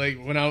realized like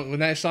when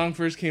that song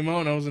first came out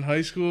and I was in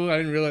high school, I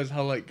didn't realize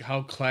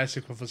how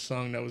classic of a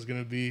song that was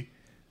gonna be.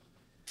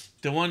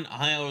 The one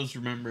I always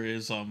remember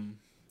is Man,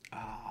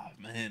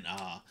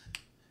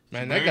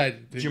 that guy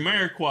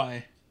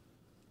Jamiroquai.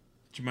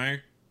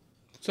 Jamar.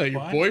 Is that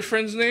your What?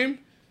 boyfriend's name?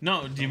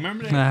 No, do you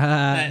remember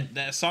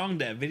that song,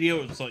 that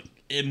video? It's like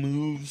it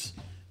moves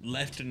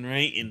left and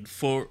right and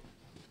forward.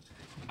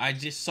 I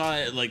just saw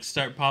it like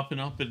start popping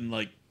up in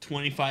like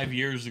 25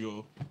 years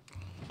ago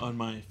on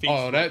my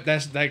Facebook. Oh,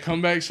 that's that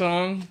comeback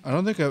song. I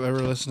don't think I've ever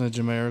listened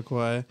to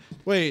Jamiroquai.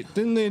 Wait,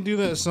 didn't they do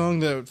that song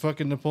that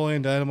fucking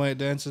Napoleon Dynamite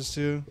dances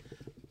to?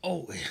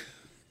 Oh,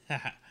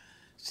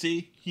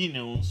 see, he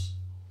knows.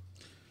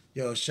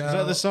 Yo, shout Is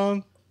that out. the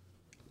song?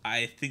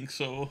 I think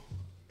so.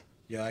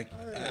 Yo, I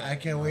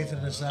can't wait till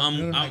this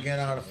afternoon I get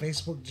out of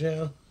Facebook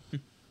jail.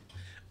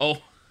 Oh,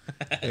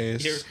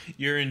 Yes.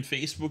 you're in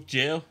Facebook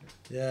jail.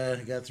 Yeah,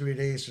 I got 3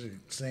 days for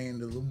saying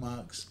the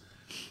Lumox.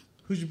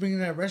 Who'd you bring to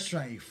that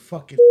restaurant, you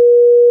fucking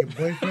your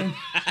boyfriend?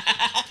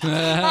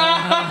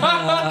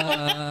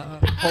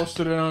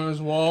 Posted it on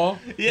his wall.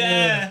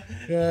 Yeah,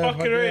 Yeah,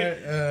 fucking right.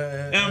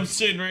 And I'm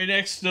sitting right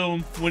next to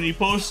him when he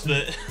posted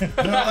it. like,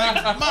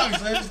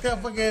 Mox, I just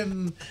got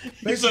fucking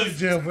Facebook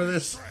jail for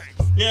this.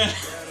 Yeah,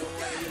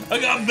 I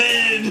got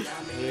banned.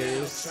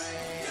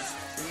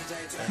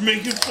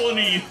 Making fun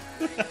of you.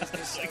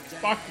 It's like,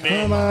 fuck,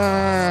 man. Come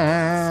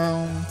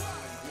on.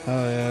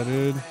 Oh yeah,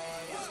 dude.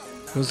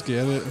 Let's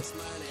get it.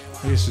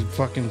 I used to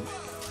fucking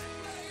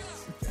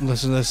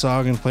listen to this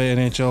song and play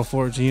NHL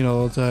 14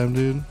 all the time,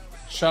 dude.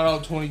 Shout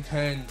out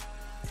 2010.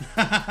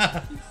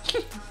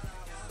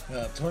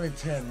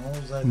 2010, what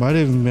was that? Might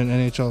have even been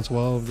NHL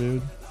 12,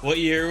 dude. What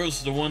year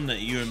was the one that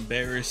you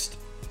embarrassed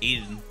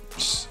Aiden?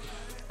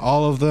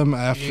 All of them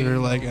after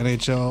like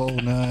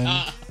NHL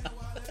 09.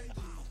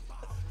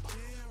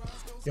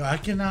 Yo, I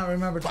cannot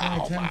remember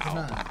 2010 for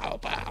nothing.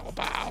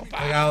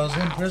 Like, I was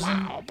in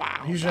prison.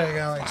 Usually I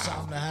got, like,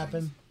 something to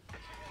happen.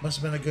 Must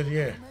have been a good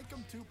year.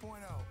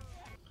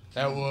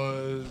 That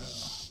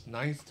was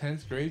 9th,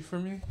 10th grade for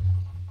me.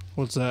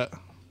 What's that?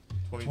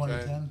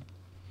 2010.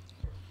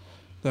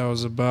 That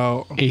was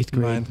about 8th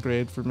grade. 9th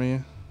grade for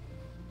me.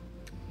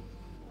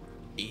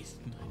 8th,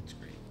 9th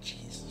grade.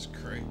 Jesus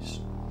Christ.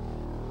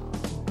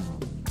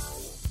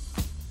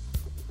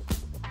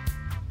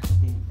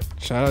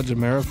 Shout out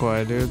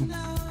Jamiroquai, dude.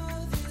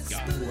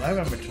 Ooh, I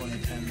remember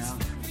 2010 now.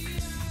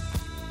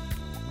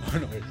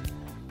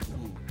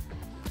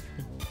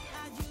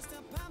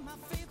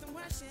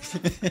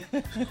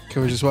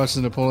 Can we just watch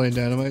the Napoleon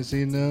Dynamite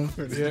scene now?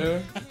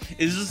 Yeah.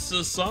 Is this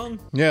a song?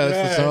 Yeah,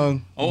 that's the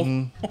song. Oh.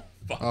 Mhm.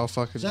 I'll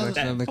fucking That's-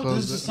 and they This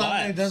closed is it.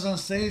 something he does on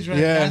stage, right?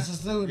 Yeah. Dances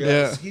through.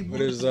 Yeah. With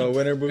his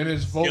winter boot. And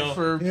his vote Yo.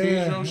 for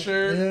Pedro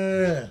shirt.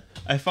 Yeah.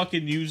 I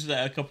fucking used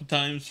that a couple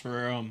times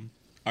for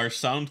our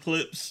sound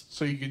clips.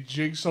 So you could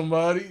jig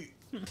somebody.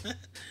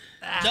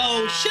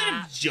 No, shut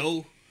up,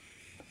 Joe.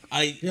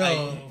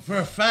 Yo, for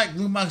a fact,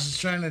 DrunkMox is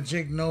trying to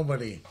jig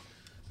nobody.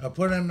 I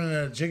put him in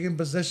a jigging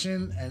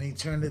position, and he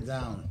turned it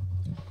down.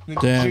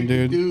 Damn,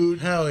 dude.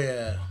 Hell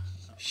yeah.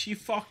 She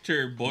fucked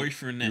her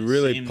boyfriend that You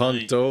really same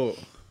punked night. out.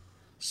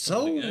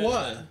 So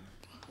what?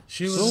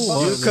 She was. So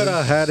what? You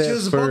coulda had She it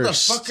was about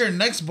first. to fuck her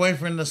next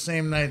boyfriend the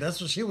same night.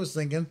 That's what she was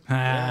thinking.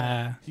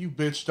 You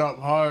bitched up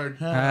hard.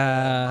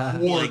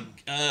 Like,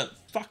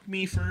 fuck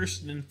me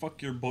first, and then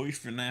fuck your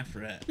boyfriend after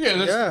that.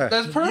 Yeah,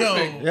 that's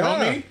perfect, Yo,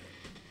 homie.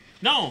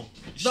 No,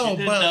 she No,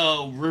 did but-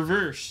 the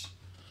reverse.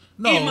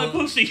 No. Eat my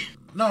pussy.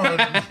 No. like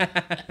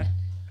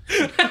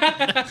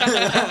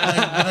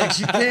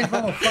she came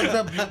from a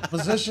fucked up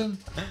position.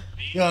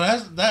 Yo,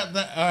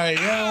 that. All right,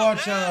 you ever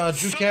watch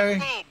Drew Carey?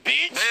 No,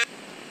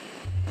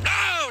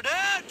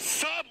 Dad!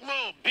 Sup,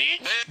 little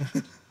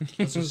bitch!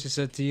 That's what she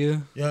said to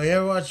you. Yo, you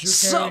ever watch Drew Carey?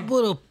 Sup,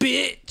 little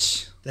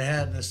bitch. They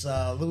had this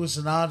Lewis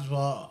and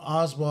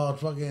Oswald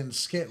fucking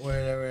skit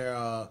where they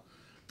were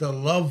the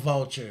love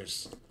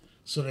vouchers.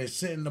 So they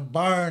sit in the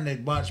bar and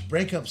they'd watch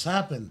breakups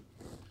happen.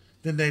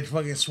 Then they'd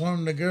fucking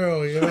swarm the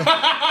girl, you know?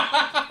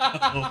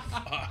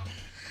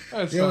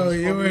 Yo,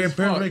 you were in a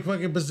perfect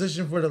fucking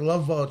position for the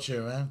love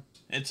voucher, man.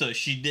 And so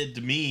she did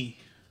to me.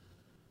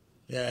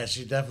 Yeah,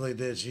 she definitely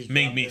did. She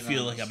Made me dropped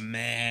feel in like a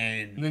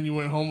man. And then you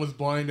went home with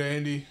blind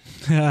Andy.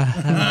 Yo,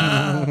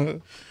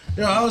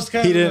 I was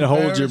kind He of didn't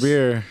hold your embarrassed.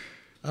 beer.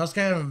 I was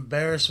kind of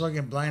embarrassed.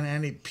 Fucking blind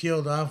Andy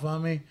peeled off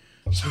on me.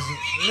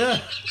 Yeah.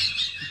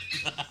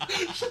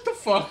 Shut the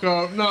fuck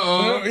up.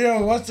 No.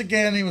 Yo, once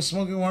again, he was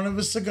smoking one of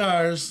his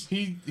cigars.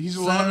 He's Standing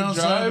allowed to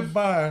outside the drive.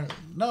 bar.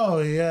 No,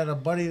 he had a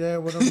buddy there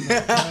with him.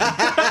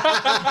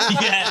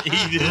 Yeah,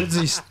 he did. Did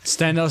he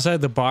stand outside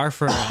the bar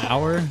for an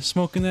hour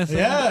smoking that thing?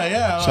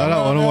 Yeah. Shout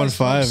out I'm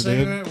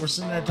 1015, dude. We're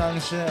sitting there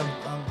talking shit.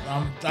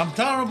 I'm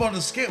telling him about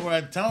the skit where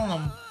I'm telling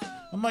him,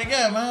 I'm like,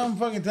 yeah, man, I'm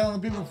fucking telling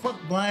the people, fuck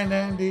Blind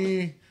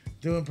Andy,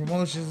 doing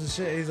promotions and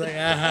shit. He's like,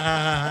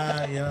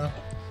 you know.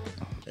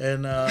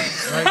 And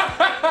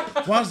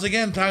like once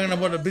again talking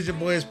about the Bishop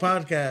Boys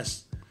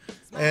podcast.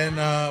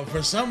 And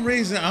for some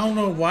reason, I don't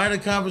know why the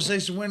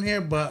conversation went here,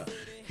 but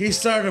he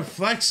started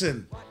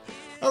flexing.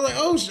 I was like,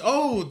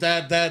 oh,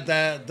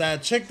 that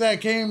chick that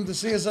came to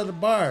see us at the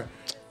bar.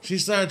 She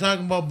started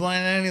talking about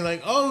Blind Andy,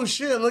 like, oh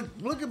shit,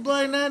 look at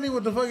Blind Andy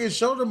with the fucking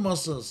shoulder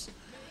muscles.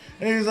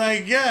 And he's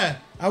like, yeah,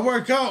 I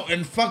work out,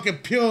 and fucking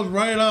peeled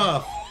right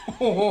off.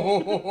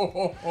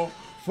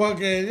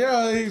 Fucking,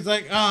 he's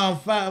like, oh, I'm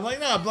fat. I'm like,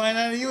 nah, Blind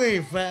Andy, you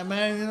ain't fat,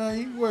 man. You know,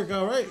 you work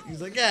all right.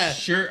 He's like, yeah.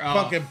 Shirt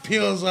off. Fucking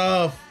peels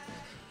off.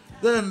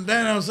 Then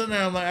I'm sitting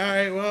there, I'm like, all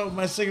right, well,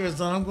 my cigarette's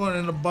done. I'm going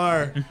in the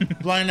bar.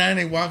 Blind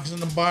Andy walks in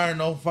the bar,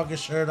 no fucking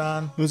shirt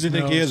on. Who's he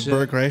think he is?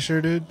 Burt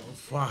Kreischer, dude?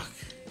 Fuck.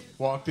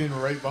 Walked in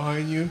right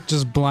behind you.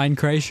 Just blind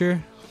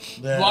Kreischer.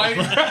 Yeah. Blind.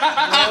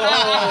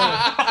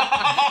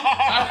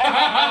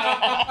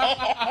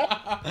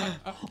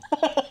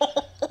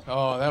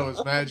 Oh, that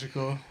was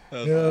magical.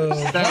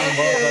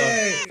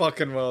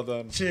 Fucking well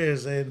done.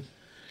 Cheers, Aiden.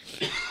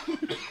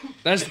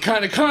 That's the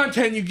kind of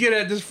content you get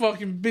at this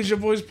fucking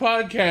Bishop Boys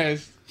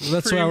podcast.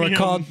 That's why we're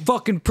called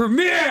fucking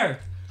Premiere.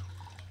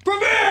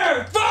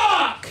 Premiere.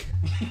 Fuck.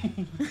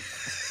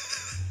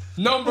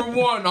 Number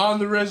one on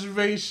the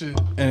reservation.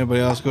 Anybody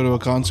else go to a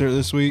concert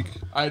this week?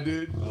 I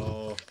did.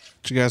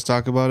 Did you guys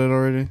talk about it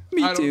already?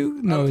 Me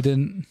too. No, we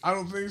didn't. I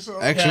don't think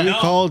so. Actually, we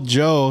called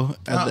Joe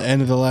at the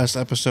end of the last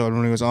episode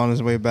when he was on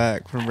his way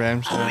back from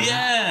Ramstein. Oh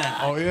yeah.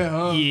 Oh yeah,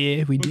 huh?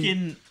 Yeah, we did.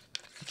 can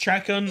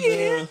track on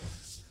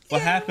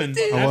what happened.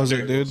 How was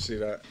it, dude? See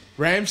that?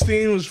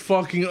 Ramstein was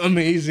fucking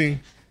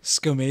amazing.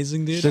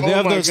 Amazing, dude. Did they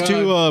have my those God.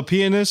 two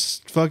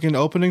pianists fucking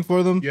opening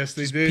for them? Yes,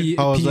 they did.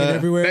 How was that?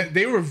 everywhere.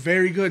 They were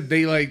very good.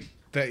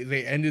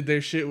 They ended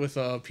their shit with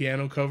a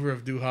piano cover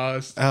of Du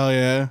Hast. Hell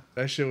yeah.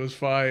 That shit was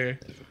fire.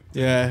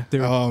 Yeah. They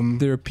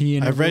were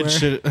peeing I've read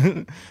everywhere.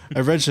 shit.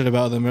 I've read shit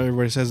about them.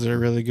 Everybody says they're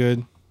really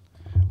good,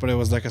 but it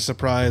was like a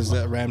surprise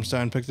that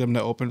Ramstein picked them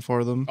to open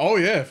for them. Oh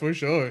yeah, for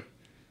sure.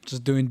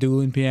 Just doing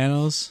dueling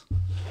pianos.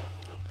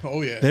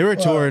 Oh yeah. They were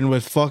touring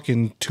with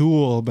fucking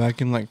Tool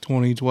back in like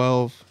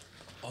 2012.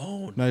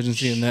 Oh, imagine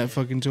seeing that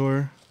fucking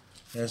tour.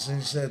 Yeah, so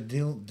you said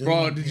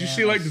Bro, did you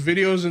see like the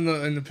videos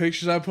and the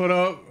pictures I put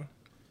up?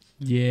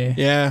 Yeah.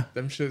 Yeah.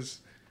 Them shits.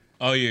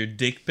 Oh, your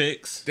dick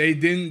pics? They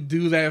didn't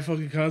do that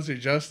fucking concert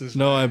justice.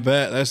 No, I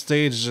bet that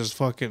stage is just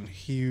fucking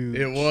huge.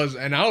 It was,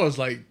 and I was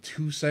like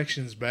 2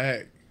 sections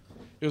back.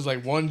 It was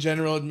like one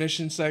general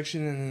admission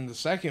section, and then the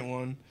second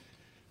one,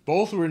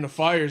 both were in the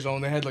fire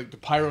zone. They had like the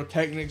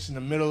pyrotechnics in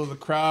the middle of the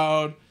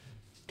crowd.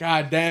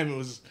 God damn, it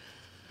was.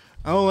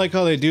 I don't like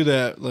how they do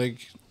that,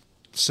 like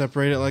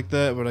separate it like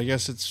that. But I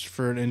guess it's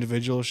for an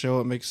individual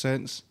show. It makes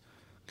sense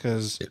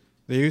because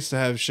they used to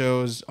have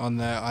shows on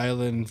that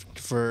island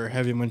for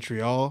Heavy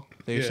Montreal.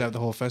 They used to have the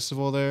whole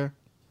festival there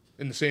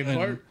in the same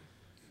part.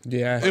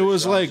 Yeah, it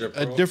was like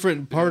a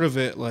different part of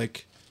it.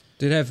 Like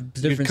they'd have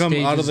different you'd come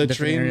stages out of the in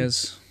different train.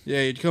 areas.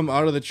 Yeah, you'd come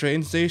out of the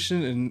train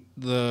station, and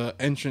the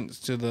entrance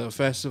to the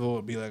festival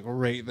would be like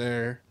right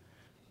there.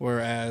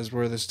 Whereas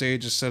where the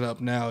stage is set up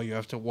now, you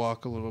have to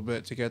walk a little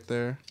bit to get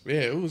there.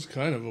 Yeah, it was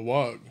kind of a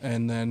walk.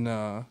 And then,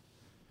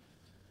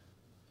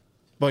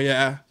 but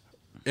yeah,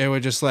 it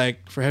would just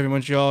like for Heavy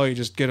Montreal, you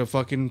just get a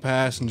fucking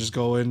pass and just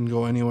go in and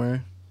go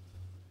anywhere.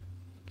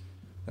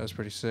 That was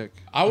pretty sick.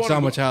 I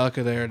saw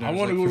Metallica there. And I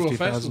want to like go to a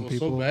 50,000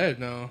 festival so bad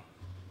now.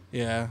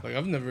 Yeah. Like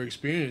I've never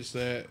experienced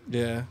that.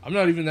 Yeah. I'm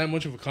not even that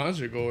much of a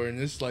concert goer, and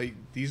it's like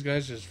these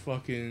guys just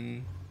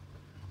fucking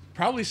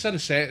probably set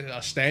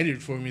a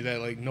standard for me that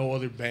like no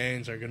other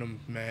bands are gonna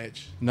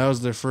match. And that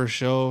was their first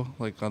show,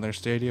 like on their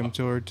stadium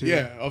tour too.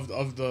 Yeah,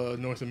 of the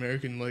North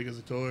American leg of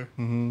the tour.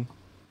 Mm-hmm.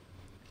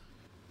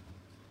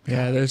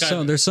 Yeah,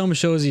 there's some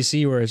shows you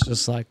see where it's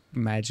just like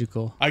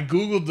magical. I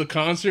googled the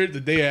concert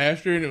the day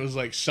after, and it was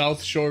like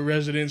South Shore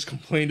residents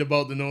complained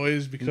about the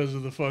noise because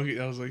of the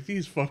fucking. I was like,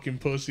 these fucking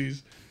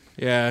pussies.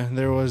 Yeah,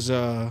 there was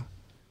a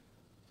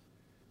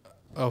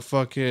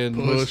fucking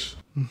push.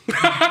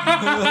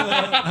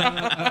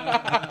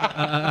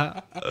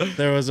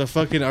 There was a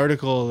fucking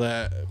article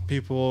that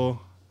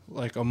people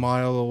like a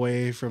mile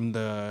away from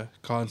the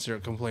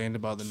concert complained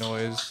about the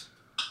noise.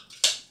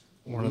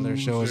 One of their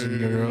shows in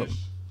Europe.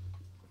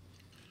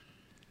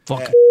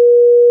 Fuck.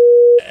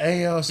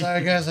 Hey, yo,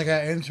 sorry guys, I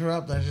got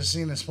interrupted. I just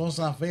seen this post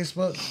on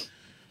Facebook.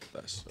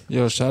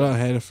 Yo, shout out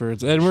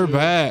Hannaford's. And we're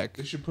back.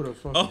 They should put a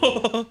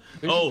fucking.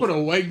 They should put a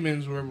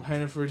Wegmans where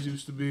Hannaford's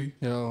used to be.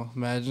 Yo,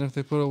 imagine if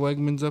they put a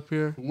Wegmans up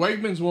here.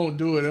 Wegmans won't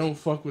do it. They don't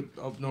fuck with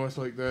up north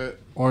like that.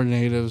 Or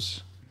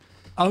natives.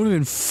 I wouldn't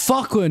even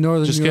fuck with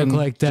Northern New York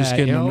like that. Just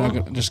kidding. Yo. I'm not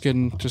gonna, just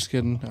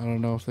kidding. I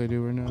don't know if they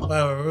do or not.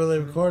 Wow, we're really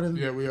recording?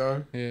 Yeah, we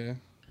are. Yeah.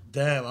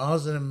 Damn, I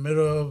was in the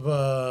middle of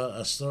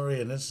a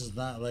story, and this is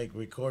not like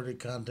recorded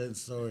content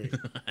story.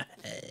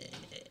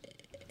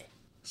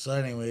 So,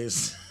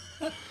 anyways.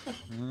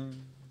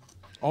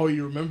 Oh,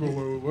 you remember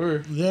where we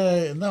were?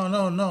 Yeah,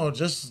 no.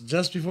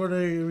 Just before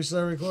we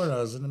started recording, I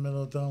was in the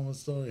middle of telling a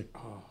story.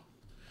 Oh.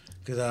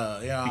 Cause I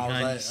was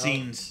Behind like, the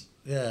scenes.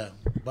 Yeah,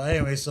 but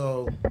anyway,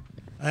 so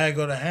I had to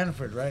go to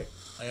Hanford, right?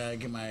 I gotta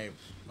get my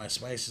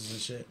spices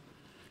and shit.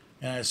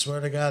 And I swear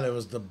to God, it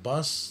was the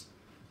bus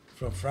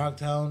from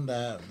Frogtown,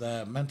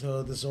 that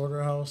mental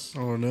disorder house.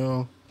 Oh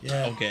no.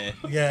 Yeah. Okay.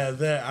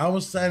 Yeah, I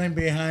was standing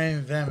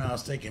behind them, and I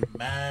was taking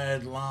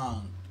mad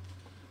long.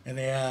 And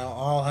they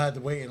all had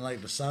to wait in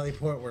like the Sally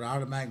Port where the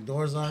automatic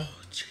doors are.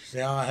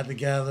 They all had to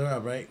gather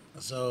up, right?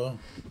 So,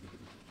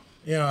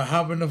 I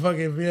hop in the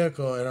fucking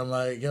vehicle, and I'm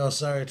like, yo,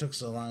 sorry it took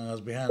so long. I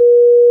was behind.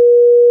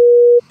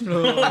 And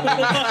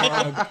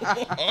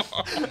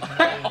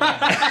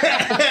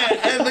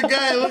the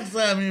guy looks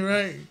at me,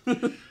 right?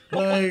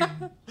 Like,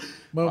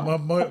 my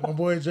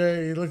boy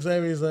Jay, he looks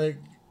at me, he's like,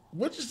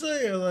 what'd you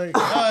say? I'm like,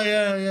 oh,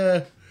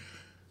 yeah.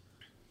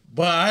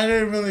 But I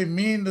didn't really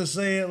mean to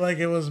say it like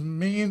it was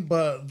mean,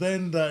 but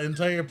then the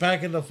entire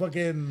packet of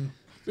fucking...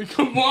 They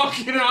come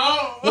walking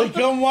out.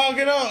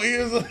 He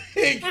was like,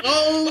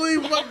 holy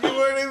fucking,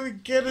 weren't even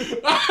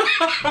kidding.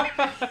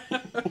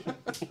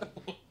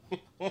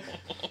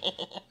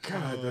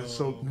 God, that's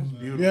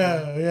beautiful.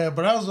 Yeah,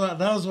 but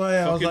that was why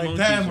I was like,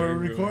 damn, we're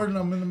everywhere. recording.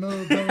 I'm in the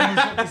middle of telling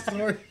this fucking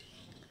story.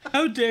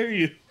 How dare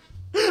you?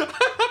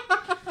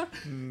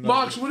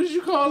 Mox, what did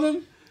you call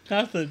them?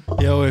 Nothing.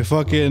 Yo,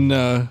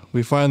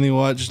 we finally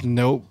watched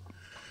Nope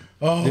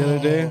the other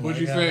day.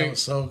 What'd you God, think? that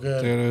was so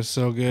good. Dude, it was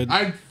so good.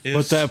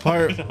 It's But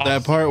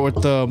that part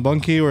with the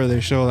monkey where they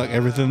show like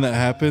everything that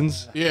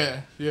happens.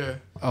 Yeah.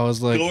 I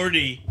was like,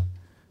 Gordy.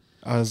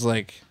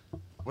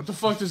 What the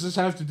fuck does this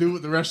have to do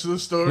with the rest of the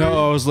story?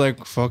 no, I was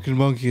like, fucking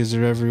monkeys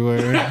are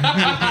everywhere.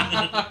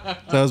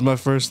 That was my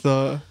first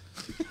thought.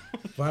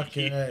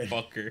 Fucking A.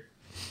 Fucker.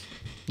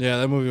 Yeah,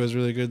 that movie was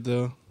really good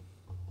though.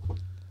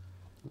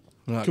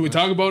 Can we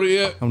talk about it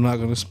yet? I'm not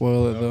gonna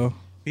spoil it though.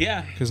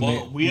 Yeah,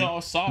 Nate,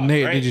 all saw it.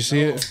 Nate, right? did you see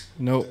it?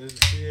 Nope.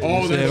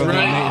 Oh, that's Yeah,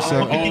 right. Nate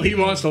saw it. Oh, he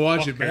wants to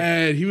watch it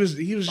bad. He was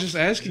just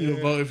asking you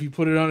about if he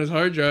put it on his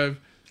hard drive.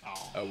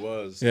 I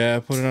was. Yeah,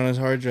 I put it on his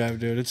hard drive,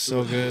 dude. It's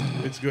so good.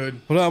 It's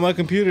good. Put it on my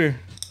computer.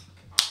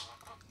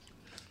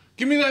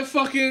 Give me that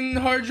fucking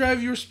hard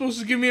drive you were supposed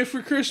to give me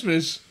for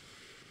Christmas.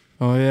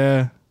 Oh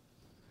yeah.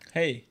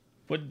 Hey,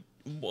 what?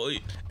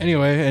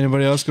 Anyway,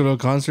 anybody else go to a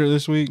concert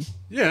this week?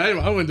 Yeah,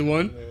 I went to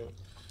one.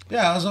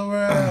 Yeah, I was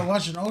over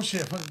watching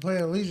shit fucking play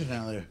at Legion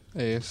earlier.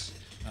 Yes.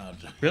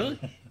 Really?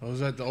 I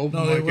was at the open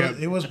No, mic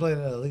he was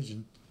playing at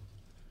Legion.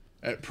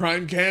 at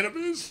Prime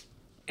Cannabis.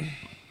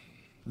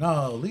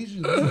 No,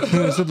 Legion.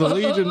 It's at the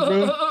Legion,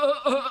 bro.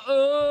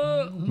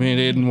 Me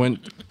and Aiden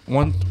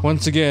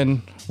once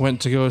again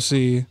went to go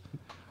see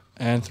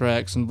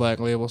Anthrax and Black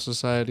Label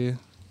Society.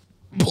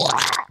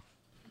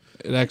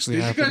 It actually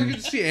Did happened. you guys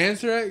get to see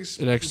Anthrax?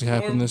 It actually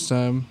perform happened this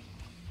time.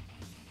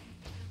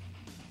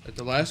 At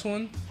the last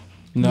one?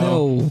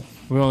 No.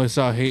 We only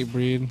saw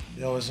Hatebreed.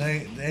 Yo, was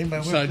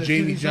anybody Saw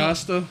Jamie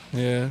Josta?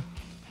 Yeah.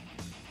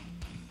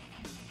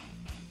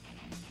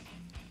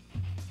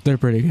 They're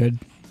pretty good.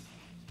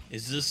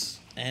 Is this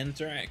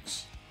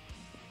Anthrax?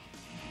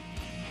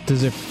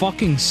 Does it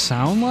fucking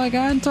sound like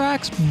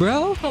Anthrax,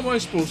 bro? How am I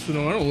supposed to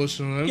know? I don't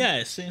listen to them.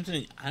 Yeah, same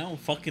thing. I don't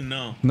fucking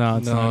know. No,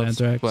 it's not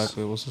it's Anthrax. Black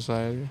Label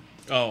Society.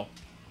 Oh.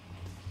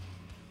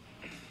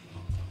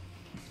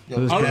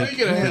 Yo, How did they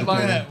get a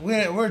headline?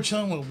 We're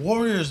chilling with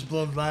Warriors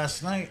Blood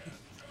last night.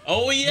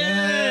 Oh yeah.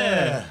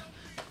 Yeah.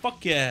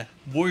 Fuck yeah.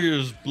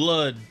 Warrior's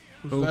Blood.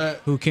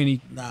 Who can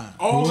he? Nah.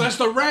 Oh, that's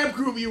the rap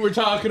group you were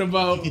talking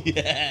about.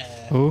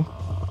 Yeah. Who?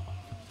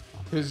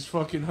 His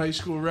fucking high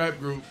school rap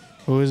group.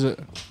 Who is it?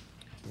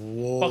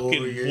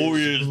 Fucking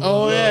Warriors.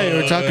 Oh yeah, you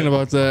were talking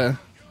about that.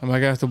 Am I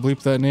gonna have to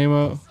bleep that name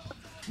out?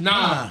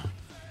 Nah.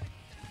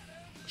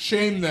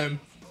 Shame them.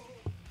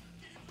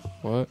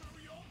 What?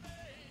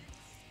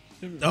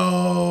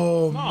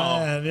 Oh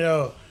man,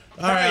 yo.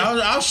 All right,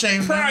 I'll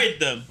shame Pride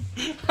them.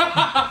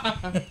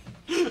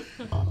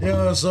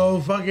 Yo,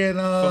 so fucking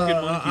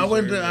I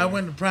went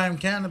monkeys to Prime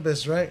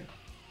Cannabis, right?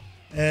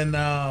 And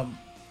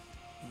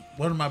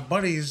one of my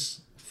buddies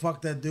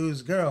fucked that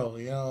dude's girl.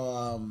 You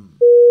know,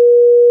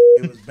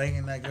 he was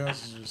banging that girl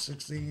since she was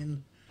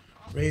 16.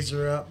 Raised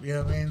her up. You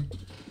know what I mean?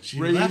 She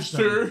left Raised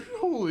her. him.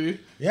 Holy.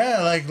 Yeah,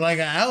 kind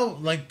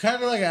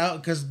of like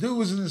out, because dude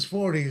was in his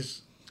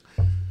 40s.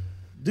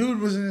 Dude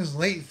was in his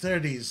late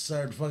 30s.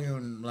 Started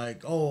fucking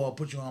like, oh, I'll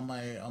put you on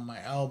my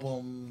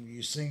album.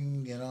 You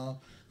sing, you know.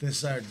 Then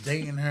started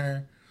dating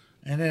her,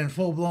 and then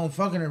full blown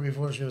fucking her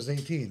before she was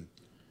 18.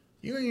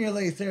 You in your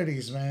late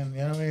 30s, man.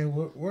 You know what I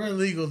mean? We're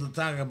illegal to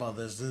talk about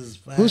this. This is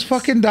facts. Whose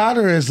fucking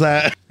daughter is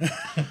that?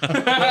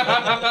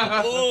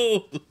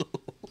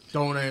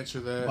 Don't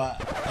answer that.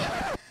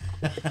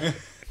 But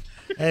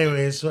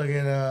anyways,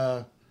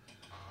 fucking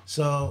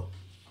so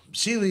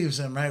she leaves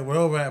him, right? We're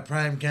over at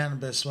Prime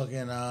Cannabis,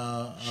 fucking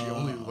She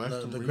only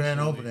left the him grand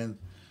recently. opening.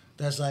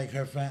 That's like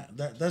her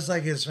that's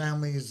like his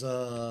family's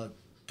kind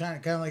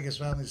of like his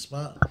family's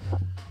spot.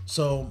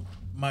 So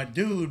my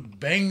dude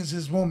bangs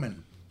his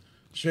woman.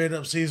 Straight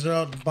up sees her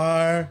out the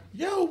bar.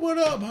 Yo, what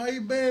up? How you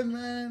been,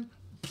 man?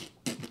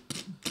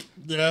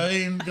 You know,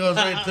 he goes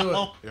right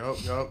to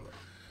it. Yup.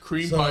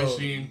 Cream pie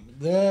scene.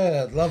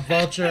 Yeah, love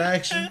voucher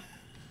action.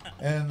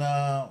 And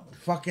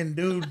fucking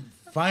dude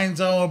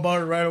finds out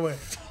about it right away.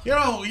 You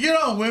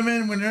know,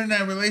 women when they're in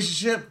that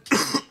relationship,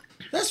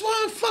 that's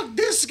why I fucked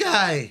this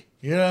guy.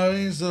 You know what I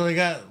mean? So they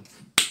got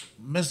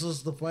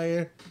missiles to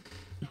fire.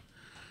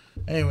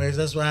 Anyways,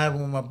 that's what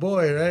happened with my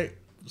boy, right?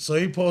 So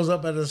he pulls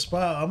up at the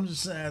spot. I'm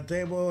just sitting at the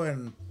table,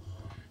 and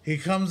he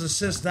comes and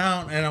sits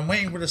down, and I'm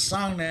waiting for the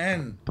song to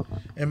end.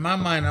 In my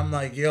mind, I'm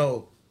like,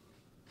 yo,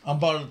 I'm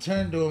about to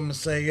turn to him and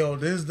say, yo,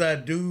 this is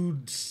that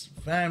dude's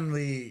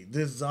family.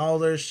 This is all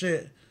their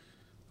shit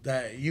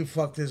that you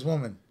fucked his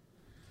woman.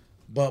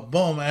 But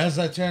boom, as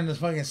I turn to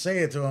fucking say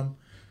it to him,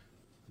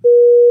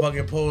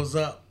 fucking pulls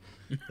up.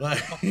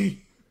 Like,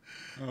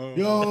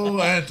 yo,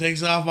 and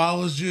takes off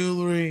all his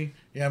jewelry.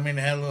 Yeah, I mean,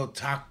 they had a little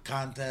talk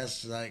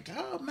contest. Like,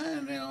 oh,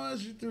 man, you know,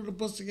 she threw the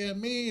pussy at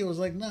me. It was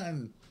like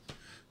nothing.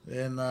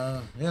 And,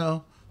 you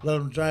know, let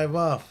him drive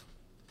off.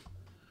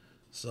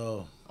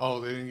 So. Oh,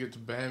 they didn't get to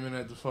bamming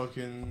at the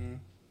fucking...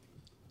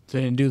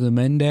 They didn't do the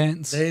men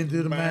dance? They didn't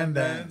do the man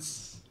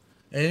dance.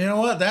 And you know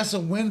what? That's a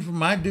win for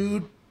my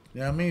dude.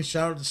 You know what I mean?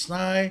 Shout out to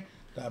Sny.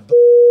 That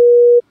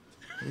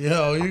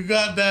Yo, you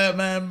got that,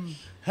 man.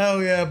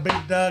 Hell yeah,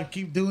 big dog.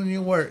 Keep doing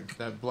your work.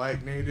 That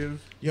black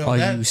native. Yo, Are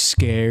you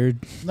scared?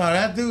 No,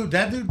 that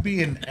dude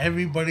be in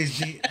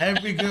everybody's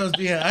every girl's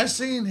DM. I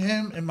seen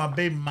him in my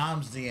baby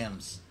mom's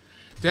DMs.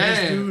 Damn.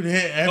 This dude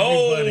hit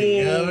everybody.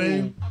 You know what I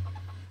mean?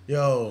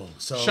 Yo,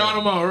 so Shout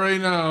him out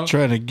right now.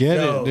 Trying to get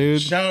it, dude.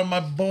 Shout out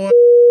my boy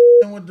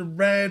with the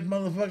red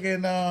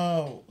motherfucking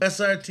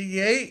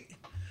SRT8.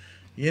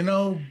 You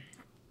know,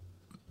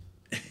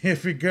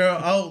 if your girl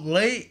out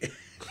late.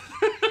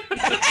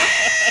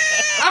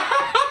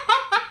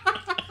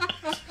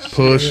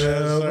 Push.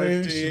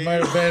 She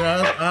might have been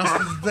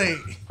Austin's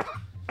date.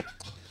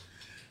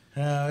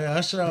 Yeah,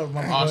 I shout out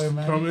my Austin boy,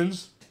 man.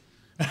 Cummins.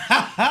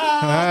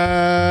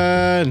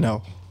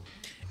 No.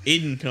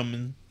 Aiden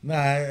coming. Nah,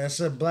 that's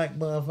a black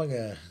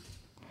motherfucker.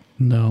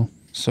 No.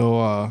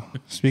 So,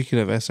 speaking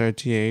of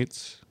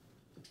SRT8s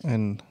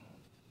and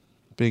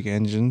big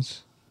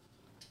engines.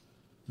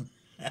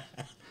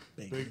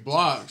 Big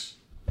blocks.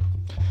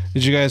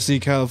 Did you guys see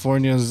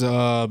California's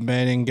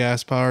banning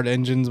gas-powered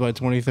engines by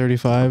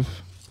 2035?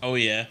 Oh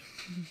yeah.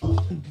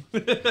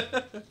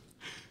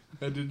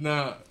 I did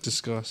not.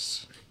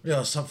 Discuss.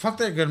 Yo, so fuck,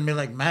 they're gonna be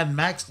like Mad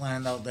Max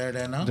land out there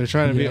then, huh? They're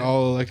trying to be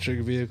all electric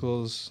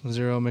vehicles,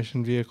 zero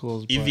emission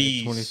vehicles by EVs.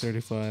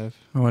 2035.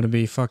 I want to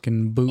be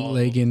fucking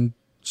bootlegging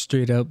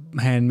straight up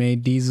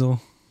handmade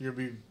diesel. You're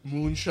gonna be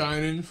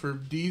moonshining for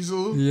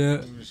diesel.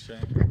 Yeah.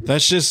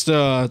 That's just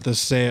the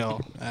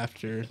sale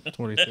after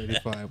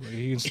 2035. Like,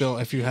 you can still,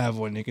 if you have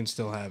one, you can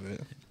still have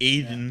it.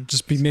 Aiden.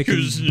 Just be making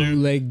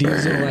bootleg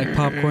diesel like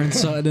popcorn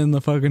Sutton in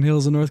the fucking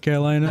hills of North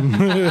Carolina.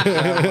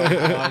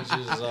 Dodge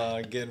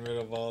is getting rid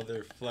of all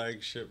their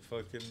flagship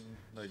fucking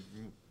like.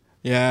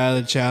 Yeah,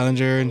 the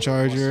Challenger and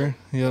Charger.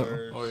 Yep.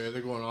 Oh yeah,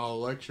 they're going all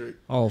electric.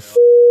 Oh,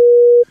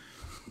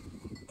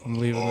 I'm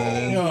leaving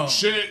that in. Yo,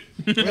 Shit.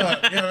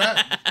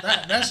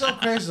 That's so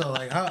crazy though.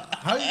 Like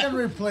how you gonna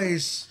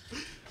replace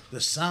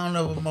the sound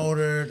of a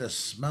motor, the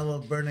smell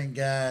of burning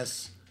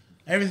gas,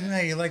 everything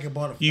that you like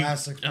about a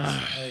plastic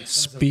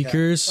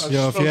speakers.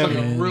 Yo, if you have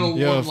like a real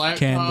one laptop.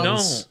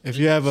 candles. If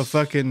you have a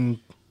fucking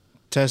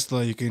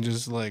Tesla, you can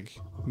just like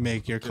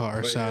make your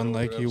car sound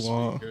like you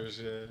want.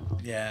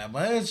 Yeah,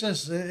 but it's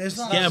just it's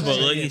not. Yeah, but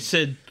like you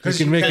said, because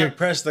you you can make can't it-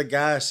 press the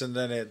gas and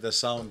then the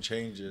sound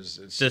changes.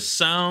 It's the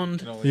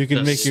sound, You can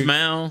the make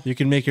smell. You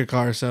can make your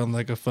car sound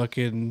like a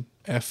fucking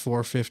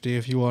F450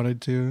 if you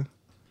wanted to.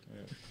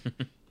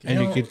 And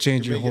you could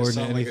change your horn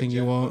to anything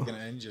you want.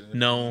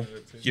 No,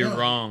 you're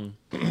wrong.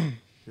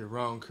 You're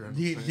wrong, Kurt.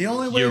 The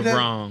only way You're that,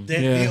 wrong. The,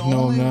 Yeah, the no,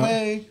 only I'm not.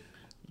 way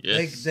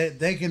Yes.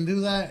 they can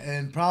do that,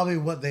 and probably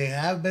what they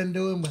have been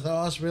doing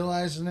without us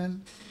realizing it,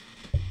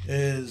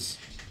 is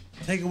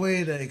take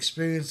away the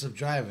experience of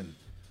driving.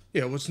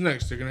 Yeah, what's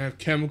next? They're gonna have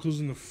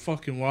chemicals in the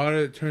fucking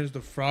water that turns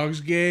the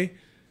frogs gay.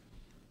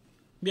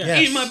 Yeah,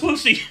 Yes. eat my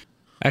pussy.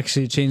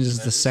 Actually, it changes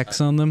the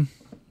sex on them.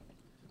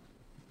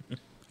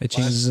 It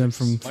changes them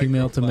from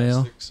female to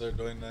male. Microplastics are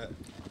doing that.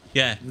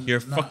 Yeah, you're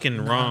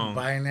fucking wrong.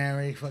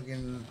 Binary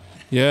fucking.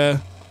 Yeah.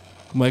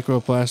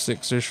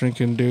 Microplastics, they're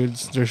shrinking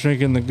dudes. They're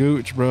shrinking the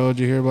gooch, bro. Did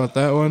you hear about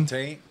that one?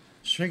 Taint.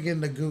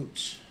 Shrinking the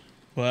gooch.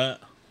 What?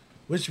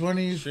 Which one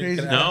of you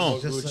crazy? No.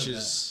 guys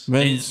just said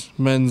that?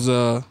 Men's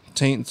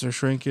taints are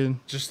shrinking.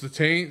 Just the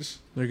taints.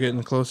 They're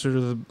getting closer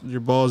to your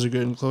balls are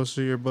getting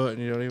closer to your butt and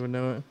you don't even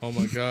know it. Oh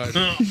my god.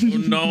 Oh,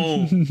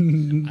 no.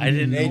 I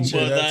didn't know Nature,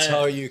 about that's that.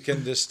 how you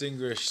can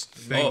distinguish.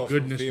 Thank male from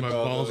goodness my female,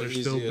 balls the are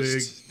still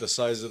easiest, The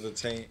size of the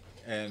taint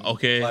and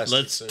Okay, plastics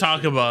let's are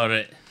talk shrinking. about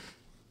it.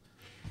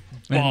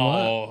 And what?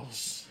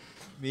 Balls.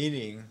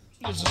 Meaning,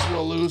 This is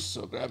real loose,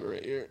 so grab it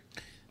right here.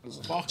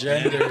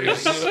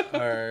 genders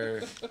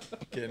are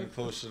getting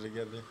closer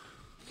together.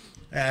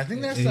 Yeah, I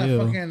think that's Ew.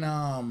 that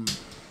fucking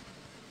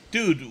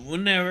Dude,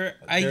 whenever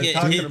I They're get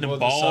talking hit in the about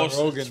this on balls,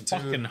 Rogan, it's too.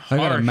 fucking I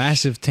harsh. got a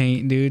massive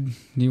taint, dude.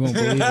 You won't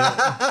believe it. Yo,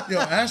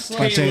 ask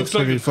My Celeste. taint's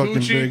pretty fucking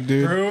big,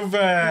 dude. Prove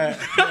it.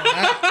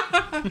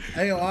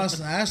 Hey, yo,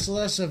 Austin, ask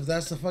Celeste if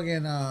that's the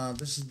fucking.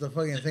 This is the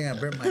fucking thing I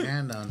burnt my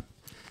hand on.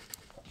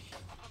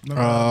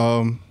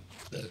 Remember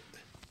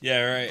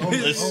Yeah, right.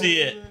 Let's see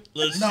it.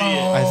 Let's see it.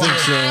 I think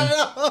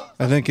so.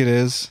 I think it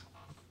is.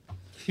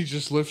 He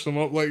just lifts them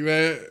up like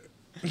that.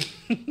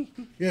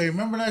 Yeah, you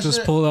remember that Just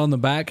shit? pull down the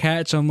back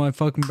hatch on my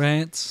fucking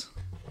pants.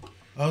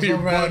 I was You're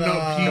over at button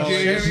up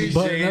PJs. Sherry's.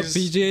 Button up Butt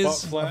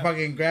PJs. flap. I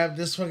fucking grabbed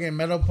this fucking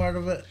metal part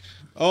of it.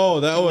 Oh,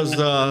 that was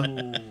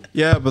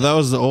yeah, but that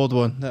was the old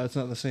one. That's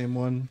not the same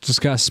one.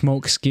 Just got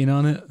smoke skin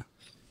on it.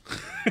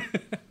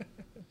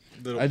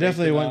 I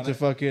definitely went to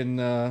fucking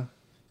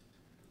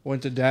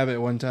went to dab it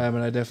one time,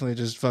 and I definitely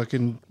just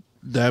fucking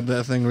dabbed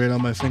that thing right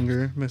on my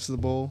finger. Missed the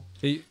bowl.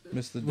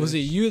 Missed the. Was it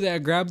dish. you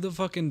that grabbed the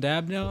fucking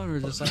dab down, or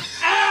just like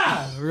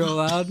real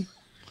loud?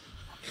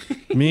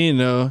 Me?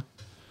 No.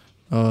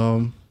 I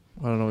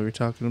don't know what you're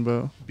talking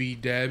about. B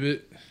dab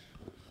it.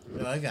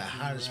 Yo, I got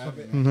hot as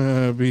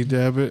fucking. Be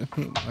dab it.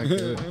 I get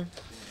it.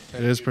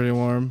 It is pretty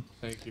warm.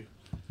 Thank you.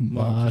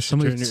 Mox, you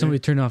should turn Somebody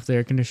turn off the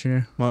air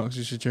conditioner. Mox,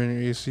 you should turn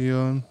your AC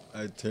on.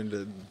 I turned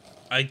it.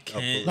 I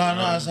can't.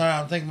 No, sorry.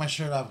 I'm taking my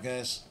shirt off,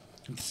 guys.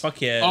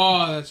 Fuck yeah.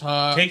 Oh, that's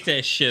hot. Take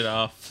that shit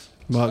off.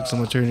 Mox, I'm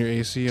gonna turn your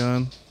AC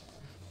on.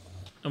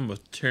 I'm gonna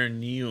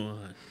turn you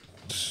on.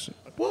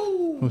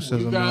 Who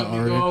says I'm got not me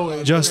already?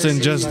 going.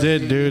 Justin just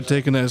did, dude.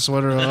 Taking that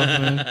sweater off,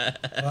 man.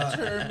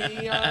 Turn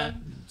me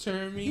on.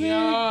 Turn me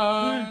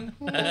on.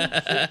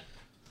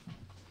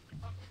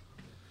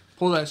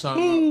 Pull that song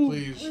up,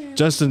 please.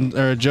 Justin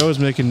or Joe's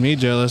making me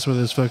jealous with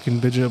his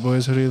fucking Bidget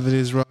Boys hoodie that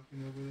he's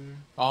rocking over there.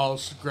 All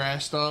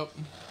grassed up.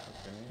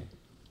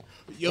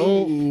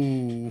 Yo.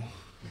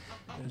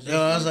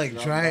 Yo, I was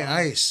like dry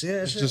ice.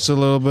 Yeah, It's just a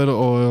little bit of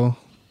oil,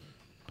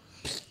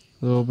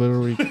 a little bit of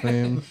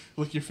reclaim.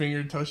 Lick your finger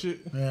and touch it.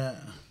 Yeah.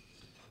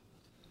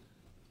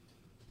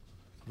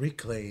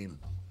 Reclaim.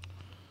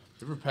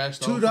 You ever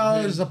passed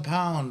 $2 a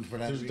pound for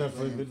that. There's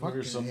definitely been Fucking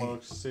here some A. more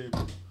saved.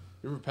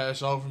 You ever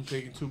pass off from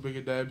taking too big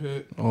a dab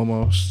hit?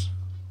 Almost.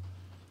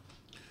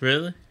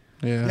 Really?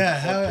 Yeah. Yeah,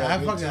 hell, I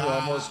Me fucking too,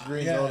 almost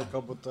greened yeah. out a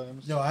couple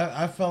times. Yo,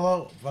 I fell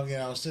out. Fucking,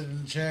 I was sitting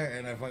in the chair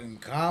and I fucking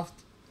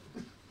coughed.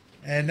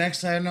 And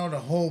next thing I know, the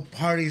whole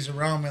party's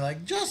around me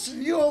like,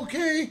 Justin, you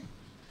okay?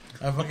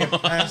 I fucking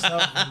passed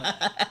out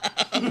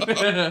from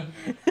that.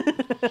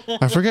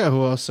 I forget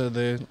who else said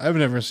they. I've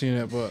never seen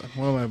it, but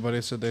one of my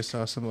buddies said they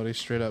saw somebody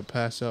straight up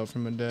pass out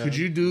from a dab. Could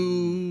you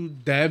do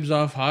dabs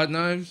off hot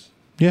knives?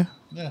 Yeah.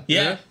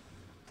 Yeah.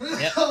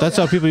 That's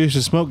how people used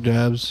to smoke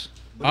dabs.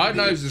 Hot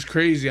knives is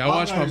crazy. I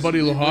watched my buddy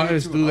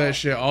Lahajas do that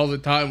shit all the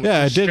time with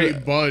Yeah, I did straight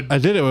it. bud. I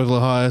did it with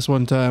Lahajas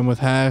one time with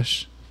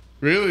hash.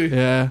 Really?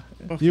 Yeah.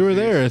 You were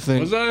there, I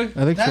think. Was I?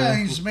 I think so.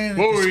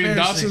 What were you in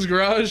Dawson's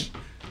garage?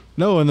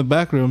 No, in the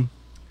back room.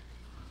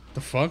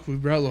 The fuck? We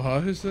brought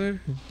Lahajas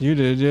there? You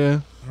did,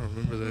 yeah. I don't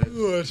remember that.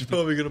 Oh, it's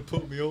probably gonna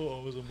put me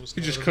on. I was almost.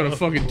 You just cut a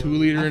fucking 2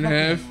 liter in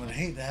half. I would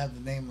hate to have the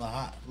name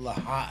La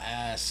Hot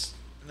Ass.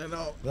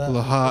 No.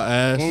 La hot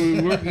ass. When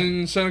we worked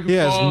in Seneca He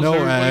has Falls, no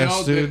everybody ass,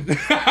 out dude.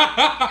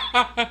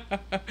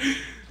 there-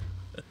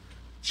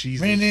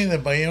 Jesus. Me neither,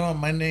 but you know what?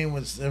 My name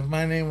was, if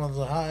my name was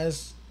La Hot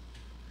Ass,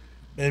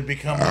 it'd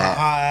become La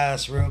Hot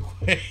Ass real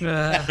quick.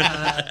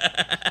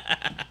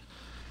 I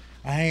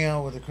hang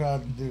out with the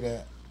crowd and do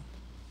that.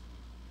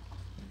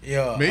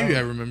 Yo, Maybe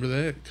I remember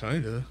that,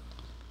 kinda.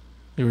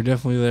 You were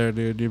definitely there,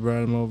 dude. You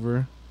brought him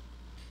over.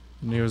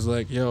 And he was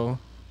like, yo,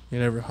 you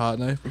never hot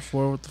knife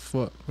before? What the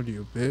fuck? What are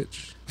you, a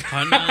bitch?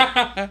 Hot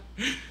knife?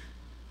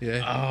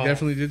 Yeah, he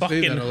definitely did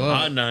say that a lot.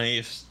 Hot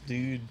knives,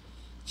 dude.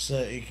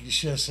 So you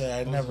should have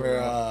said I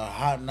never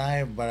hot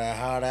knife, but I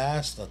hot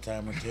ass a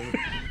time or two.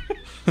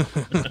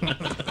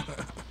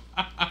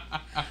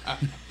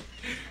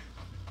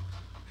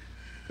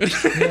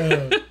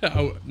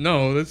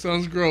 No, that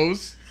sounds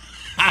gross.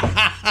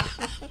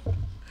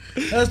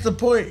 That's the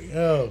point.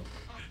 Oh.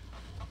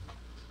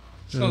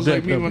 Sounds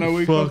like me when I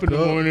wake up in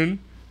the morning.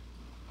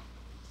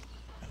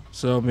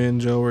 So me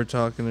and Joe were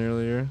talking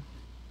earlier.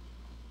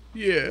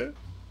 Yeah.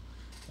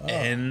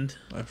 And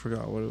I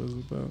forgot what it was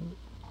about.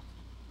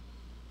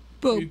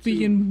 About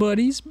being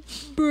buddies,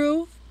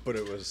 bro. But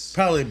it was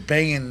probably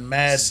banging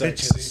mad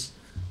sexy. bitches.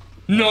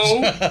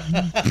 No.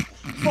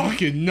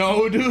 Fucking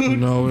no, dude.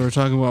 No, we were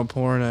talking about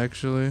porn,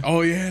 actually.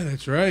 Oh, yeah,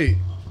 that's right.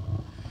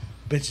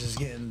 Bitches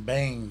getting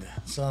banged.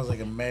 Sounds like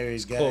a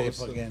married guy. Close.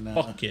 Fucking.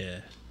 Fuck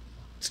yeah.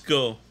 Let's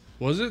go.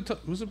 Was it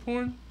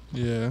porn?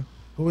 Yeah.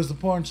 Who was the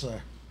porn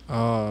star?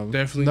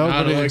 Definitely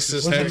not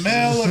Alexis. Was it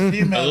male or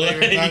female? They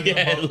were talking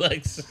about?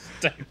 Alexis.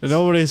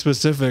 Nobody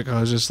specific. I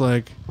was just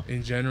like,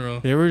 in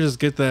general. You ever just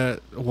get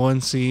that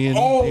one scene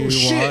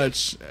you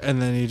watch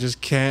and then you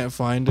just can't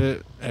find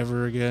it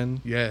ever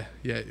again? Yeah.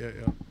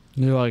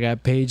 You're like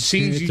at page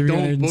Scenes you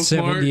don't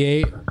bookmark.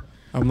 378.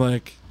 I'm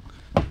like,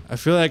 I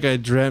feel like I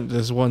dreamt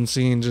this one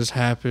scene just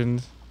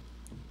happened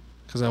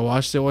because I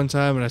watched it one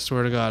time and I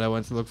swear to God I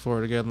went to look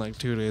for it again like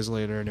 2 days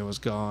later and it was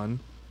gone.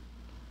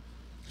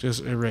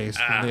 Just erased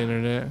from the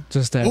internet.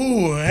 Just that.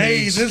 Ooh,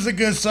 hey, this is a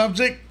good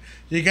subject.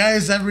 You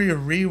guys ever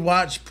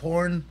rewatch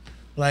porn?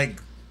 Like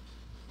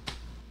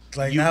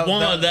You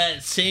want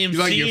that same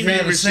like scene? your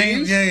favorite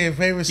scenes? Yeah, your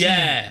favorite scene.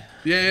 Yeah.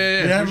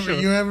 Yeah, for sure.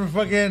 You ever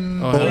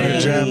fucking Porn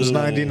Jams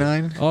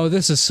 99? Oh,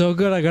 this is so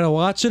good. I gotta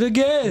watch it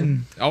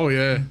again. Oh,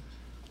 yeah.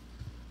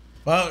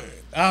 Well,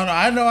 I don't know.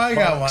 I know I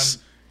got one.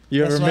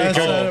 You ever That's why I make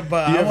said a it,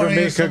 but you I ever wanna hear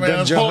make a somebody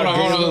else. gunja Hold on.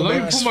 game Let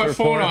me mix put my for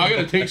phone porn? on. I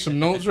gotta take some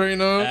notes right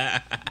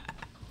now.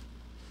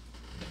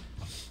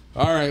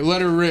 All right,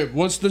 let her rip.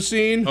 What's the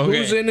scene? Okay.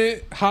 Who's in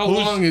it? How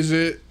long is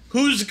it?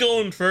 Who's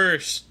going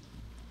first?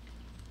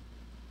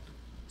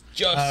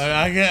 Just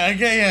I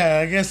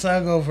guess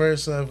I'll go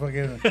first.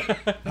 Fucking.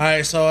 All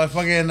right, so I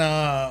fucking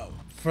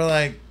for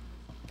like,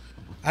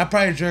 I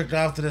probably jerked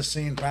off to this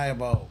scene probably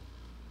about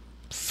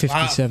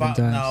 57 No,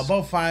 times.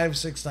 about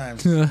 5-6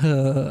 times.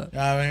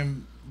 I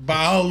mean, but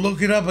I'll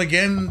look it up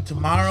again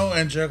tomorrow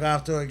and jerk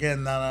off to it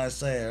again. Now that I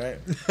say it,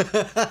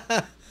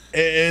 right?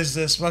 It is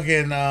this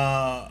fucking.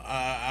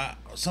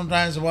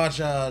 Sometimes I watch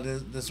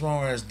this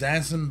one where it's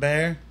Dancing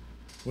Bear,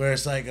 where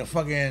it's like a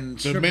fucking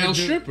male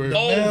stripper.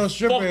 male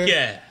stripper. fuck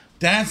yeah.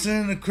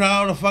 Dancing in the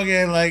crowd of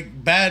fucking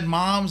like bad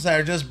moms that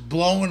are just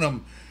blowing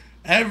them.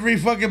 Every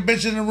fucking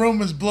bitch in the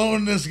room is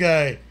blowing this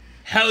guy.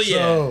 Hell yeah.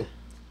 So,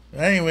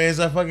 anyways,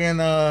 I fucking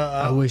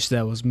I wish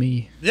that was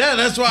me. yeah,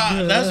 that's what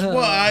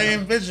I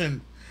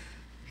envisioned.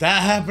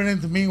 That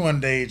happening to me one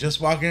day, just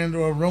walking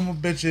into a room of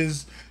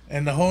bitches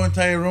and the whole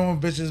entire room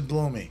of bitches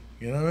blow me.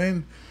 You know what I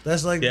mean?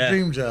 That's like the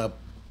dream job.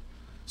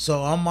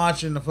 So I'm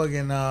watching the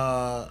fucking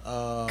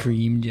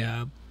Cream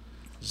job.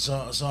 So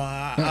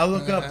I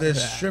look up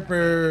this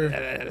stripper.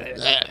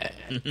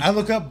 I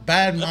look up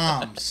bad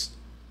moms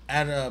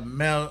at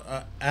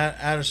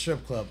a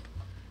strip club,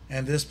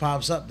 and this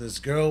pops up. This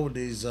girl with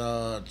these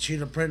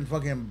cheetah print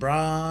fucking bra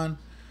on,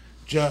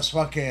 just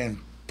fucking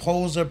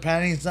pulls her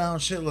panties down.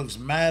 Shit looks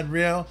mad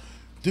real.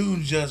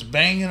 Dude just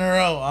banging her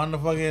out on the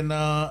fucking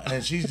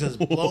and she's just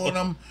blowing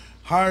them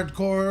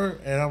hardcore.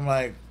 And I'm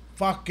like,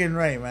 fucking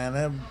right,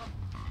 man.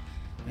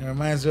 It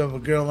reminds me of a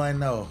girl I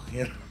know.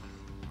 You know.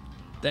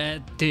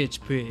 That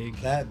ditch pig.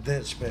 That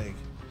ditch pig.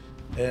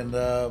 And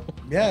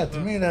yeah, to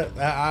me that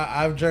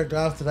I've jerked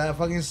off to that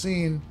fucking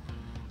scene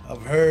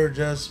of her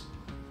just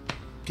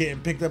getting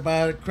picked up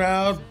by the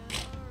crowd,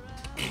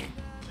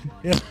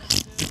 Yeah.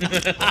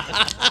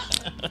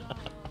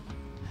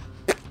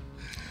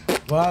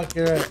 Fuck,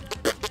 you're right.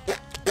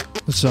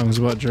 The song's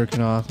about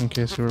jerking off, in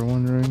case you were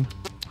wondering.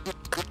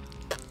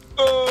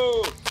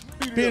 Oh,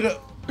 beat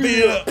up,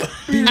 beat up,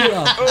 beat it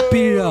off,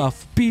 beat it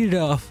off, beat it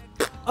off.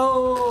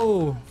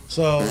 Oh.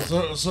 So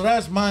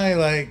that's my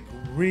like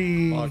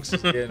Fox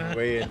is getting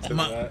way into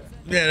that.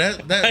 Yeah,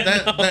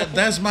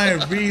 that's my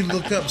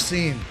look up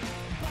scene.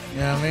 You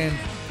know what I mean?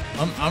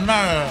 I'm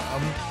not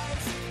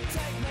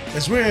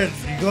it's weird.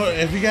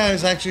 If you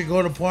guys actually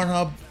go to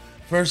Pornhub,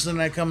 first thing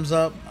that comes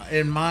up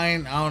in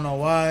mine, I don't know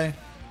why,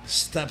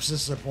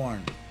 stepsister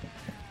porn.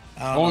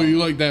 Oh, you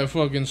like that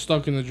fucking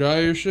stuck in the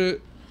dryer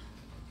shit?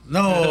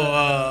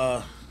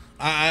 No,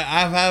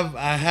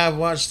 I have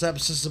watched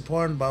stepsister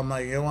porn, but I'm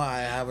like, you know what?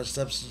 I have a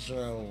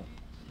stepsister.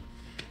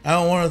 I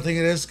don't want to think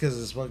of this because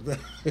it's fucked up.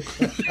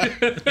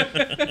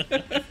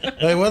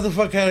 Like, what the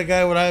fuck kind of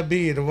guy would I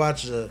be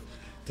to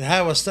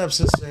have a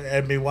stepsister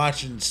and be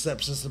watching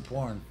stepsister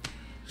porn?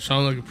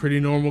 Sound like a pretty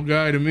normal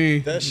guy to me.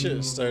 That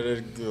shit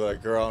started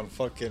like around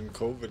fucking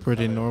COVID.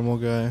 Pretty normal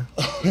guy.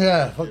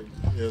 Yeah. It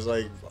was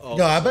like.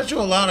 Yo, I bet you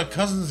a lot of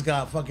cousins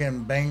got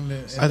fucking banged.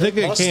 I think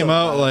it came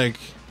out like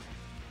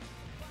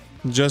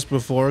just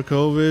before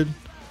COVID,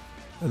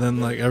 and then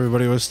like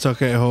everybody was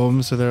stuck at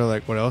home, so they're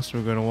like, "What else are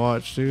we gonna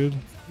watch, dude?"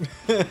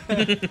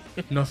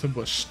 Nothing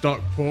but stuck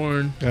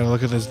porn. Gotta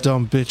look at this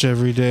dumb bitch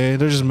every day.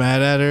 They're just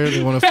mad at her.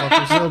 They want to fuck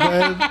her so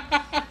bad.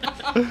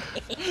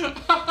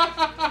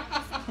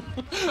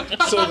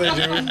 So they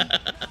do.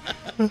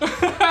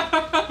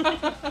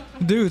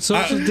 Dude,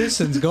 social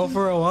distance. Go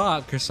for a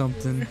walk or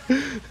something.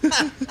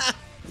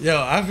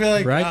 Yo, I feel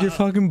like ride your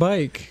fucking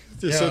bike.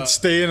 Just said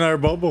stay in our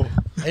bubble.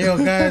 Hey, yo,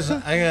 guys,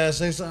 I gotta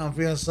say something. I'm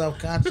feeling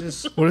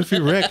self-conscious. What if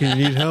you wreck and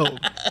you need help?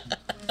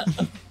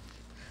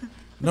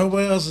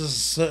 Nobody else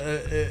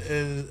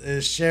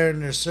is sharing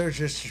their search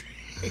history.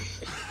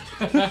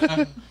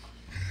 Yeah,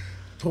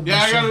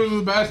 I gotta go to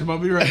the bathroom. I'll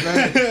be right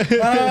back.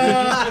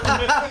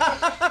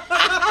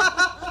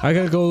 I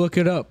gotta go look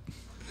it up.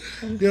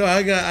 Yo,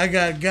 I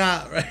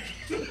got right.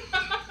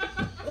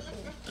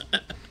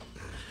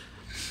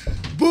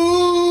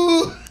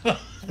 Boo!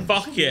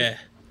 Fuck yeah.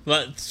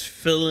 Let's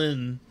fill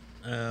in.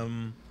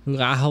 You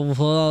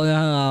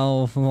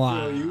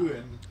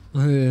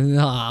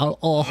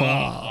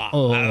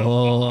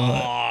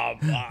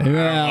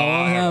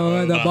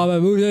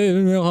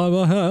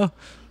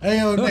Hey,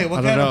 yo, Nate,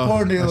 what kind of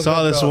porn do you I look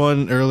saw up, this though?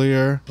 one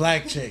earlier.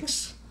 Black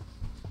chicks.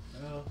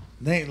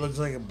 Nate looks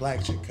like a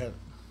black chick cut.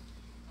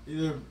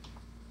 Either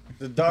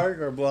the dark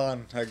or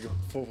blonde. I go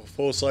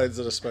full sides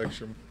of the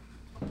spectrum.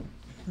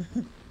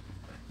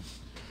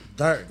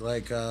 Dark,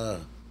 like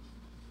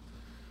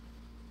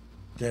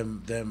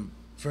them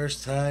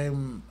first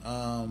time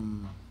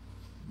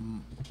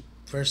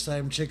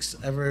chicks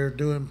ever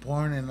doing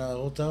porn in a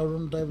hotel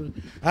room type of.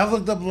 I've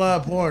looked up a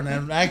lot of porn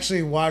and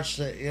actually watched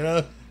it, you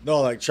know.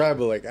 No, like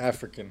tribal, like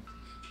African.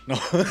 No.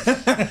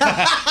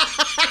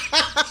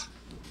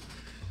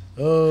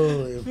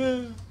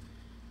 Holy.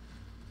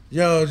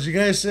 Yo, did you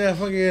guys see that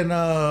fucking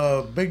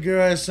big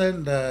girl I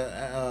sent, the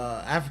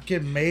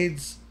African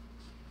maids?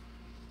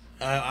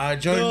 I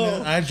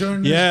joined. I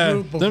joined this Yeah,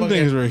 group. Of them fucking,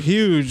 things were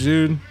huge,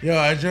 dude. Yo,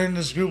 I joined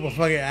this group of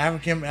fucking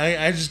African.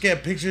 I just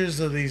get pictures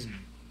of these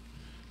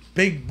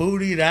big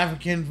bootied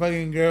African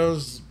fucking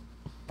girls,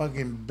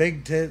 fucking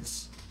big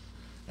tits,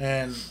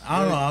 and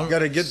I don't know. You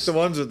gotta get the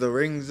ones with the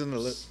rings and the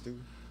lips,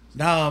 dude.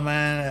 No,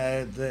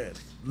 man.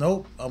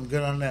 Nope, I'm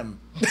good on them.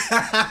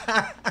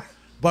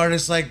 But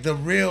it's like the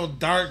real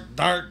dark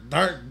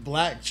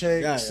black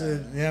chicks. Yeah. You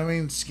know what I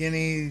mean?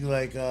 Skinny,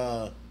 like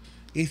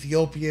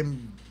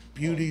Ethiopian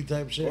beauty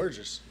type shit.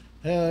 Gorgeous.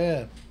 Hell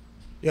yeah.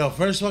 Yo,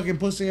 first fucking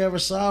pussy I ever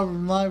saw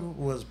in life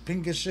was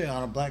pink as shit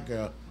on a black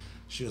girl.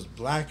 She was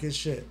black as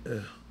shit.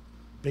 Ugh.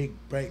 Big,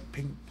 bright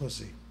pink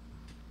pussy.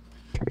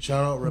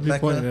 Shout out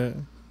Rebecca.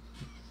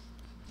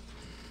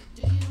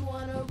 Do you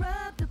wanna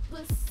rub the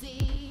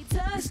pussy,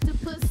 touch the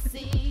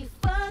pussy,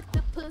 fuck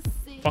the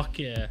pussy? Fuck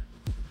yeah.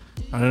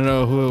 I don't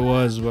know who it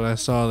was, but I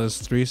saw this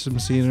threesome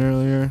scene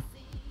earlier.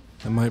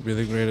 It might be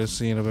the greatest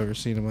scene I've ever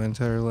seen in my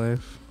entire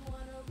life.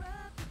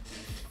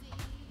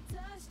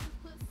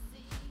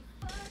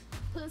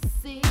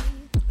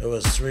 It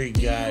was three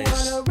guys.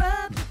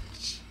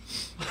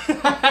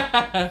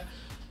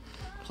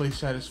 Play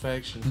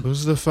satisfaction.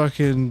 Who's the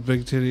fucking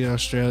big titty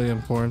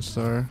Australian porn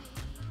star?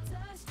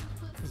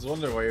 I was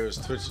wondering why he was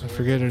twitching. I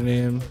forget her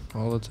name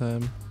all the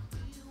time.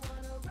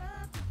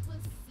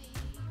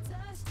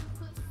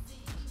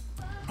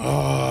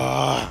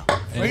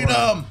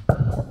 Freedom!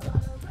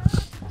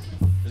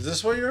 Is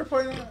this what you were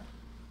pointing at?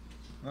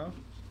 No?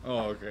 Oh,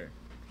 okay.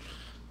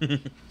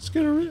 Let's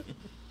get a rip.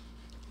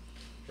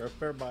 Rip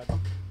her body.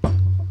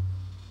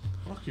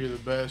 Fuck, you're the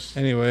best.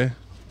 Anyway.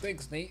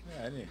 Thanks, Nate.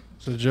 Yeah, I knew.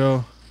 So,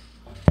 Joe.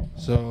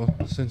 So,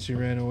 since you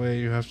ran away,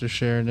 you have to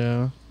share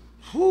now.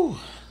 Whew.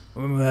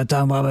 I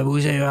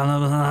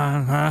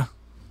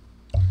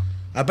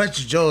bet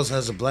you Joe's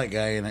has a black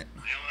guy in it.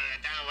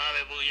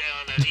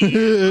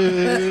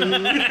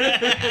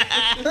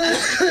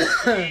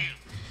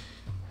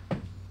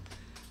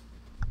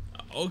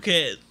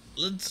 Okay,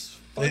 let's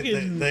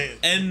fucking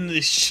end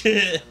this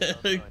shit.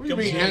 Come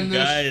on,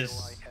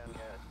 guys.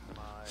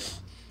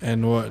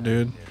 And what,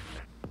 dude?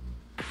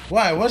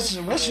 Why? What's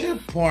your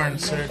porn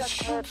search?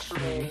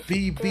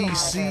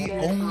 BBC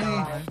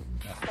only.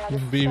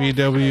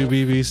 BBW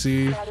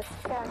BBC.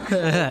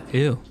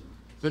 Ew.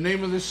 The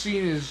name of the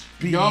scene is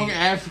Young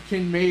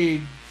African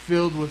Maid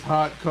Filled with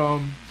Hot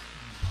Cum.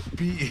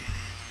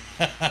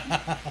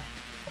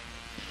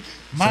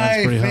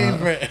 My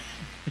favorite.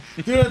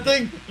 Do the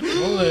thing.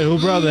 Who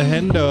brought the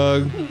hen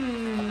dog?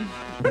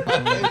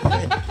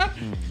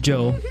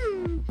 Joe.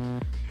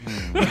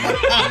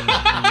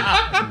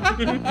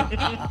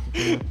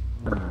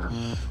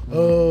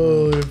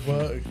 Oh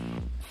fuck.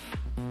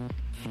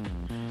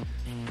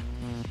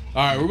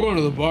 Alright, we're going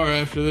to the bar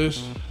after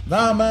this.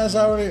 Nah, man, it's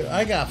already.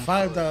 I got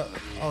 $5.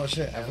 Oh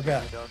shit, I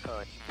forgot.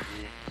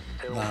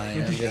 Nah,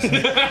 yeah, I guess.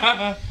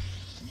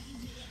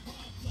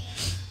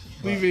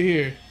 Leave it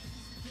here.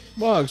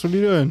 Mox, what are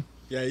you doing?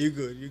 Yeah, you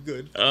good. You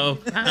good. Oh,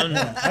 pound.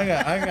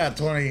 I got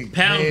 20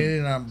 Pound.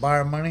 Canadian on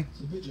bar money.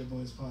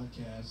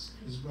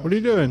 What are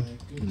you doing?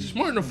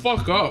 Smarten the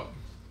fuck up.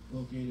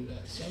 What are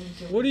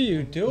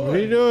you doing? What are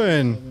you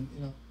doing?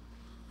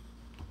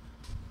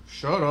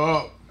 Shut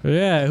up.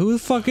 Yeah, who the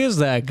fuck is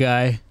that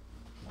guy?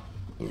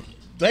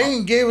 They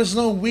ain't gave us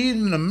no weed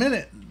in a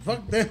minute.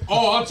 Fuck that.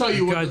 Oh, I'll tell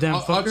you what. Goddamn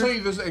I'll fucker. tell you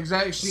this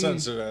exact scene.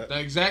 Censor that. The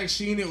exact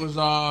scene. It was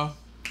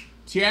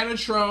Tiana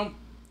Trump,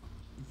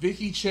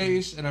 Vicky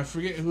Chase, and I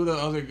forget who the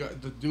other guy,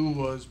 the dude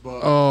was,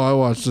 but Oh, I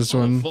watched this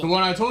one. the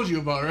one I told you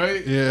about,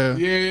 right? Yeah.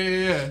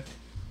 Yeah.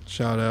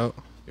 Shout out.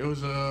 It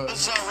was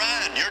What's up,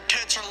 Ren? Your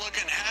tits are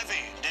looking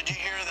heavy. Did you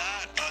hear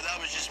that? Oh, that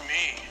was just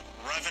me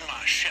revving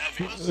my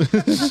Chevy.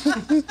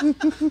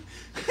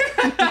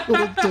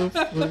 What the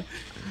fuck?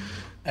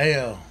 Hey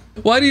yo,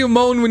 Why do you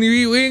moan when you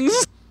eat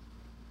wings?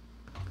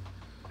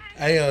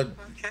 hey yo,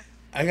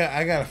 I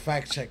got a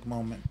fact check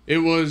moment. It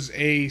was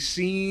a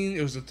scene.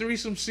 It was a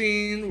threesome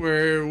scene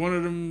where one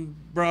of them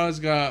bras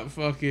got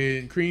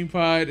fucking cream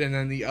pied, and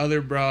then the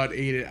other broad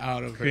ate it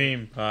out of her.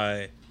 Cream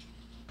pie.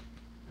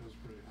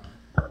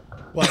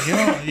 What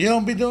you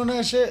don't be doing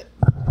that shit?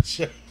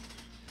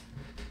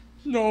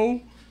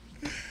 No.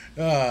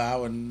 I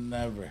would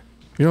never.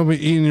 You don't be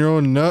eating your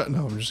own nut?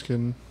 No, I'm just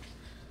kidding.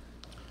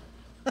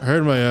 I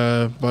heard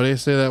my buddy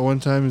say that one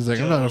time. He's like,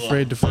 I'm not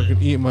afraid to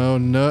fucking eat my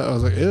own nut. I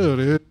was like, ew,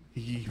 dude.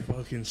 He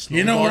fucking.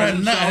 You know what a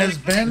nut has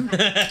been?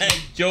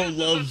 Joe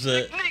loves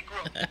it.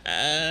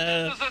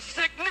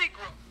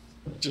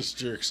 Just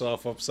jerks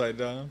off upside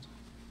down.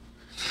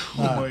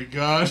 Oh my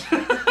god.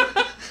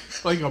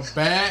 Like a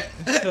bat.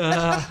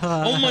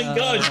 Oh my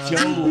god,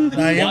 Joe.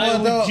 Nah, you know Why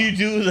what, though? would you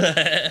do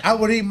that? I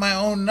would eat my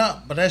own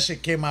nut, but that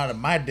shit came out of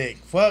my dick.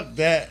 Fuck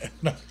that.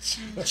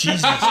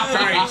 Jesus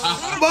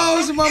Christ.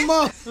 Balls in my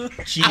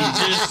mouth.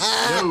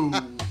 Jesus. No.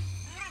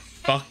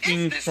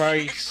 Fucking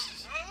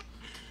Christ.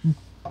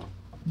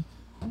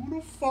 Who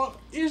the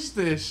fuck is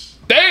this?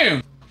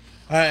 Damn.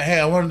 All right, hey,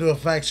 I want to do a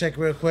fact check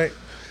real quick.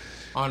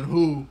 On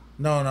who?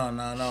 No.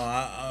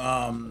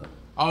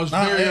 I was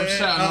very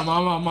upset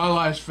on my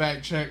last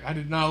fact check. I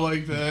did not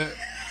like that.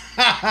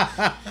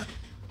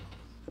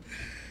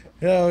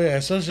 Hell yeah,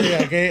 especially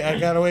I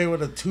got away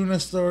with a tuna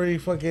story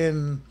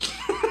fucking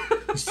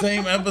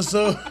same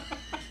episode.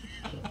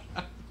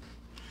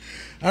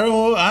 I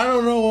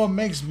don't know what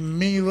makes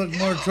me look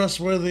more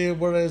trustworthy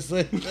of what I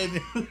say.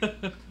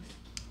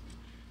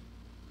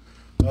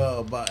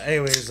 But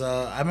anyways,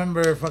 I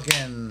remember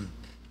fucking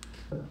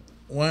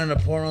one of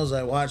the pornos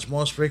I watched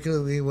most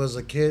frequently was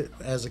a kid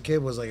was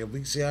like a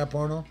VCR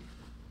porno,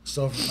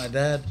 stole from my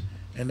dad,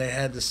 and they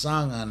had the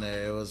song on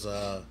there. It was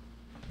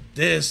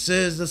 "This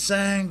is the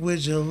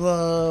sandwich of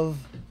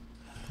love,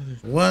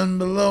 one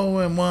below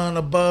and one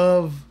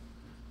above."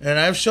 And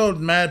I've showed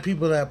mad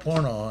people that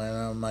porno, and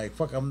I'm like,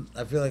 fuck,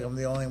 I feel like I'm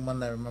the only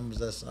one that remembers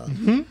that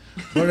song.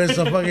 But it's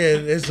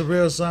a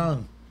real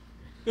song.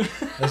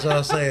 That's what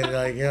I'm saying.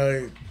 Like, you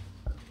know,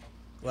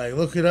 like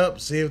look it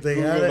up, see if they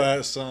got Google it.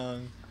 that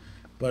song.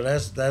 But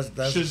that's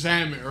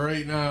Shazam it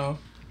right now.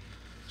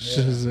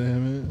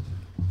 Shazam it.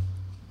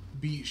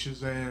 Beat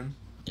Shazam.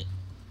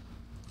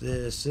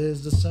 This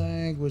is the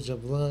sandwich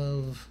of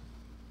love.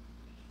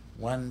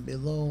 One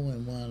below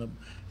and one above.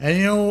 And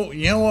you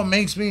know what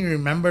makes me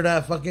remember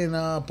that fucking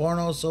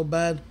porno so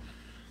bad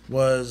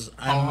was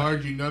How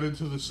hard you nutted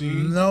to the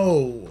scene?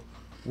 No,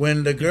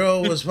 when the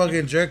girl was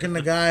fucking jerking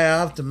the guy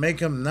off to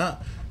make him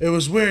nut. It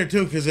was weird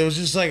too because it was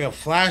just like a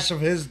flash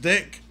of his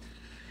dick.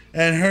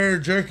 And her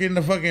jerking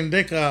the fucking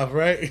dick off,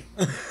 right?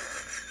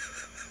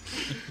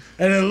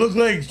 And it looked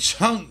like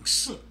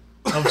chunks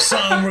of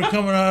something were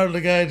coming out of the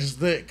guy's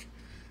dick.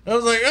 I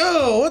was like,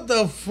 oh, what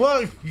the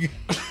fuck?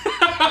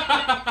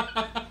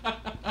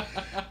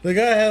 The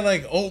guy had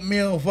like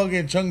oatmeal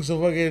fucking chunks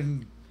of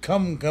fucking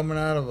cum coming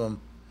out of him.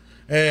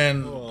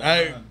 And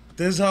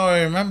this is how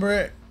I remember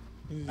it.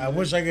 I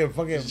wish I could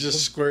fucking...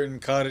 Just squirting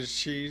cottage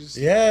cheese.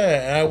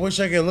 Yeah, I wish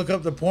I could look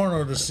up the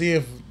porno to see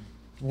if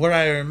what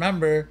I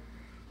remember...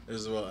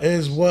 is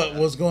what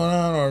was going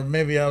on, or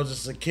maybe I was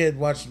just a kid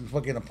watching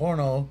fucking a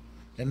porno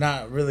and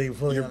not really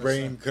fully. Your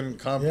brain understand. couldn't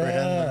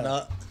comprehend the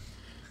nut.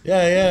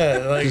 Yeah.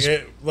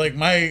 Like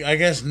I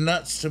guess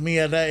nuts to me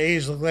at that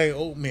age look like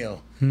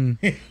oatmeal.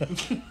 Maybe.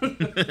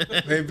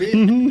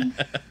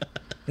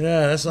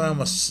 Yeah, that's why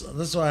I'm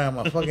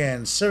a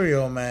fucking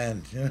cereal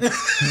man. You know? I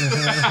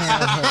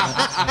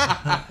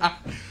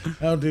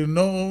don't do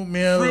no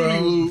oatmeal. Fruity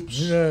Loops.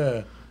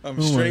 Yeah. I'm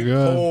Oh my straight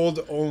God. cold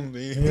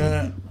only.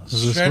 Yeah. Is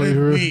this, what Shredded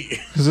you were, wheat.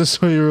 is this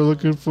what you were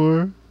looking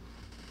for?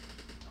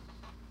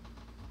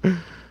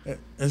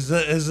 Is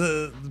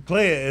it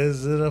play it?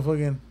 Is it a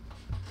fucking?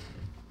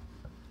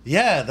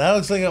 Yeah, that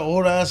looks like an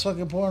old ass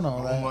fucking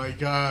porno. Oh my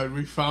god,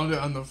 we found it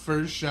on the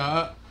first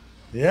shot.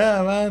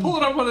 Yeah, man. Pull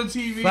it up on the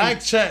TV.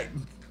 Fact check.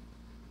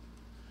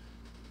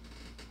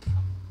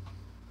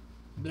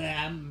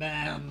 Blam,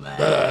 blam, blam.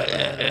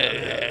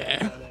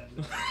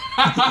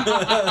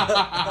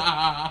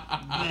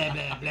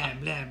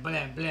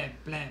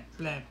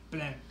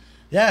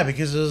 Yeah,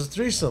 because it was a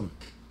threesome.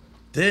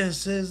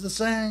 This is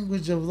the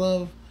language of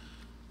love.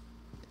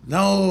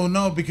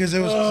 No, because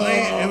it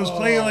was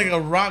playing like a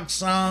rock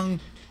song.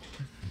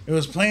 It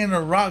was playing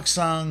a rock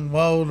song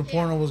while the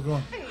porno was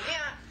going.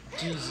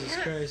 Jesus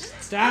Christ.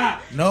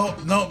 Stop!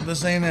 Nope,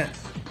 this ain't it.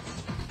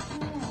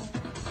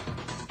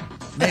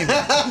 Maybe.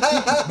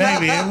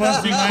 It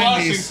was the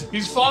 90s.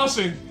 He's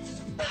flossing.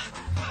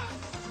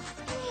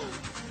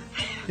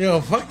 Yo,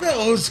 fuck that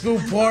old school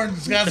porn.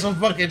 It's got some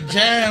fucking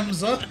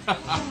jams, huh?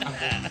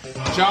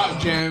 Jock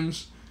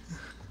jams.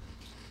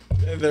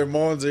 Their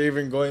moans are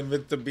even going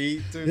with the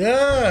beat. Too.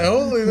 Yeah,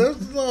 holy,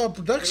 there's a lot of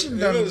production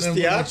done. It was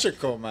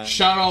theatrical, man.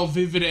 Shout out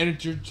Vivid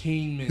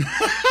Entertainment.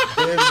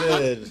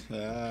 Vivid.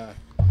 Yeah.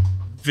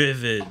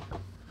 Vivid.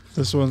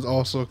 This one's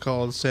also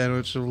called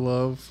Sandwich of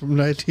Love from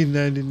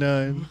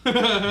 1999.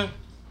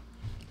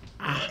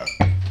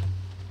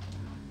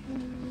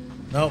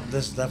 Nope,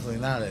 this is definitely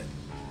not it.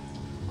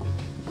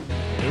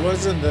 It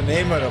wasn't the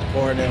name of the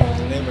porn, it was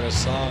the name of the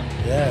song.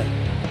 Yeah.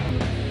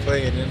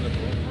 Play it in the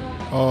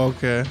porn. Oh,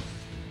 okay.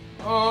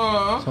 So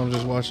I'm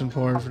just watching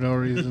porn for no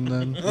reason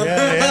then.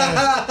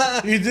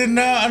 Yeah. You did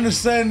not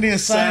understand the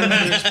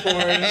assignment.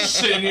 Porn.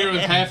 Sitting here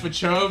with half a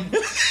chub.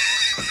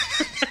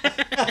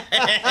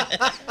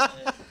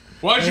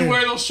 Why'd you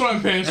wear those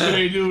sweatpants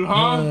today, dude,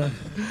 huh?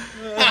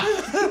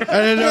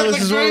 I didn't know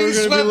this is what we were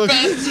going to be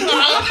looking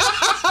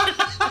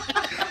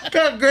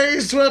Got gray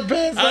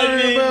sweatpants. I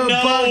didn't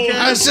know.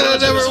 I should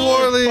have never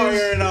wore these.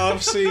 Firing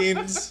off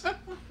scenes.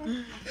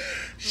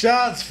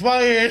 Shots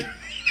fired.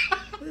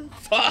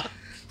 Fuck.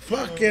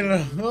 Fucking,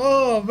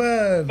 oh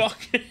man.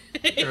 Fucking.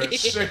 You're a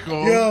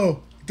sicko.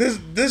 Yo, this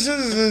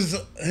is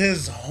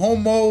his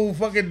homo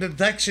fucking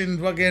detection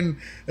fucking.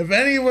 If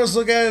any of us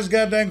look at his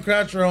goddamn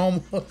crotch, we're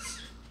homos.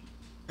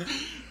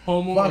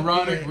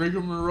 Homoerotic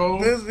rigmarole.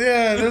 This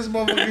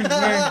motherfucker's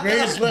wearing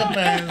gray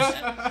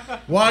sweatpants,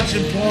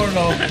 watching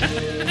porno.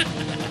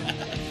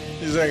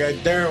 He's like, I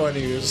dare one of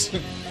yous. I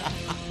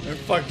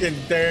fucking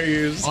dare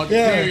yous. I'll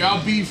dare you.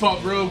 I'll beef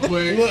up real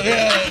quick. Look,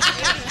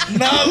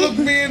 now look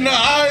me in the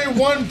eye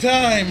one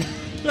time.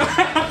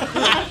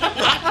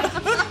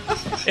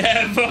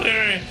 Yeah,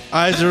 fucker.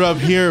 Eyes are up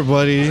here,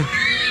 buddy.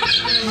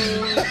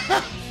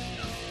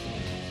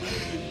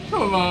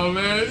 Come on,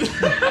 man.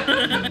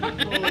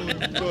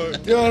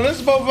 Yo,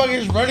 this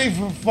motherfucker's ready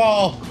for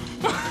fall.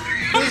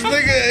 This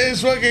nigga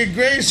is fucking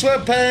gray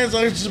sweatpants.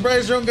 I'm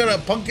surprised you don't got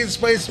a pumpkin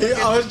spice.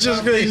 I was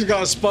just gonna. He's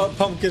got a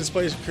pumpkin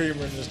spice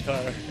creamer in his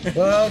car.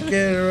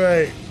 Okay,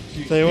 right.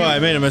 Tell you what, I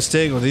made a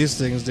mistake with these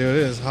things, dude.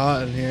 It is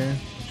hot in here.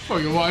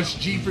 Fucking watched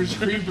Jeepers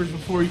Creepers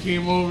before he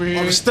came over here.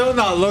 I'm still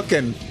not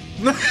looking.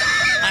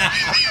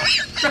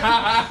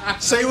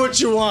 Say what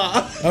you want.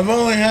 I've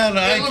only had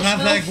eye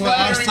contact with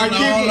Austin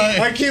all night.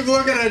 I keep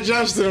looking at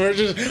Justin.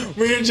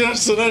 Me and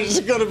Justin are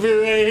just gonna be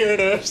right here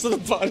the rest of the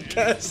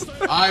podcast.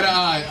 Eye to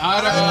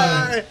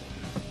eye.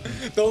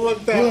 Don't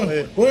look that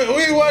way. What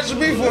are you watching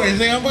me for? You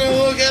think I'm gonna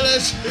look at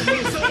this?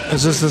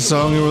 Is this the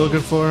song you were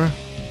looking for?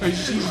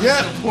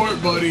 Yeah.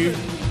 Support, buddy.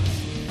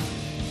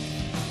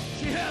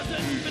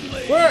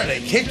 Where are they?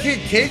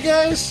 KKK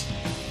guys?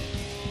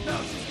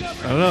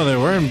 I don't know. They're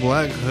wearing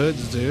black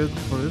hoods, dude.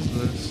 What is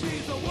this?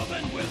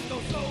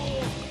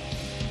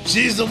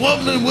 She's a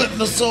woman with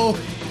no soul.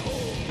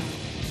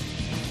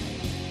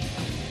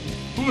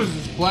 Who is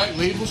this? Black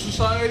Label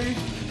Society?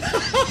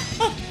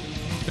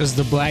 It's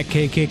the Black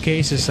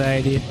KKK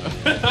Society.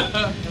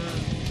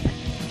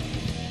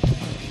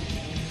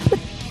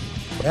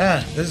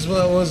 Yeah, this is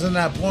what was in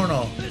that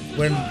porno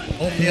when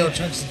oatmeal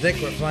chunks of dick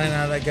were flying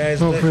out of that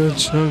guy's Oatmeal dick.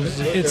 chunks.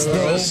 It's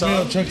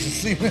Oatmeal the chunks of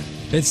semen.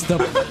 it's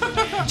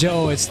the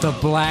Joe. It's the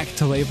Black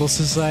to Label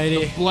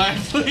Society. Black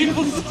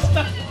Label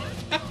Society.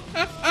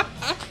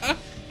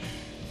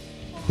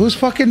 Whose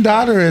fucking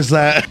daughter is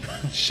that?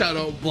 Shout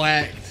out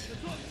Black.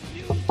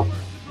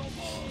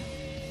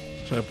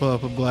 Should I pull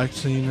up a black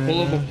scene right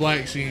Pull up now? a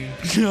black scene.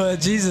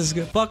 Jesus,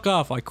 fuck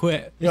off! I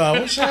quit. Yo, I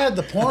wish I had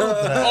the porno for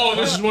that. Oh,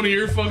 this is one of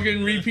your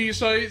fucking repeat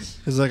sites?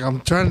 He's like, I'm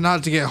trying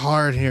not to get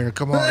hard here.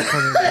 Come on.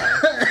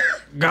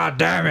 God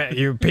damn it,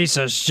 you piece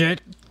of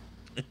shit!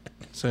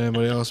 So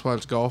anybody else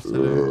watch golf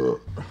today?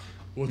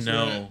 What's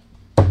No.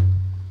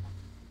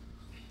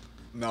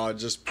 No,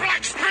 just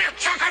Black me a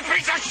chucker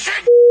piece of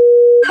shit!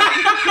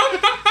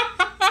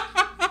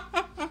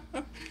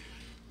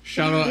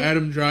 Shout out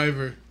Adam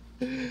Driver.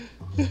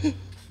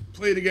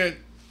 Play it again.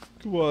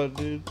 Come on,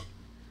 dude.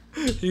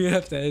 You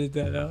have to edit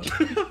that out.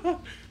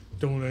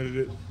 Don't edit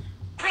it.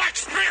 Black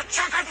me a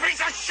chucker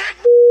piece of shit!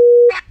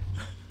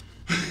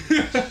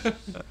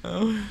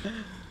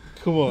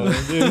 Come on,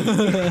 dude.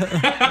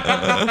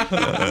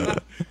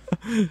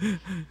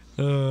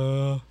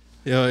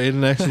 Yo,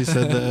 Aiden actually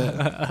said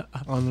that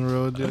on the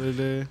road the other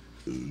day.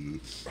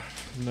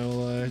 No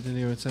lie, didn't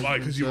even say. Why?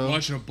 Because you were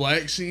watching a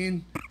black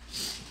scene.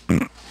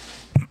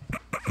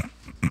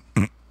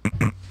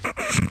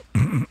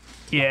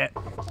 Yeah.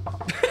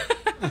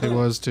 He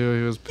was too.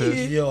 He was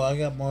pissed. Yo, I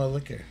got more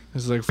liquor.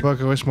 He's like,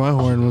 "Fuck! I wish my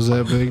horn was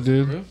that big,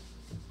 dude."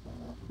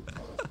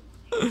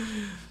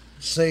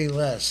 Say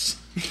less.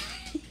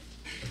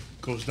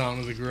 Goes down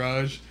to the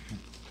garage.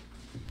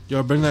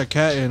 Yo, bring that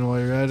cat in while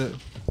you're at it.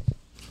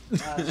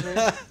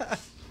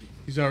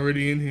 He's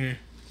already in here.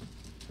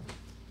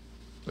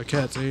 The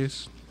cat's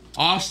ace.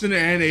 Austin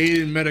and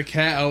Aiden met a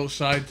cat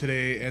outside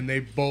today, and they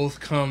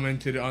both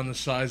commented on the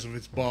size of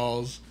its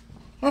balls.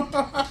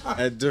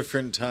 at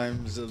different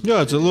times.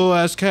 Yo, it's a little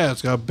ass cat.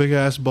 It's got big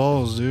ass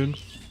balls, dude.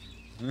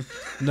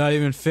 Not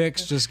even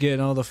fixed, just getting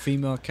all the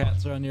female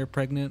cats around here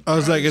pregnant. I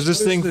was like, is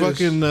this thing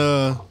fucking,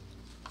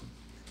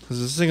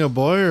 is this thing a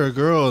boy or a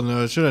girl? And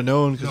I should have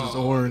known because it's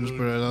orange,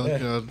 but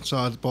I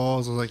saw its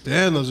balls. I was like,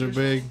 damn, those are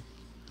big.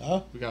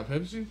 Huh? We got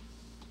Pepsi?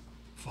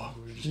 Fuck,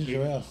 we just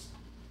Ginger ale.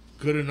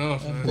 Good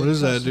enough, man. What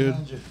is that, dude?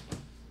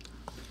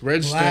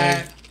 Red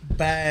Stag.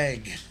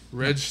 Bag.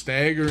 Red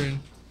Staggering.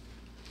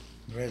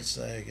 Red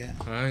Stag, yeah.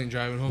 I ain't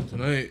driving home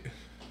tonight.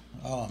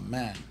 Oh,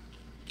 man.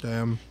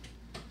 Damn.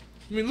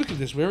 I mean, look at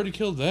this. We already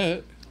killed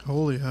that.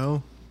 Holy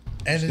hell.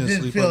 And it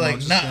didn't feel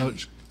like nothing.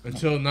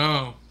 Until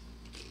now.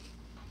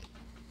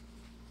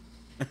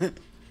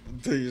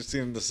 Until you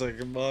seen the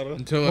second bottle.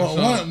 Until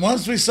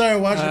once we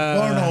started watching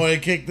porno,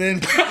 it kicked in.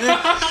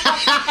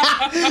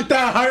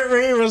 That heart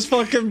rate was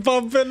fucking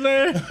pumping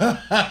there.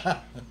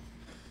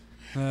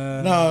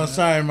 No,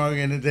 sorry,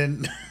 Morgan, it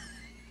didn't.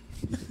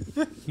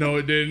 No,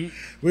 it didn't.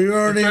 We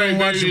weren't That's even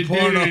right, watching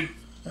baby,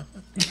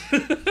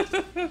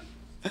 porno.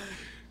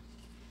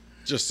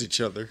 Just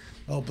each other.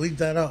 Oh, bleep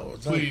that out.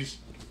 What's up? Please.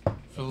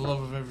 For the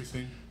love of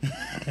everything.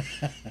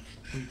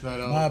 Bleep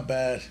that out. My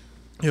bad.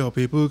 Yo,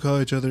 people who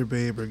call each other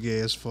babe are gay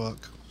as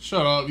fuck.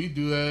 Shut up. You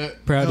do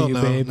that. Proud Hell of you,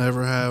 no, babe.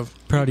 Never have.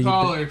 Proud of you,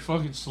 Call babe. her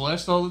fucking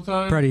Celeste all the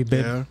time. Proud of you,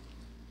 babe.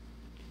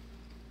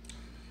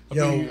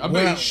 Yeah. I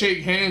bet you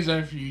shake hands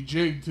after you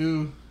jig,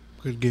 too.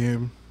 Good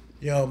game.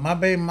 Yo, my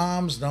baby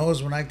mom's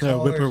knows when I Yeah,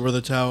 call whip her. her with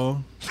a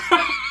towel.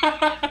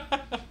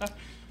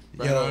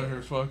 Right on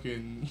her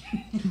fucking...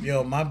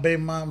 Yo, my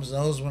baby mom's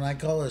knows when I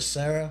call her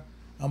Sarah,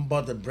 I'm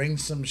about to bring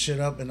some shit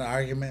up in the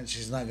argument.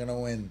 She's not gonna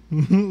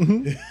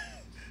win.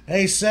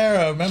 Hey,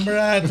 Sarah, remember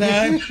that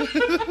time?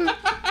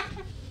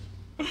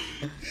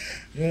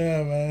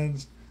 Yeah, man.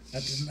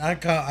 I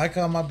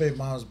call my baby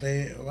mom's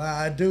baby. Well,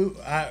 I do.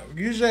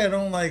 Usually I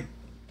don't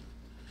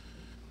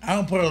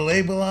put a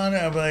label on it.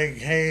 I'm like,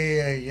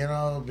 hey,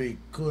 it'd be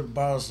cool to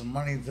borrow some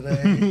money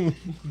today.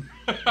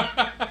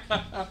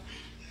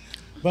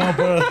 But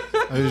I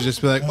would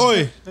just be like,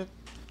 oi!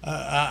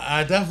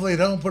 I definitely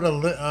don't put a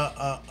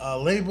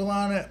label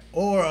on it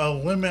or a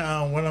limit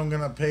on when I'm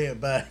gonna pay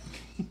it back.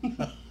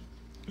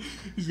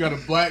 He's got a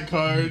black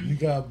card. You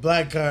got a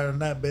black card on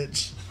that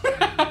bitch.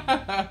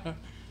 I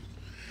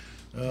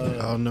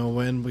don't know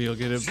when, but you'll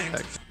get it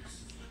back.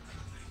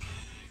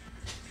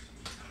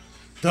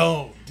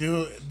 Don't.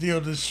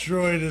 You'll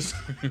destroy this.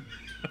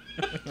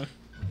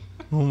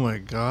 Oh my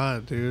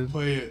god, dude.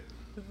 Play it.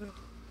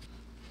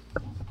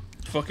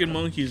 Fucking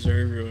monkeys are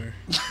everywhere.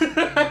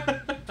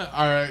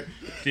 Alright.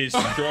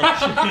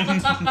 Destruction.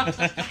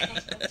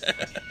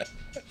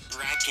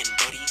 Rackin',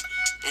 buddy.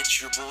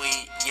 It's your boy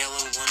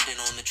Yellow London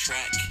on the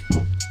track.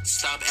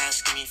 Stop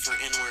asking me for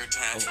N-word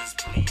passes,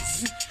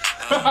 please.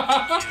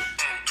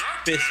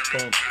 Fist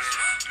bump.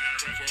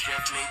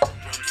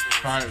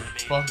 Alright,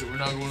 fuck it. We're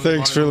not going to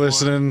Thanks the for bottom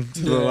listening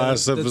to the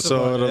last that's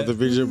episode about of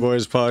the BJ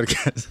Boys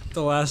podcast.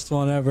 The last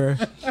one ever.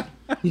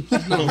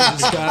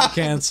 Just got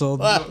canceled.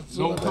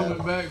 No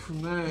coming back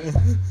from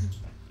that.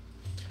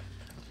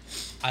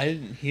 I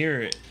didn't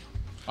hear it.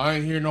 I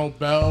ain't hear no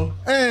bell.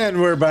 And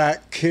we're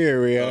back.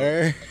 Here we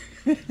are.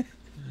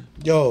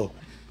 Yo.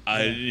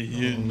 I didn't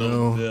hear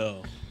no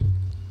bell.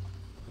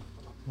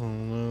 Oh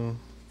no.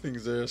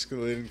 Things are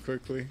escalating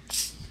quickly.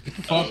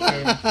 Fuck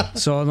them.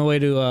 So on the way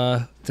to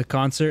the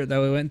concert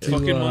that we went to,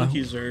 Fucking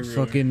monkeys are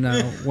everywhere. fucking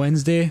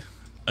Wednesday,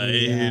 I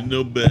ain't hear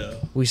no bell.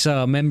 we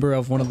saw a member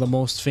of one of the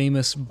most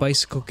famous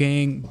bicycles,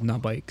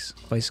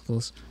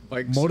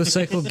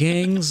 motorcycle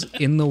gangs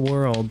in the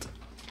world.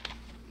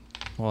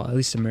 Well, at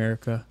least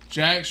America.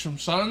 Jax from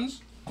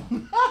Sons?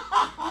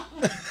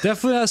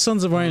 Definitely not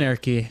Sons of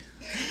Anarchy.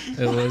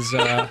 It was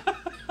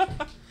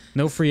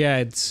No free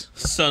ads.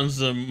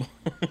 Sons of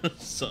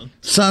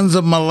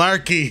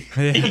malarkey.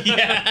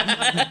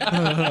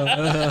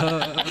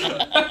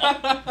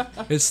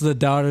 It's the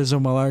daughters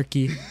of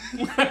malarkey.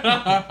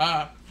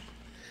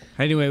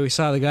 Anyway, we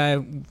saw the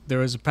guy. There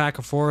was a pack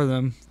of 4 of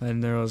them,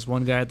 and there was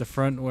one guy at the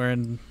front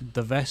wearing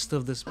the vest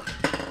of this.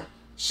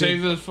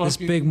 This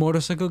big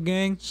motorcycle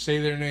gang. Say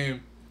their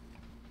name.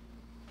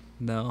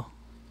 No.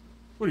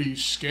 What are you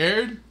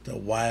scared? The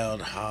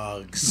Wild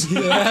Hogs. It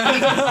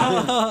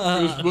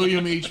was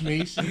William H.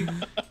 Macy.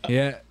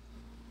 Yeah.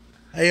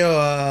 Hey yo,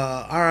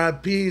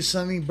 R.I.P.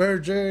 Sonny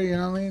Berger. You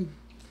know what I mean?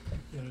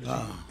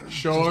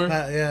 Sure.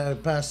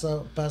 Passed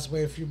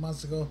away a few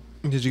months ago.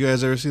 Did you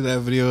guys ever see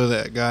that video of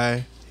that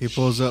guy? He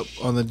pulls up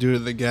on the dude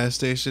at the gas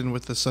station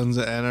with the Sons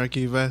of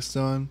Anarchy vest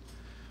on.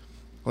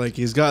 Like,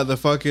 he's got the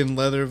fucking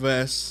leather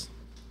vest,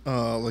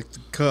 like the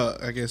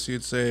cut, I guess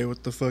you'd say,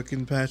 with the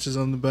fucking patches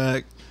on the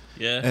back.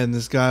 Yeah. And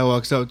this guy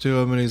walks up to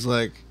him and he's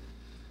like,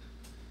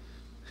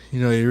 you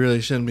know, you really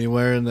shouldn't be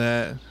wearing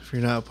that if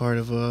you're not part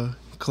of a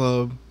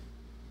club.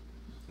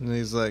 And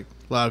he's like,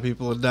 a lot of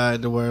people have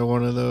died to wear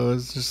one of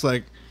those. Just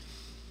like,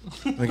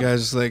 the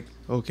guy's just like,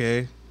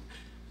 okay,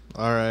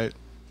 alright,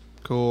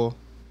 cool,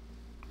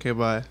 okay,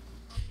 bye.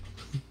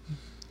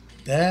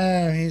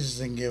 Damn, he just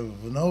didn't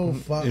give no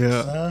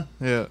fucks, huh?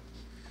 Yeah.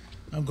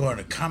 I'm going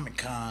to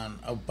Comic-Con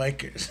of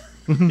bikers.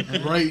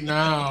 Right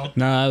now.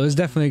 Nah, it was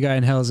definitely a guy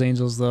in Hell's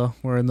Angels, though,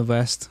 wearing the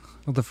vest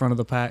at the front of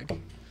the pack. I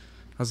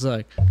was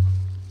like,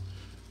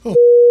 oh,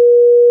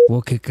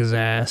 we'll kick his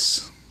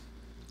ass.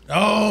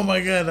 Oh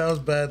my god, that was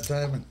bad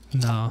timing.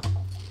 No.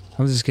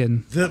 I'm just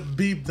kidding.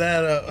 Beep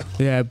that up.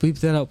 Yeah, bleep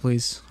that out,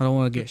 please. I don't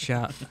want to get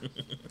shot.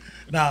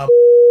 Nah,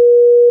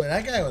 but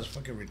that guy was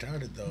fucking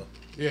retarded, though.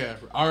 Yeah,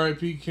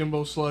 R.I.P.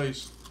 Kimbo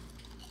Slice.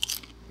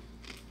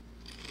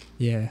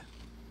 Yeah.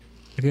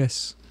 I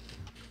guess.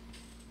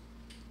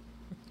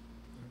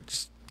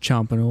 Just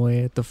chomping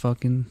away at the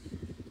fucking...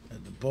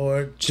 At the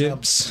board.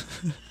 Chips.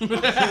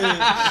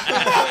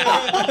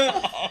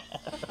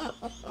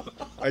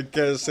 I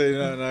can't say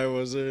nothing. I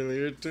was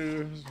earlier,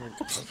 too.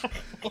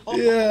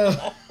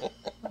 Yeah.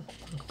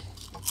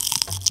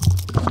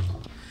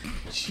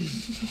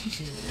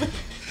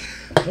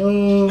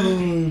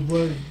 Oh,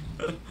 boy.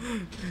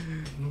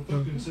 Don't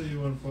fucking say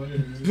you on fire,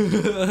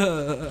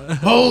 dude.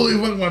 Holy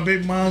fuck, my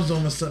big mom's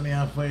almost set me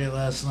on fire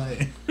last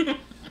night.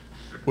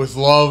 With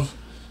love.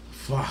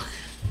 Fuck.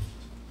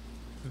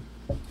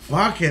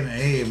 Fucking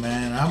A,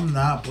 man. I'm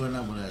not putting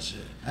up with that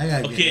shit. I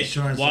gotta get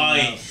insurance.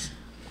 Why?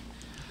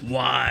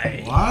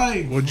 Why?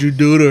 Why? What'd you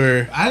do to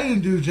her? I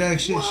didn't do jack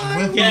shit. She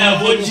went through Yeah,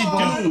 my what'd you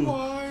phone.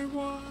 do?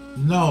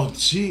 No,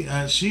 she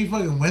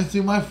fucking went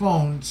through my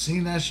phone,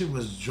 seen that shit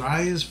was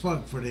dry as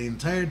fuck for the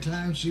entire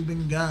time she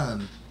been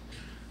gone.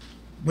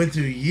 Went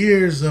through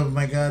years of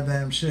my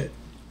goddamn shit.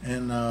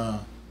 And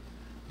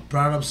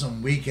brought up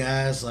some weak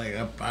ass, like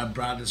I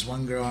brought this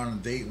one girl on a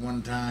date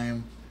one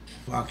time.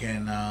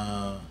 Fucking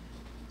out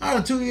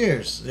of 2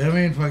 years. You know what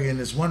I mean? Fucking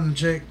this one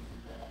chick.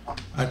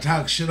 I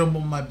talked shit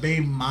about my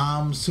baby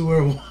moms to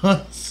her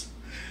once.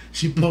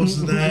 She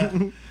posted that.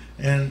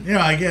 And, you know,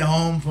 I get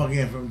home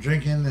fucking from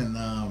drinking and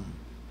I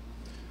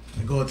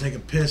go take a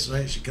piss,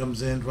 right? She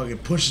comes in, fucking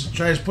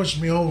tries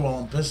pushing me over while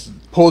I'm pissing.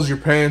 Pulls your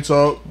pants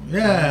up.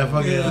 Yeah,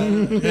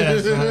 fucking.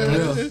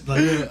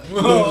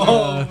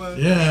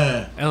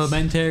 Yeah.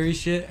 Elementary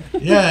shit.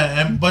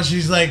 Yeah, but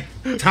she's like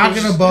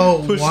talking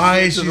about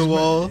why she's. To the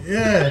wall.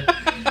 Yeah.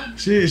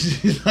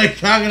 She's like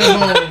talking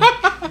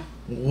about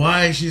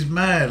why she's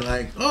mad.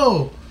 Like,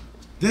 oh,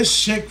 this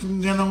chick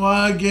from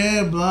Ganawag,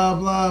 yeah, blah,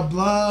 blah,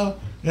 blah.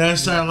 Yeah, I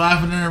started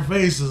laughing in her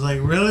face. It's like,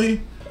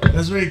 really?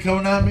 That's what you're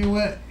coming at me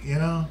with? You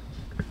know?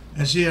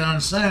 And she didn't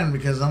understand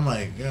because I'm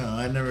like, you know,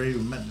 I never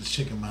even met this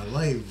chick in my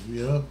life,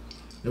 you know?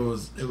 It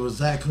was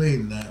that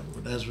clean.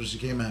 That's what she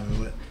came at me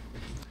with.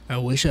 I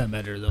wish I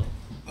met her, though.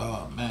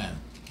 Oh, man.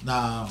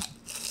 Nah,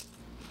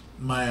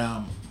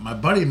 my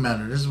buddy met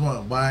her. This is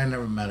why I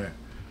never met her.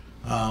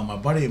 My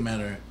buddy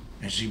met her,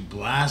 and she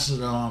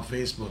blasted her on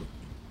Facebook.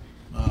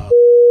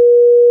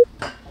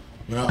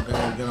 Went out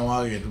there gonna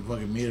walk in to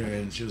fucking meet her,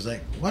 and she was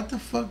like, "What the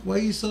fuck? Why are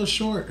you so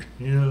short?"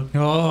 You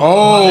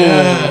know?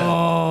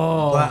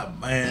 Yeah.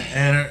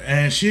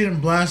 And she didn't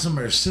blast him.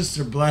 Her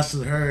sister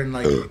blasted her in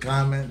like the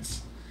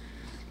comments.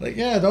 Like,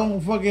 yeah,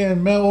 don't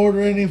fucking mail order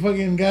any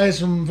fucking guys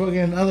from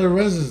fucking other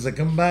residents that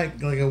come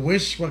back like a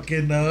Wish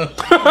fucking Make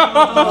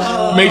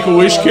a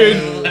Wish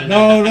kid?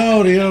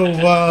 No, you know,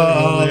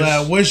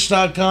 that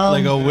Wish.com.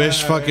 Like a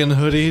Wish fucking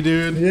hoodie,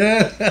 dude.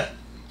 Yeah.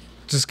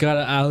 Just got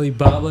an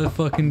Alibaba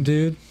fucking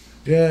dude.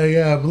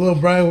 Yeah. Little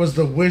Brian was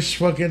the Wish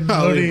fucking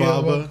hoodie.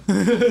 Alibaba.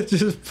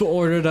 Just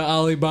ordered an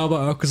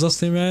Alibaba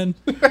Akwesasne Man.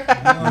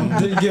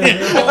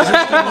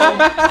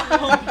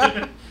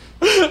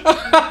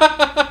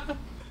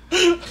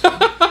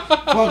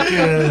 Fuck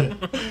yeah.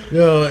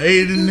 Yo,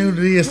 Aiden knew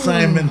the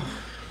assignment.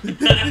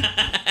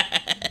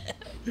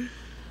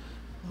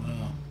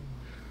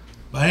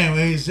 But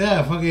anyways,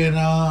 yeah, fucking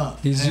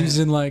he's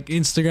using like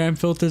Instagram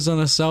filters on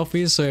his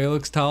selfies so he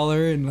looks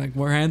taller and like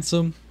more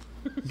handsome.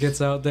 Gets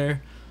out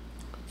there.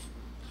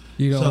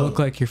 You don't look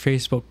like your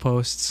Facebook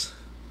posts.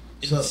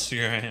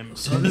 Instagram.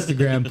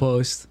 Instagram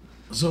post.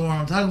 So what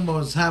I'm talking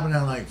about is happening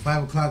at like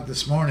 5 o'clock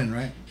this morning,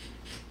 right?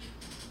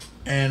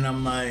 And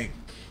I'm like,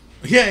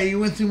 yeah,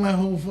 you went through my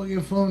whole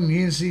fucking phone and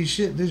you didn't see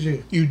shit, did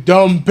you? You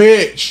dumb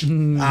bitch.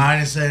 I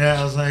didn't say that.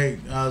 I was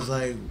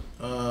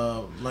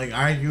like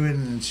arguing,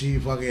 and she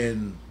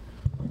fucking.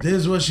 This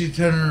is what she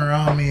turning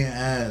around me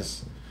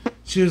as.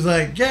 She was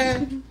like,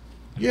 yeah,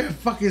 you're a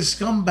fucking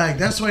scumbag.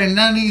 That's why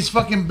none of these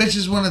fucking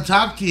bitches want to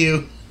talk to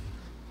you.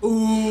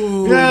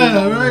 Ooh.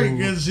 Yeah, right.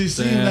 Because she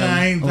seen that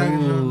I ain't talking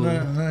to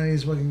none of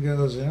these fucking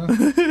girls, you know?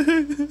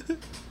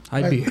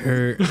 I'd be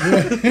hurt.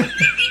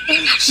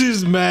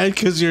 She's mad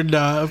because you're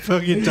not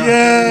fucking talking.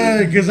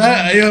 Yeah,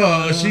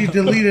 because she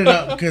deleted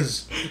up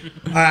because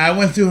I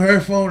went through her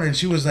phone and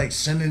she was like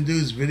sending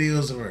dudes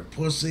videos of her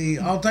pussy,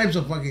 all types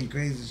of fucking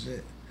crazy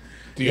shit.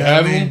 Do you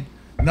have them?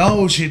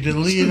 No, she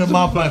deleted them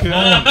off my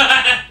phone.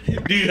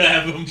 Do you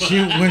have them?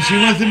 When she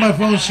went through my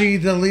phone, she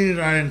deleted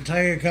our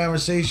entire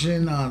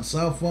conversation on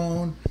cell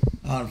phone,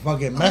 on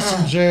fucking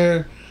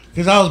Messenger.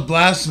 Because I was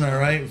blasting her,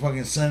 right?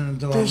 Fucking sending it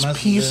to her Messenger.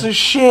 This piece of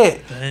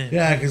shit.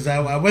 Yeah, because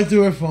I went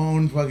through her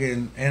phone,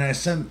 fucking, and I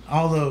sent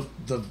all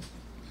the.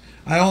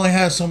 I only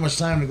had so much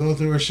time to go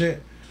through her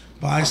shit,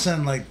 but I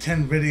sent like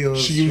 10 videos.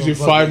 She gives you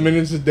 5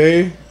 minutes a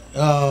day.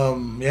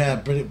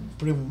 Yeah, pretty.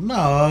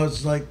 No,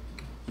 it's like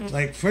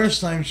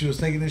first time she was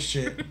taking this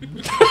shit,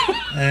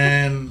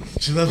 and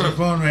she left her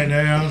phone right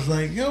there. I was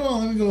like, yo, well,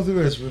 let me go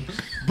through this.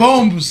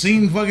 Boom,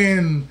 seen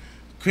fucking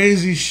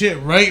crazy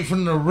shit right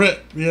from the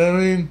rip. You know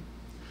what I mean?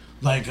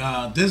 Like,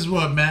 this is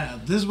what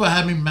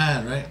had me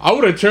mad, right? I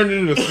would have turned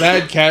into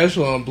Thad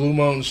Castle on Blue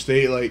Mountain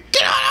State, like,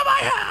 get out of my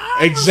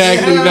house!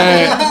 Exactly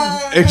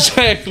that.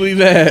 Exactly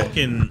that.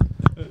 Fucking.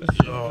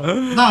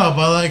 No,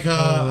 but like,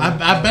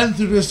 I've been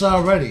through this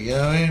already, you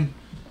know what I mean?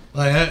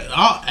 Like,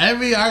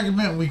 every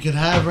argument we could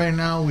have right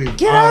now, we've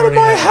Get out of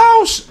my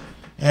house!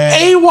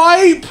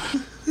 A-wipe!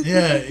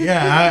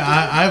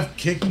 Yeah, I've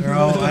kicked her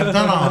out. I've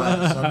done all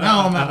that. So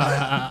now I'm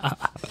at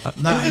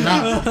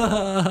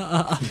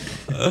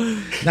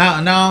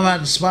now I'm at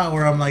the spot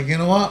where I'm like, you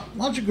know what?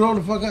 Why don't you grow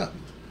the fuck up?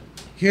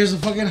 Here's a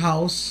fucking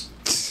house.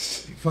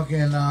 You fucking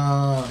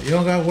you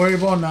don't gotta worry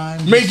about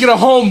nothing. Make it a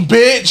home,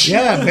 bitch.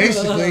 Yeah,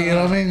 basically, you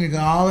know what I mean? You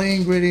got all the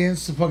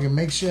ingredients to fucking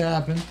make shit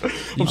happen.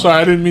 I'm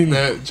sorry, I didn't mean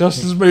that.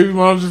 Justin's baby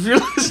moms, if you're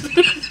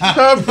listening.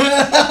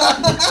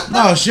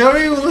 No, she don't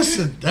even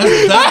listen.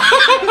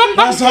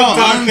 That's how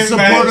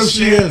unsupportive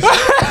she is.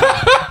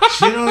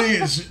 She don't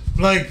even,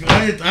 like,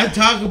 I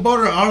talk about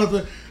her all of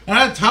the, and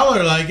I tell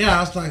her, like, yeah, I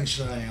was talking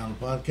shit on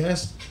the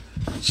podcast.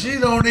 She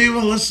don't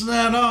even listen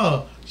at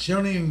all. She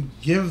don't even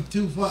give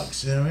 2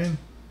 fucks, you know what I mean?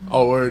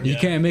 Oh, word. You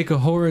can't make a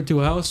whore into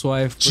a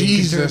housewife.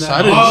 Jesus,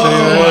 I didn't say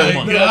that.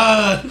 Oh, my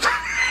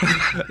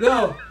God.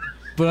 No.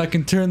 But I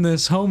can turn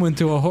this home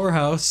into a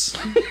whorehouse.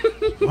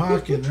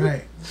 Fucking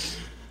right.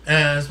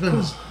 And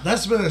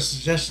that's been a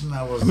suggestion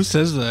I was. Who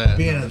says that?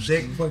 Being a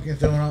dick fucking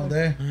throwing out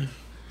there.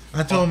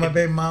 I told my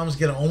baby moms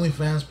get an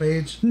OnlyFans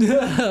page.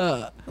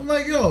 I'm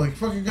like, yo, like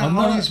fucking got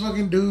all these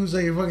fucking dudes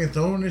that you're fucking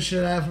throwing this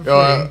shit at for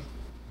free.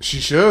 She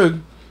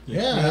should.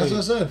 Yeah, that's what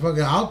I said.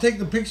 Fucking, I'll take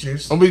the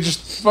pictures. Don't be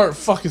just start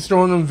fucking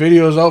throwing them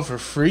videos out for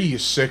free, you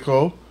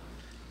sicko.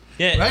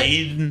 Yeah, right?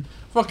 Aiden.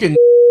 Fucking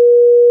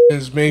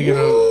is making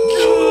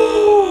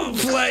a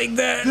flag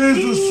that. This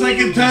is the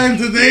second time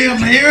today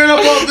I'm hearing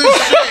about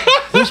this shit.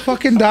 Whose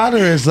fucking daughter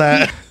is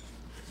that?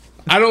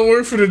 I don't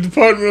work for the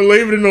Department of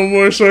Labor no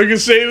more, so I can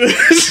say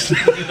this.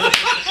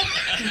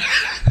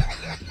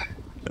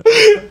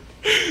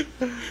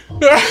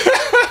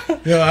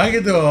 Yo, I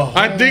get to.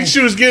 I think she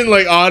was getting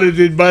like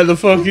audited by the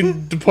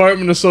fucking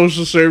Department of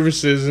Social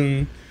Services,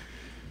 and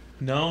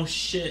no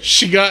shit.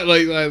 She got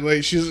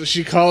like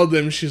she called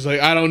them. She's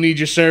like, I don't need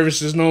your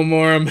services no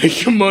more. I'm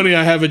making money.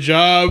 I have a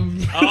job.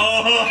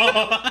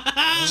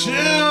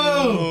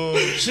 Chill.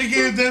 She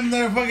gave them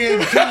their fucking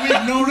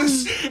 2-week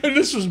notice. And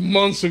this was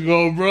months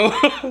ago, bro.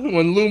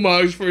 When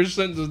LuMox first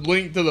sent the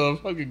link to the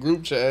fucking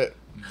group chat.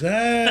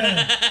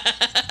 Damn.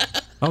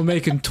 I'm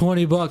making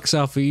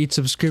 $20 off of each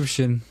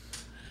subscription.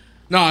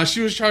 Nah,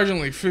 she was charging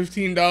like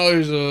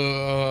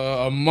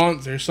 $15 a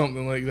month or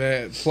something like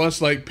that,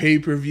 plus like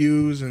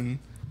pay-per-views and.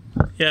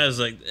 Yeah, it's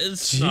like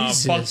it's not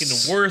fucking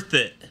worth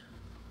it.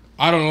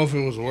 I don't know if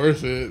it was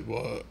worth it,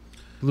 but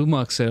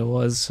LuMox said it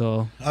was,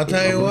 so I'll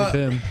tell you what.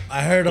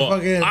 I heard a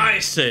fucking. I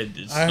said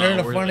it's I heard not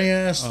a worth funny it.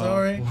 ass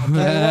story.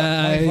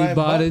 I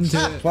bought into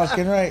it.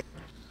 Fucking right.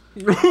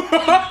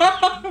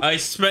 I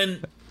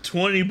spent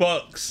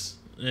 $20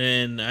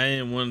 and I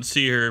didn't want to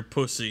see her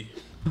pussy.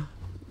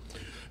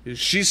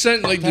 She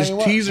sent like this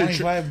teaser.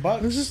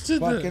 $25.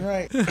 Fucking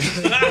right.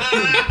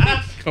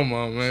 Come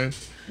on, man.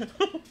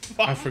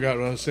 I forgot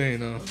what I was saying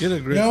now. Get a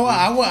grip. You know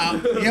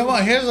what? You know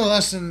what? Here's a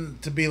lesson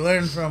to be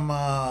learned from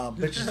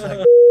bitches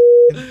like.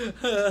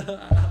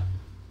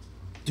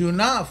 Do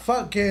not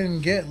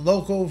fucking get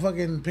local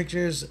fucking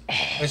pictures,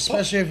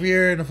 especially if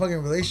you're in a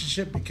fucking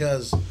relationship,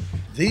 because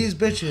these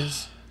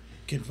bitches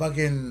can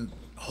fucking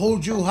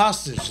hold you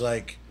hostage.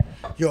 Like,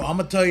 yo, I'm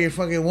gonna tell your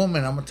fucking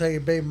woman, I'm gonna tell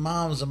your baby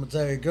moms, I'm gonna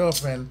tell your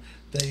girlfriend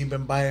that you've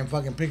been buying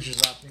fucking pictures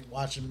of me,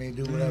 watching me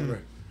do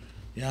whatever.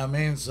 You know what I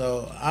mean?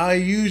 So I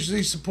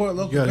usually support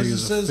local You gotta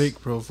businesses. use a fake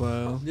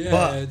profile. Yeah,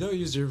 But- don't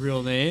use your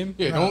real name.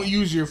 Yeah, don't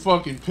use your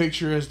fucking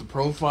picture as the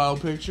profile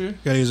picture. You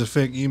gotta use a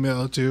fake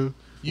email too.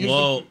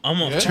 Whoa, I'm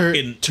a fucking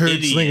idiot.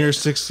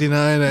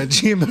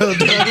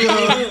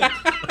 Turdslinger69@gmail.com.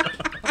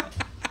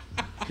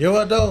 You know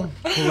what though?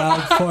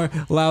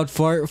 Loud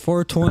fart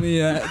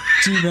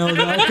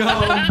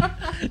 420@gmail.com.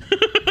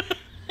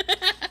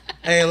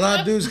 Hey, a lot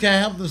of dudes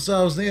can't help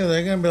themselves neither.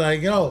 They're gonna be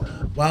like, yo,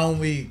 why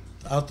don't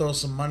I'll throw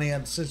some money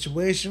at the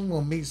situation,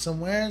 we'll meet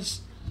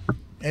somewheres,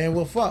 and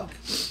we'll fuck.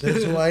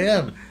 That's who I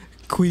am.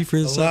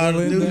 Queefers. A lot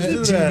of dudes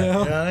do that. You know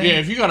what I mean? Yeah,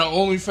 if you got an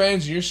OnlyFans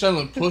and you're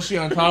selling pussy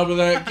on top of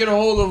that, get a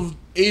hold of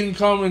Aiden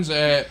Cummins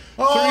at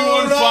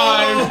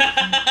 315.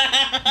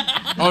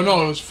 Oh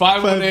no, it was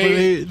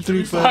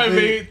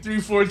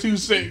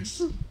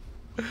 518-358-3426.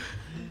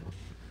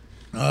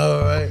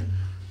 All right.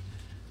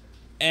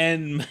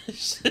 And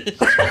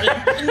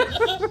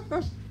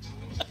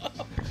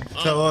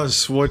Tell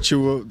us what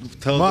you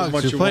tell Mox, them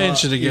what you're you playing want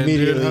shit again,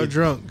 immediately. dude. How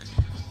drunk?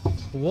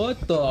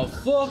 What the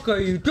fuck are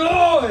you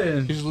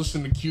doing? He's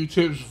listening to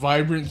Q-Tip's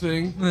Vibrant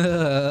thing.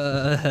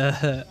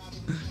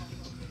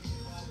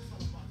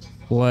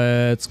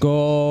 Let's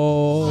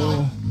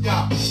go.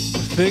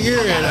 Figure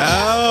it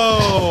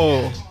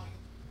out.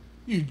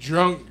 You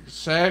drunk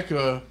sack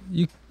of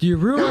You're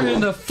ruining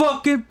the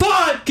fucking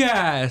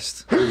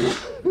podcast.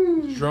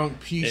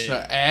 drunk piece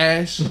of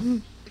ass.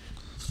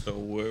 So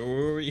where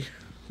were we?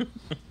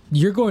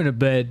 You're going to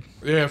bed.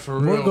 Yeah, for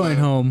real. We're going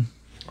man. home.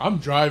 I'm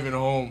driving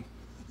home.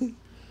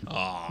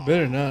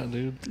 Better not,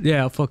 dude.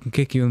 Yeah, I'll fucking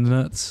kick you in the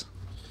nuts.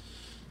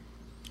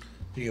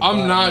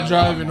 I'm not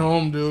driving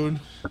home, dude.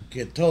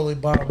 Get totally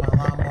borrow my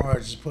lawnmower.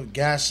 Just put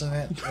gas in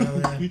it.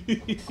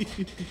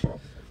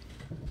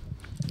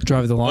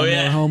 Drive the lawnmower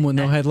yeah. home with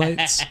no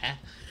headlights.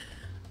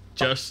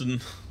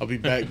 Justin. I'll be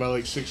back by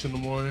like 6 in the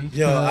morning.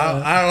 Yo,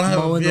 I don't have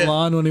a mowing the vehicle.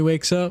 lawn when he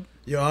wakes up.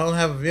 Yo, I don't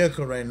have a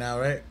vehicle right now,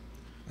 right?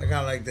 I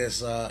got like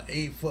this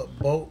 8-foot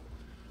boat,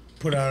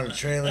 put it on a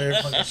trailer,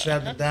 fucking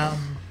strapped it down,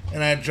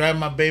 and I drive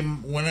my baby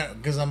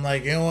because I'm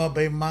like, you know what,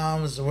 baby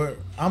moms,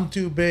 I'm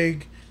too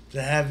big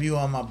to have you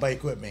on my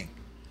bike with me,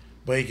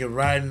 but you can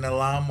ride in the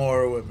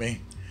lawnmower with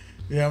me.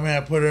 You know what I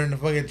mean? I put her in the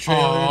fucking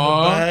trailer in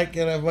the back,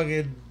 and I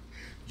fucking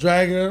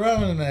drag her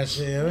around in that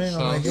shit. I mean, I'm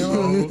like, you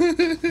know,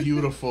 So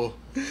beautiful.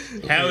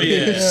 Hell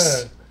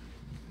yes. yeah.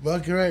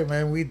 Fuck you right,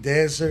 man. We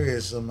dead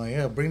serious. I'm like,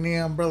 yeah, bring the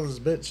umbrellas,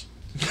 bitch.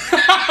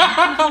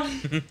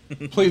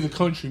 Play the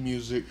country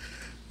music.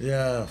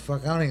 Yeah,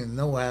 fuck, I don't even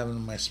know what happened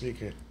to my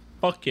speaker.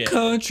 Fuck yeah.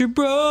 Country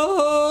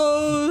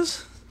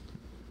Bros.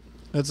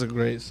 That's a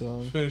great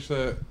song. Finish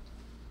that.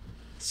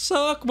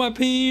 Suck my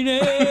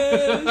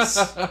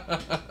penis.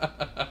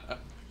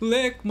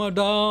 Lick my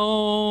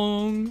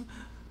dong.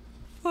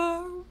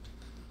 Fuck.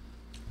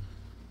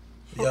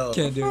 Yo,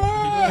 Can't do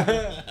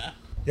it.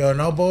 yo,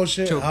 no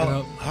bullshit. Choking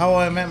up. How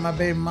I met my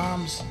baby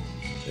moms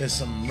is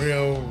some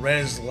real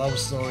res love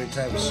story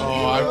type of shit.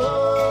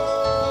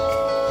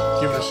 Oh,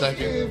 give it a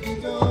second.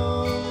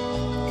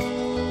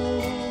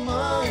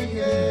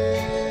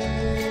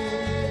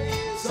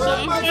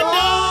 Oh my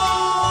god.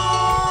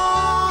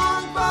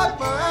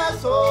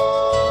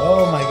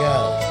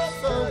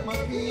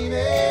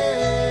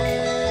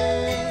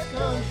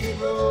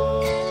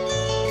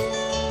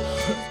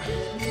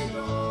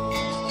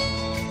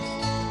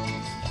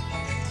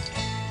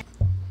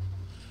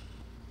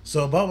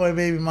 So about my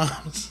baby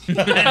moms.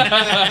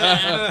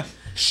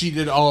 She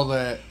did all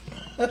that.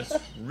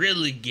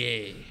 Really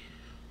gay.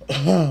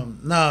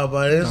 No,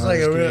 but it's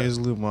like a real. It's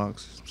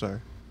Lumox. Sorry.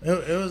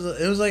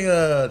 It was like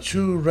a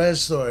true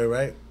res story,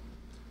 right?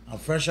 I'm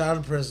fresh out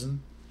of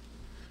prison.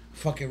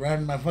 Fucking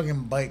riding my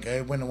fucking bike.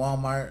 I went to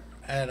Walmart.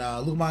 Had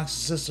Luke Mox's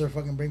sister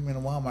fucking bring me to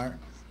Walmart.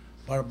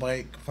 Bought a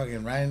bike,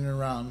 fucking riding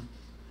around.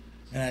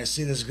 And I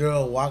see this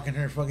girl walking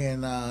her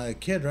fucking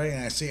kid, right?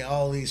 And I see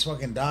all these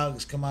fucking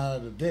dogs come out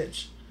of the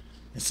ditch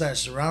and start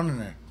surrounding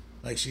her.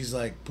 Like she's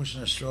like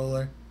pushing a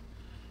stroller.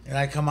 And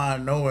I come out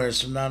of nowhere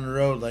from down the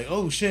road, like,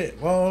 oh shit,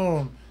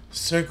 whoa.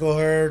 Circle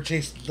her,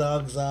 chase the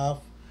dogs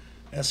off,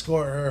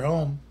 escort her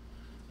home.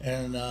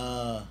 And,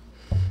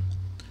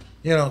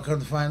 you know, come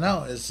to find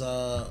out, it's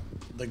the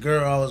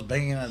girl I was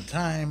banging at the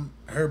time,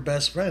 her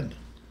best friend.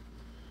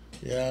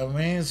 You know what I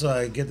mean? So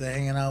I get to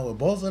hanging out with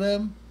both of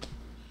them.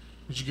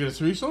 Did you get a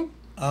threesome?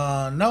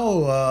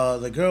 No,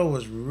 the girl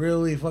was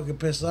really fucking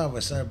pissed off. I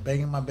started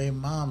banging my baby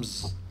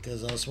moms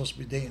because I was supposed to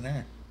be dating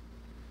her.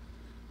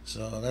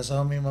 So that's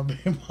how me and my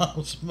baby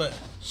moms met.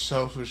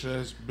 Selfish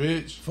ass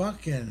bitch.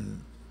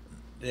 Fucking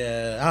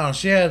yeah, I don't know.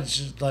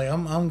 She's like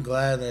I'm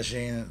glad that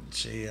she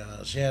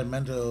had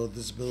mental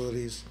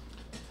disabilities.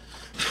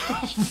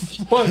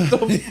 What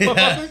the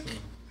fuck?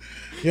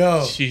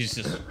 Yo,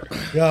 Jesus.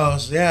 Yo,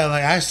 so yeah,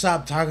 like I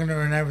stopped talking to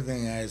her and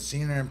everything. I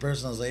seen her in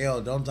person. I was like, yo,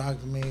 don't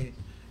talk to me.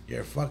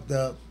 You're fucked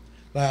up.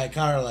 Like I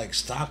caught her like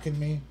stalking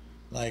me,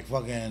 like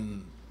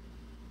fucking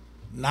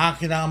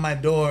knocking on my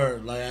door.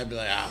 Like, I'd be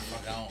like,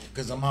 fuck, I don't.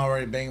 Because I'm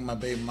already banging my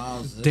baby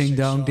moms. Ding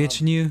dong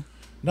bitching you?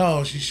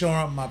 No, she's showing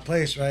up at my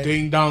place, right?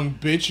 Ding dong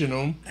bitching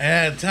them.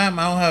 And at the time,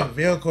 I don't have a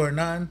vehicle or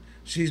nothing.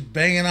 She's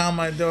banging on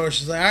my door.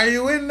 She's like, are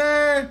you in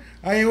there?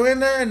 Are you in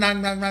there? Knock,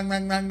 knock, knock,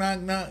 knock, knock, knock,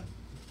 knock.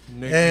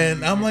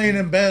 And I'm laying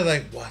in bed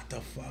like, what the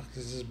fuck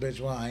does this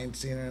bitch want? I ain't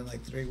seen her in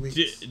like 3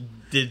 weeks.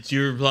 Did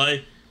you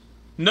reply,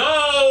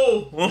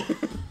 no?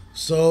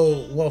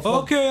 So,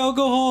 okay, I'll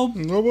go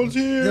home. Nobody's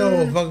here.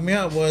 Yo, what fucked me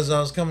up was I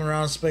was coming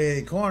around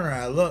Spaghetti Corner.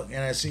 I look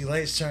and I see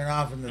lights turn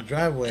off in the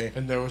driveway.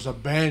 And there was a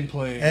band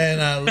playing.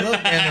 And I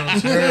look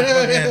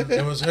and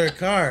it was her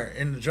car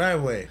in the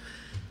driveway.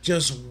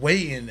 Just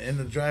waiting in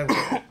the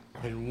driveway.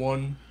 And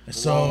one.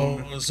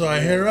 So I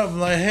hit her up. I'm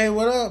like, hey,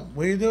 what up?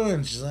 What you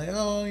doing? She's like,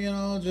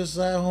 oh, just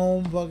at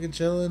home, fucking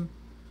chilling.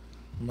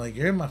 I'm like,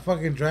 you're in my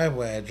fucking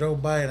driveway. I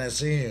drove by and I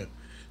seen you.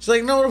 She's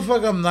like, no, the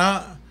fuck I'm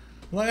not.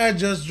 I'm like, I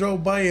just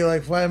drove by you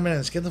like 5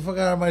 minutes. Get the fuck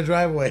out of my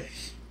driveway.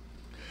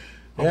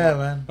 Yeah,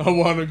 man. I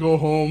want to go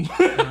home.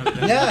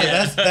 Yeah,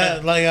 that's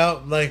that.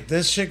 Like,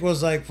 this chick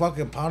was like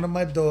fucking pounding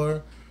my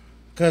door.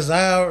 Cause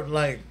I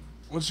like.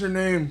 What's her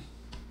name?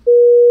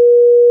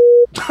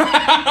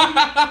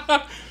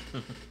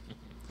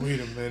 Wait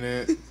a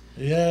minute.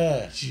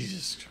 Yeah.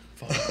 Jesus.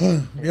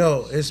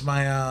 Yo, it's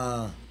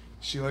my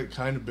She like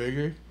kind of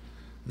bigger.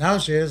 Now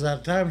she is.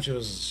 At the time she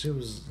was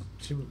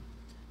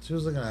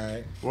looking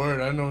alright.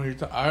 Word, I know you're.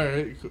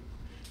 Alright.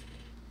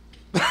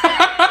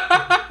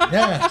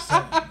 Yeah. So,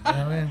 you know what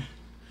I mean?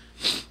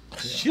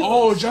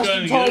 Oh,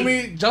 Justin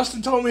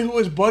told me who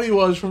his buddy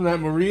was from that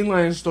Marine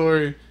Line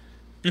story.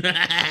 I'm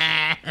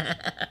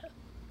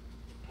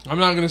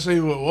not gonna say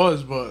who it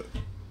was, but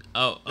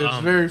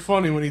it's very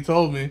funny when he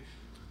told me.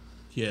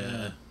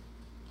 Yeah.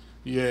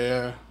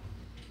 Yeah.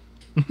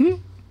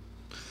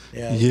 Yeah.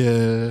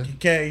 Yeah.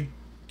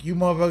 You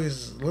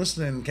motherfuckers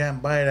listening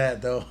can't buy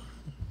that though.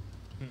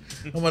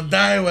 I'm gonna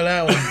die with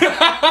that one.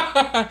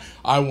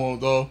 I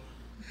won't though.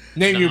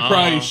 Name your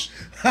price.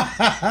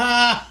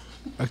 A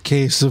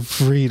case of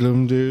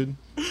freedom, dude.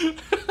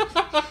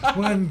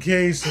 1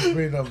 case of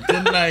freedom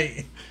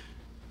tonight.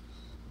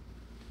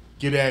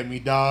 Get at me,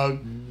 dog.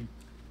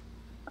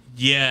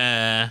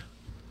 Yeah.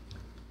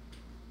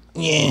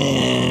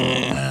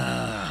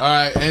 Yeah.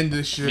 Alright, end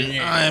this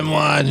shit. I'm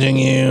watching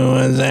you,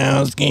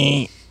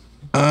 Wazowski.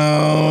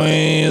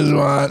 Always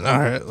watch.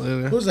 Alright,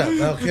 later. Who's that?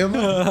 Val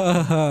Kilmer?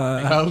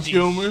 Val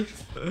Kilmer?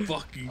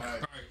 Fucking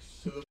Christ.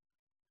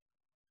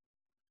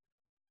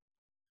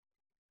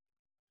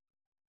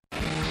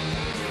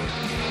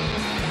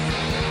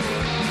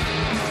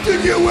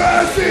 Stick your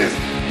asses!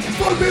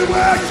 Fuck me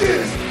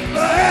waxes!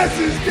 My ass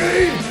is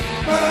gay!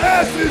 My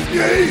ass is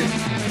gay!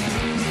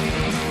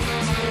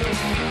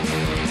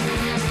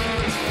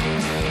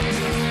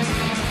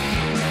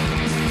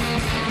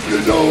 You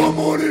know I'm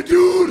on a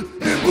dude,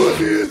 and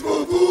pussy is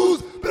for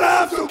fools, but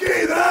I'm so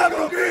gay that I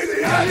go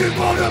crazy, I just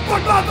wanna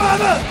fuck my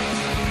father!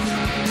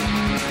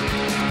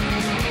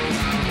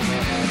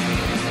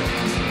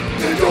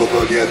 And don't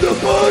forget the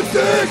bug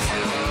sex!